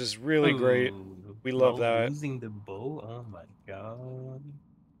 hours, which is really great. We love that. Losing the bow? Oh my god.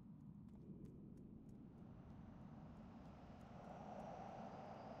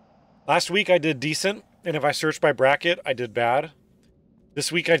 Last week I did decent, and if I searched by bracket, I did bad.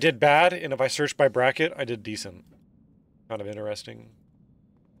 This week I did bad, and if I searched by bracket, I did decent. Kind of interesting.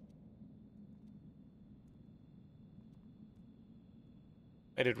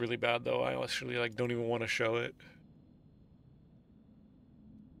 I did really bad though. I actually like don't even want to show it.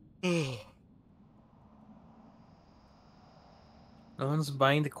 No one's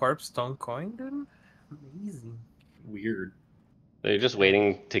buying the Corpse Stone coin, dude? Amazing. Weird. They're just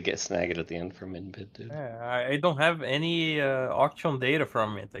waiting to get snagged at the end for mid-bid, dude. Yeah, I don't have any auction data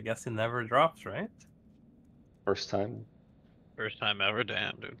from it. I guess it never drops, right? First time. First time ever,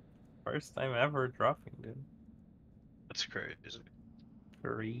 damn, dude. First time ever dropping, dude. That's crazy.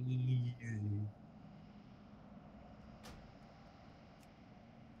 Crazy.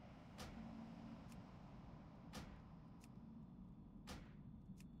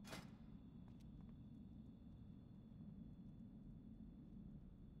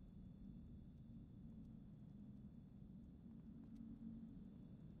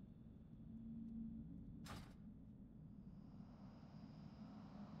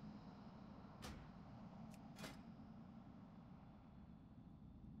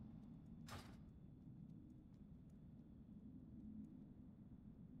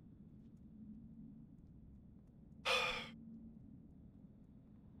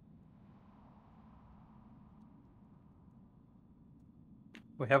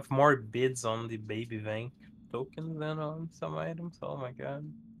 We have more bids on the Baby Vank tokens than on some items. Oh my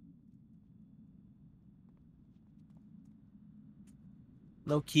god.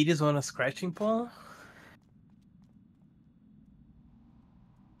 No kitties on a scratching pool?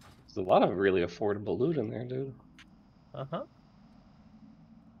 There's a lot of really affordable loot in there, dude. Uh-huh.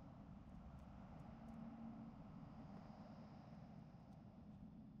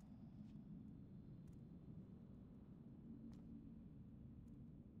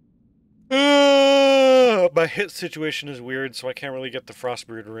 My hit situation is weird, so I can't really get the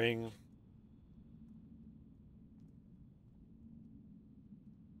Frostbird ring.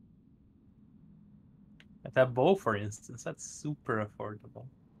 Like that bow, for instance, that's super affordable.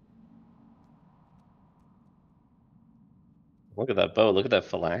 Look at that bow. Look at that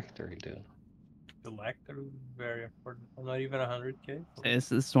phylactery, dude. The Lactor, very affordable. Not even 100k.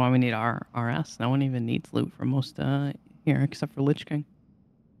 This is why we need our RS. No one even needs loot for most here except for Lich King.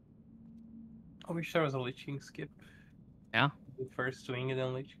 I wish there was a Lich King skip. Yeah. The first swing and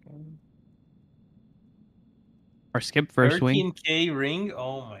then Lich King. Or skip first swing. 13k ring?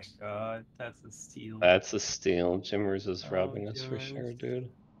 Oh my god, that's a steal. That's a steal. Jimmers is robbing us for sure, dude.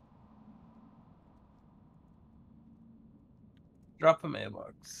 Drop a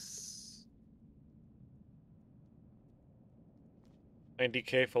mailbox.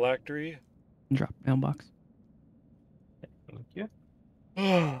 90k phylactery. Drop mailbox. Thank you.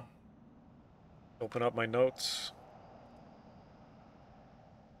 Open up my notes.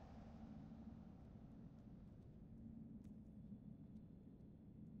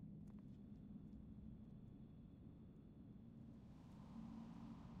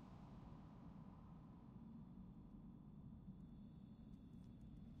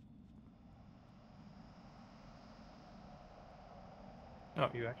 Oh,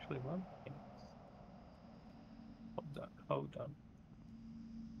 you actually won? Thanks. Hold on.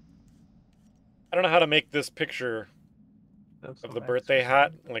 I don't know how to make this picture That's of the birthday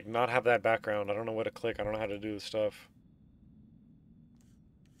hat, like not have that background. I don't know what to click. I don't know how to do this stuff.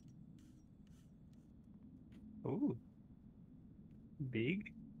 Ooh.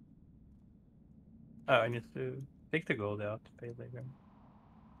 Big? Oh, I need to take the gold out to pay later.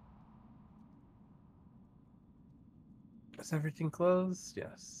 Is everything closed?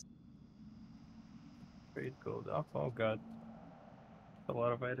 Yes. Trade gold off. Oh god. A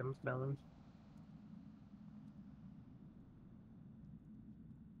lot of items balanced.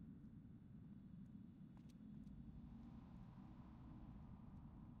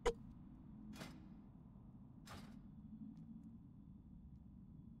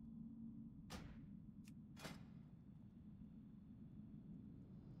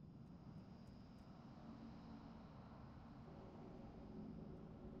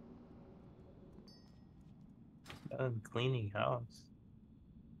 Done cleaning house.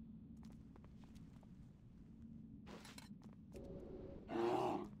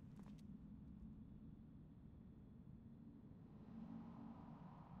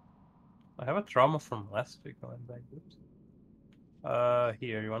 I have a trauma from last week going back. Oops.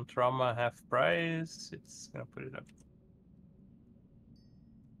 Here, you want trauma half price? It's gonna put it up.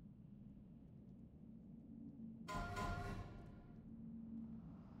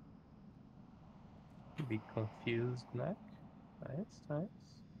 Be confused neck. Nice, nice.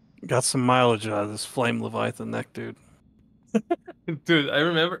 Got some mileage out of this Flame Leviathan neck, dude. Dude, I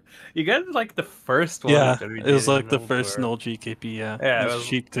remember you got like the first one Yeah, that we it did was like in the Old first War. null GKP. Yeah, Yeah, it was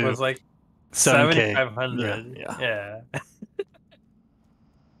cheap it too. was like 7K. 7,500. Yeah.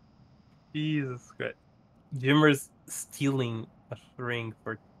 Jesus Christ. Jimmer's stealing a ring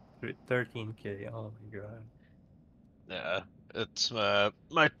for 13K. Oh my god. Yeah, it's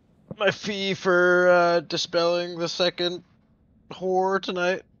my fee for dispelling the second horror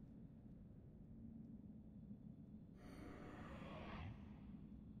tonight.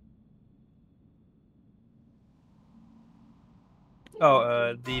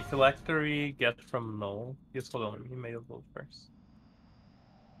 Oh, the phylactery get from Null. Just hold on, he made a vote first.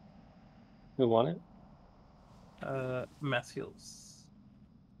 Who won it? Matthews.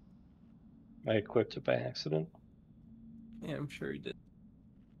 I equipped it by accident. Yeah, I'm sure he did.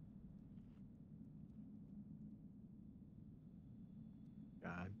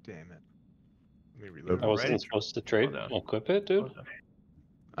 God damn it. Let me reload. I wasn't supposed to trade equip it, dude.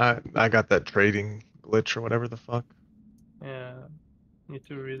 I got that trading glitch or whatever the fuck. Yeah. Need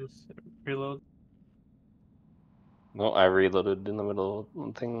to reload. No, I reloaded in the middle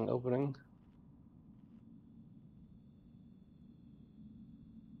of thing opening.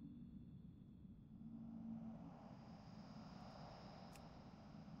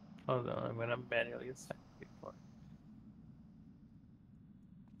 Hold on, I'm gonna manually assign before.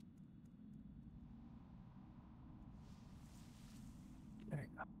 There you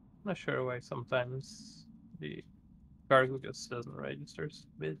go. I'm not sure why sometimes the cargo just doesn't register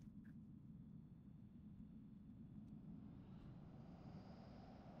bid.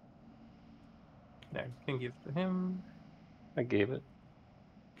 There, you can give to him. I gave it.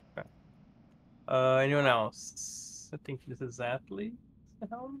 Okay. Anyone else? I think this is Athlete. The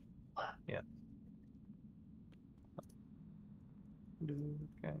helm? Yeah.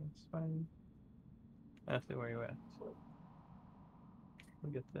 Okay, it's fine. Athlete, where you at?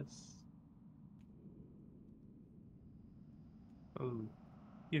 Look at this. Ooh.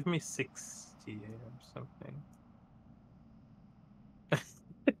 Give me 60 or something.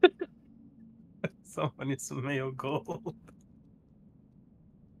 Someone needs some male gold.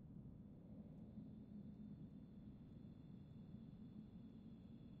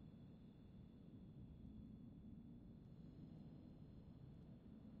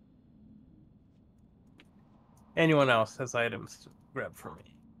 Anyone else has items to grab for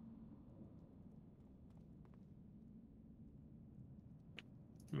me?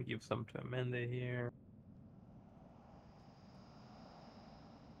 Let me give some to Amanda here.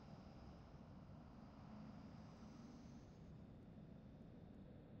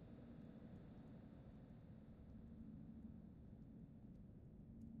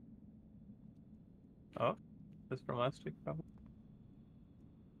 Oh, that's from last week, probably.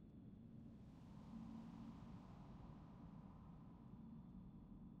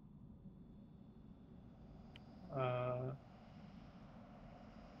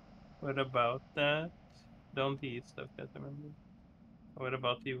 What about that? Don't eat stuff, guys, remember. What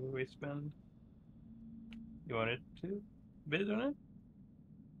about the waistband? You wanted to bid on it?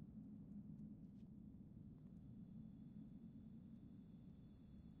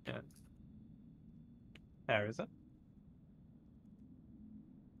 Yeah. There is it.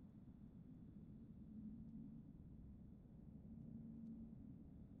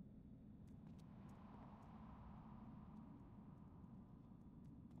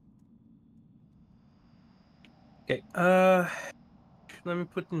 Okay, let me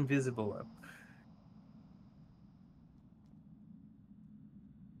put invisible up.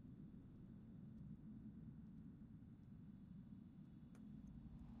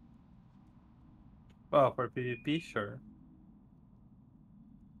 Oh, for PvP, sure.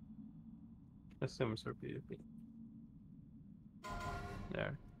 Assume it's for PvP.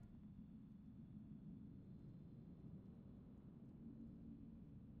 There.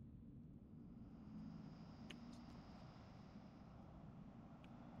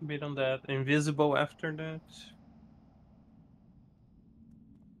 Bid on that. Invisible after that.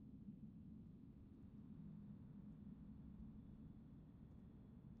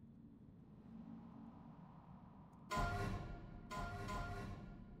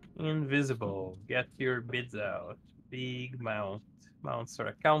 Invisible. Get your bids out. Big mount. Mounts are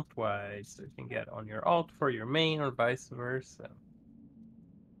account-wise, so you can get on your alt for your main or vice versa.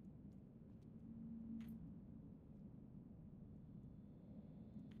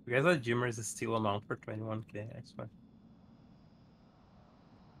 You guys have Jimmer's a steal amount for 21K, I swear.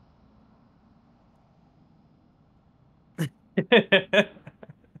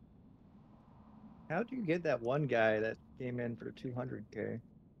 How do you get that one guy that came in for 200K?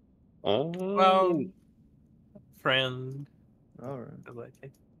 Well, friend, Alright.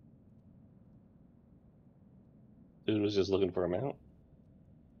 WotLK. Dude was just looking for a mount.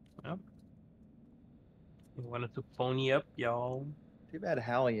 Yep. He wanted to pony up, y'all. Too bad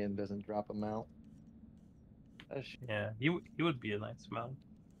Hallion doesn't drop him out. Yeah, he would be a nice mount.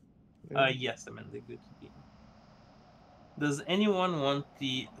 Yeah. Yes, I'm in the good team. Does anyone want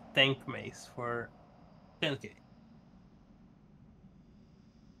the tank mace for 10k?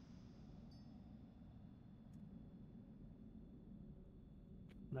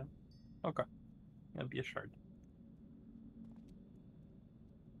 No? Okay. That'll be a shard.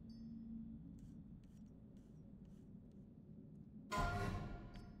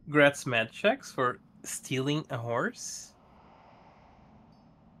 Gratz mad checks for stealing a horse.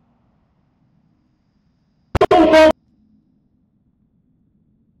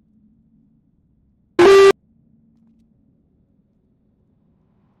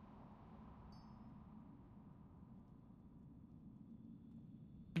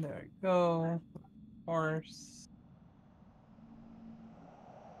 There we go. Horse.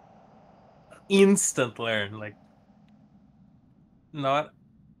 Instant learn, like not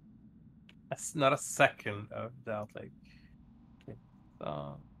a second of doubt. Like, okay,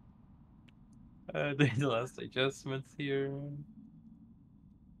 so doing the last adjustments here.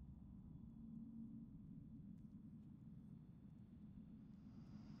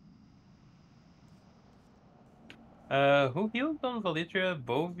 Who healed on Valitria?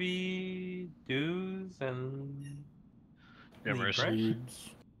 Bovi, Dews, and Hammers. Lich, right?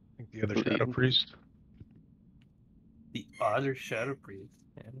 I think the other Shadow Priest. The other Shadow Priest.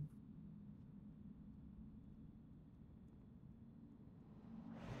 Yeah.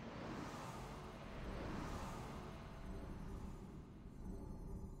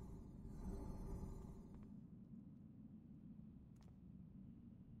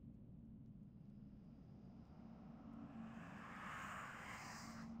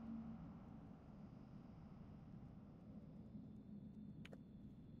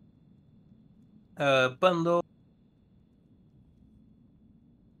 Bundle.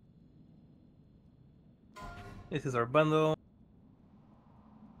 This is our bundle.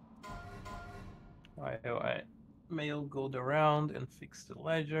 Alright. Mail gold around and fix the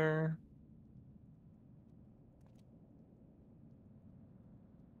ledger.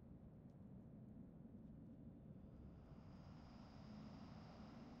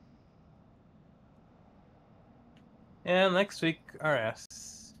 And next week, RS.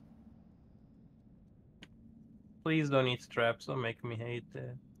 Please don't eat straps, don't make me hate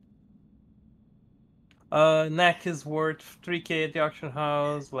it. Neck is worth 3k at the auction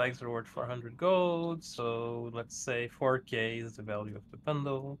house, legs are worth 400 gold, so let's say 4k is the value of the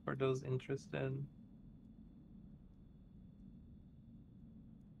bundle for those interested.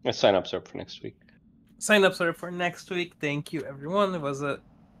 My sign-ups are up for next week. Sign-ups are for next week. Thank you, everyone. It was a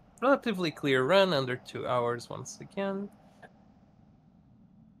relatively clear run, under 2 hours once again.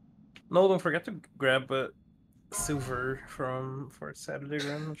 No, don't forget to grab a silver for Saturday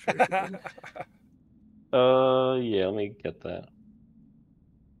run. I'm sure if you did. Yeah, let me get that.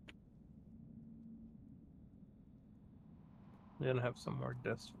 Then have some more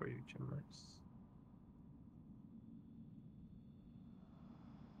dust for you, Jimmers.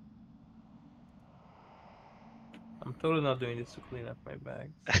 I'm totally not doing this to clean up my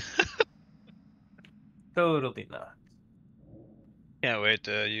bags. Totally not. Can't wait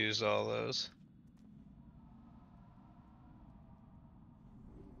to use all those.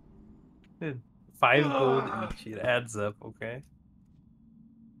 Dude, 5 gold each. It adds up, okay?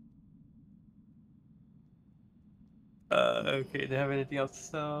 Okay, do you have anything else to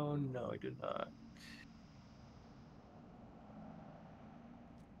sell? No, I do not.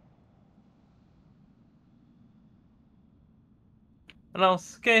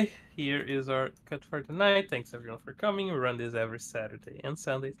 Announce. Okay, here is our cut for tonight. Thanks everyone for coming. We run this every Saturday and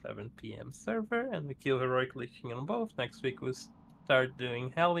Sunday, 7 p.m. server, and we kill heroic Lich King on both. Next week we start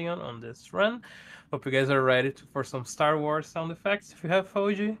doing Hellion on this run. Hope you guys are ready for some Star Wars sound effects if you have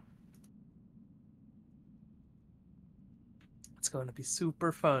Foji. It's going to be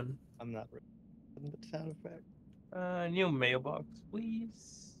super fun. I'm not ready for the sound effect. New mailbox,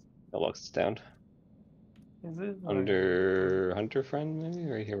 please. Mailbox is down. Is it? Under Hunter Friend, maybe?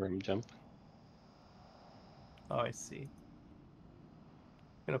 Right here where I'm jumping. Oh, I see.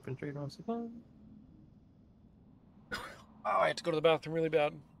 Can open trade once again. Oh, I have to go to the bathroom really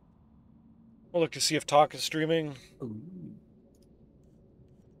bad. We'll look to see if Talk is streaming. Ooh.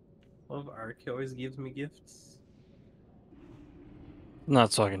 Love Ark. He always gives me gifts.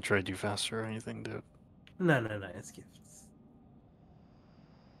 Not so I can trade you faster or anything, dude. No, it's gifts.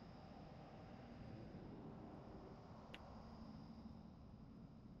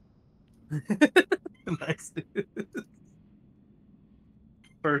 Nice, dude.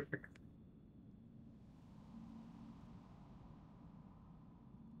 Perfect.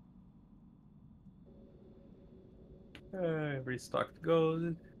 Restocked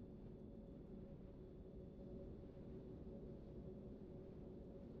gold.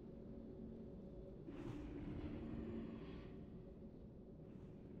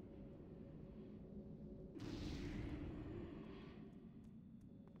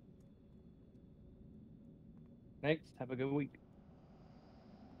 Thanks. Have a good week.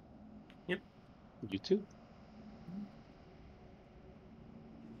 Yep. You too.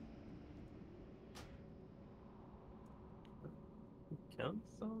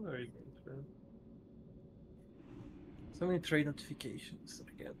 Cancel or even trade? So many trade notifications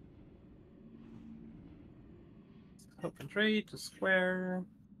again. Open trade to square.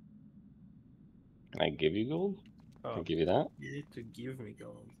 Can I give you gold? Can I Oh, give you that? you need to give me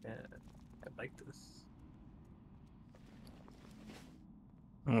gold. Yeah, I like this.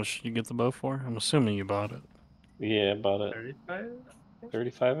 How much did you get the bow for? I'm assuming you bought it. Yeah, about it. 35?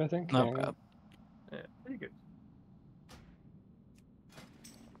 35, I think. Not yeah. bad. Yeah, pretty good.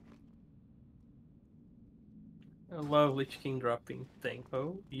 I love Lich King dropping thing.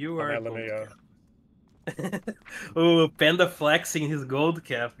 Oh, you are a gold cap. Ooh, Panda flexing his gold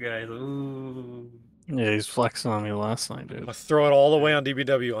cap, guys. Ooh. Yeah, he's flexing on me last night, dude. I'll throw it all away on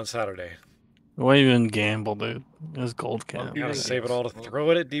DBW on Saturday. Why even gamble, dude? His gold cap. I gotta save it all to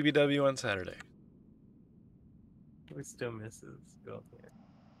throw it at DBW on Saturday. We still misses gold here.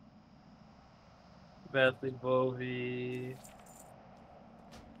 Badly Bovi.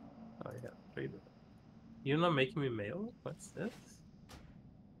 Oh yeah, trade it. You're not making me mail? What's this?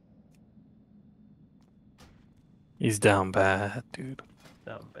 He's down bad, dude.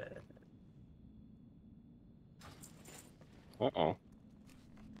 Down bad. Uh-oh.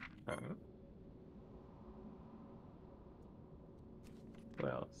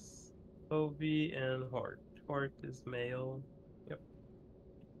 Well, Bovi and Hort. Hort is male. Yep.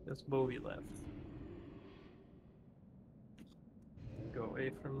 Just Bovi left. Go away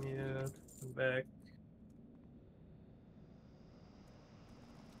from you. Come back.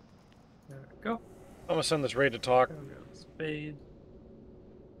 There we go. I'm gonna send this raid to talk. Spade.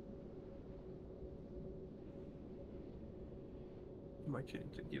 Might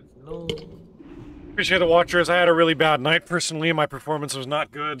need to give no. Appreciate the watchers. I had a really bad night personally. My performance was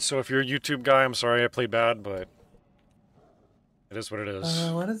not good. So if you're a YouTube guy, I'm sorry I played bad, but it is what it is.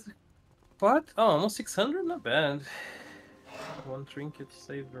 What is it? What? Oh, almost 600? Not bad. One trinket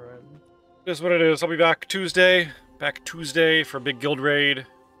saved around. It is what it is. I'll be back Tuesday. Back Tuesday for a big guild raid.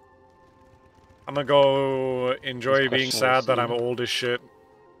 I'm gonna go enjoy being sad that I'm old as shit.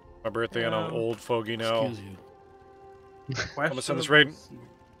 My birthday and I'm old fogey now. Excuse you. I'm gonna send this raid.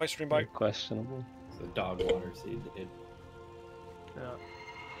 Bye, stream. Bye. Questionable. The dog water seed. Yeah.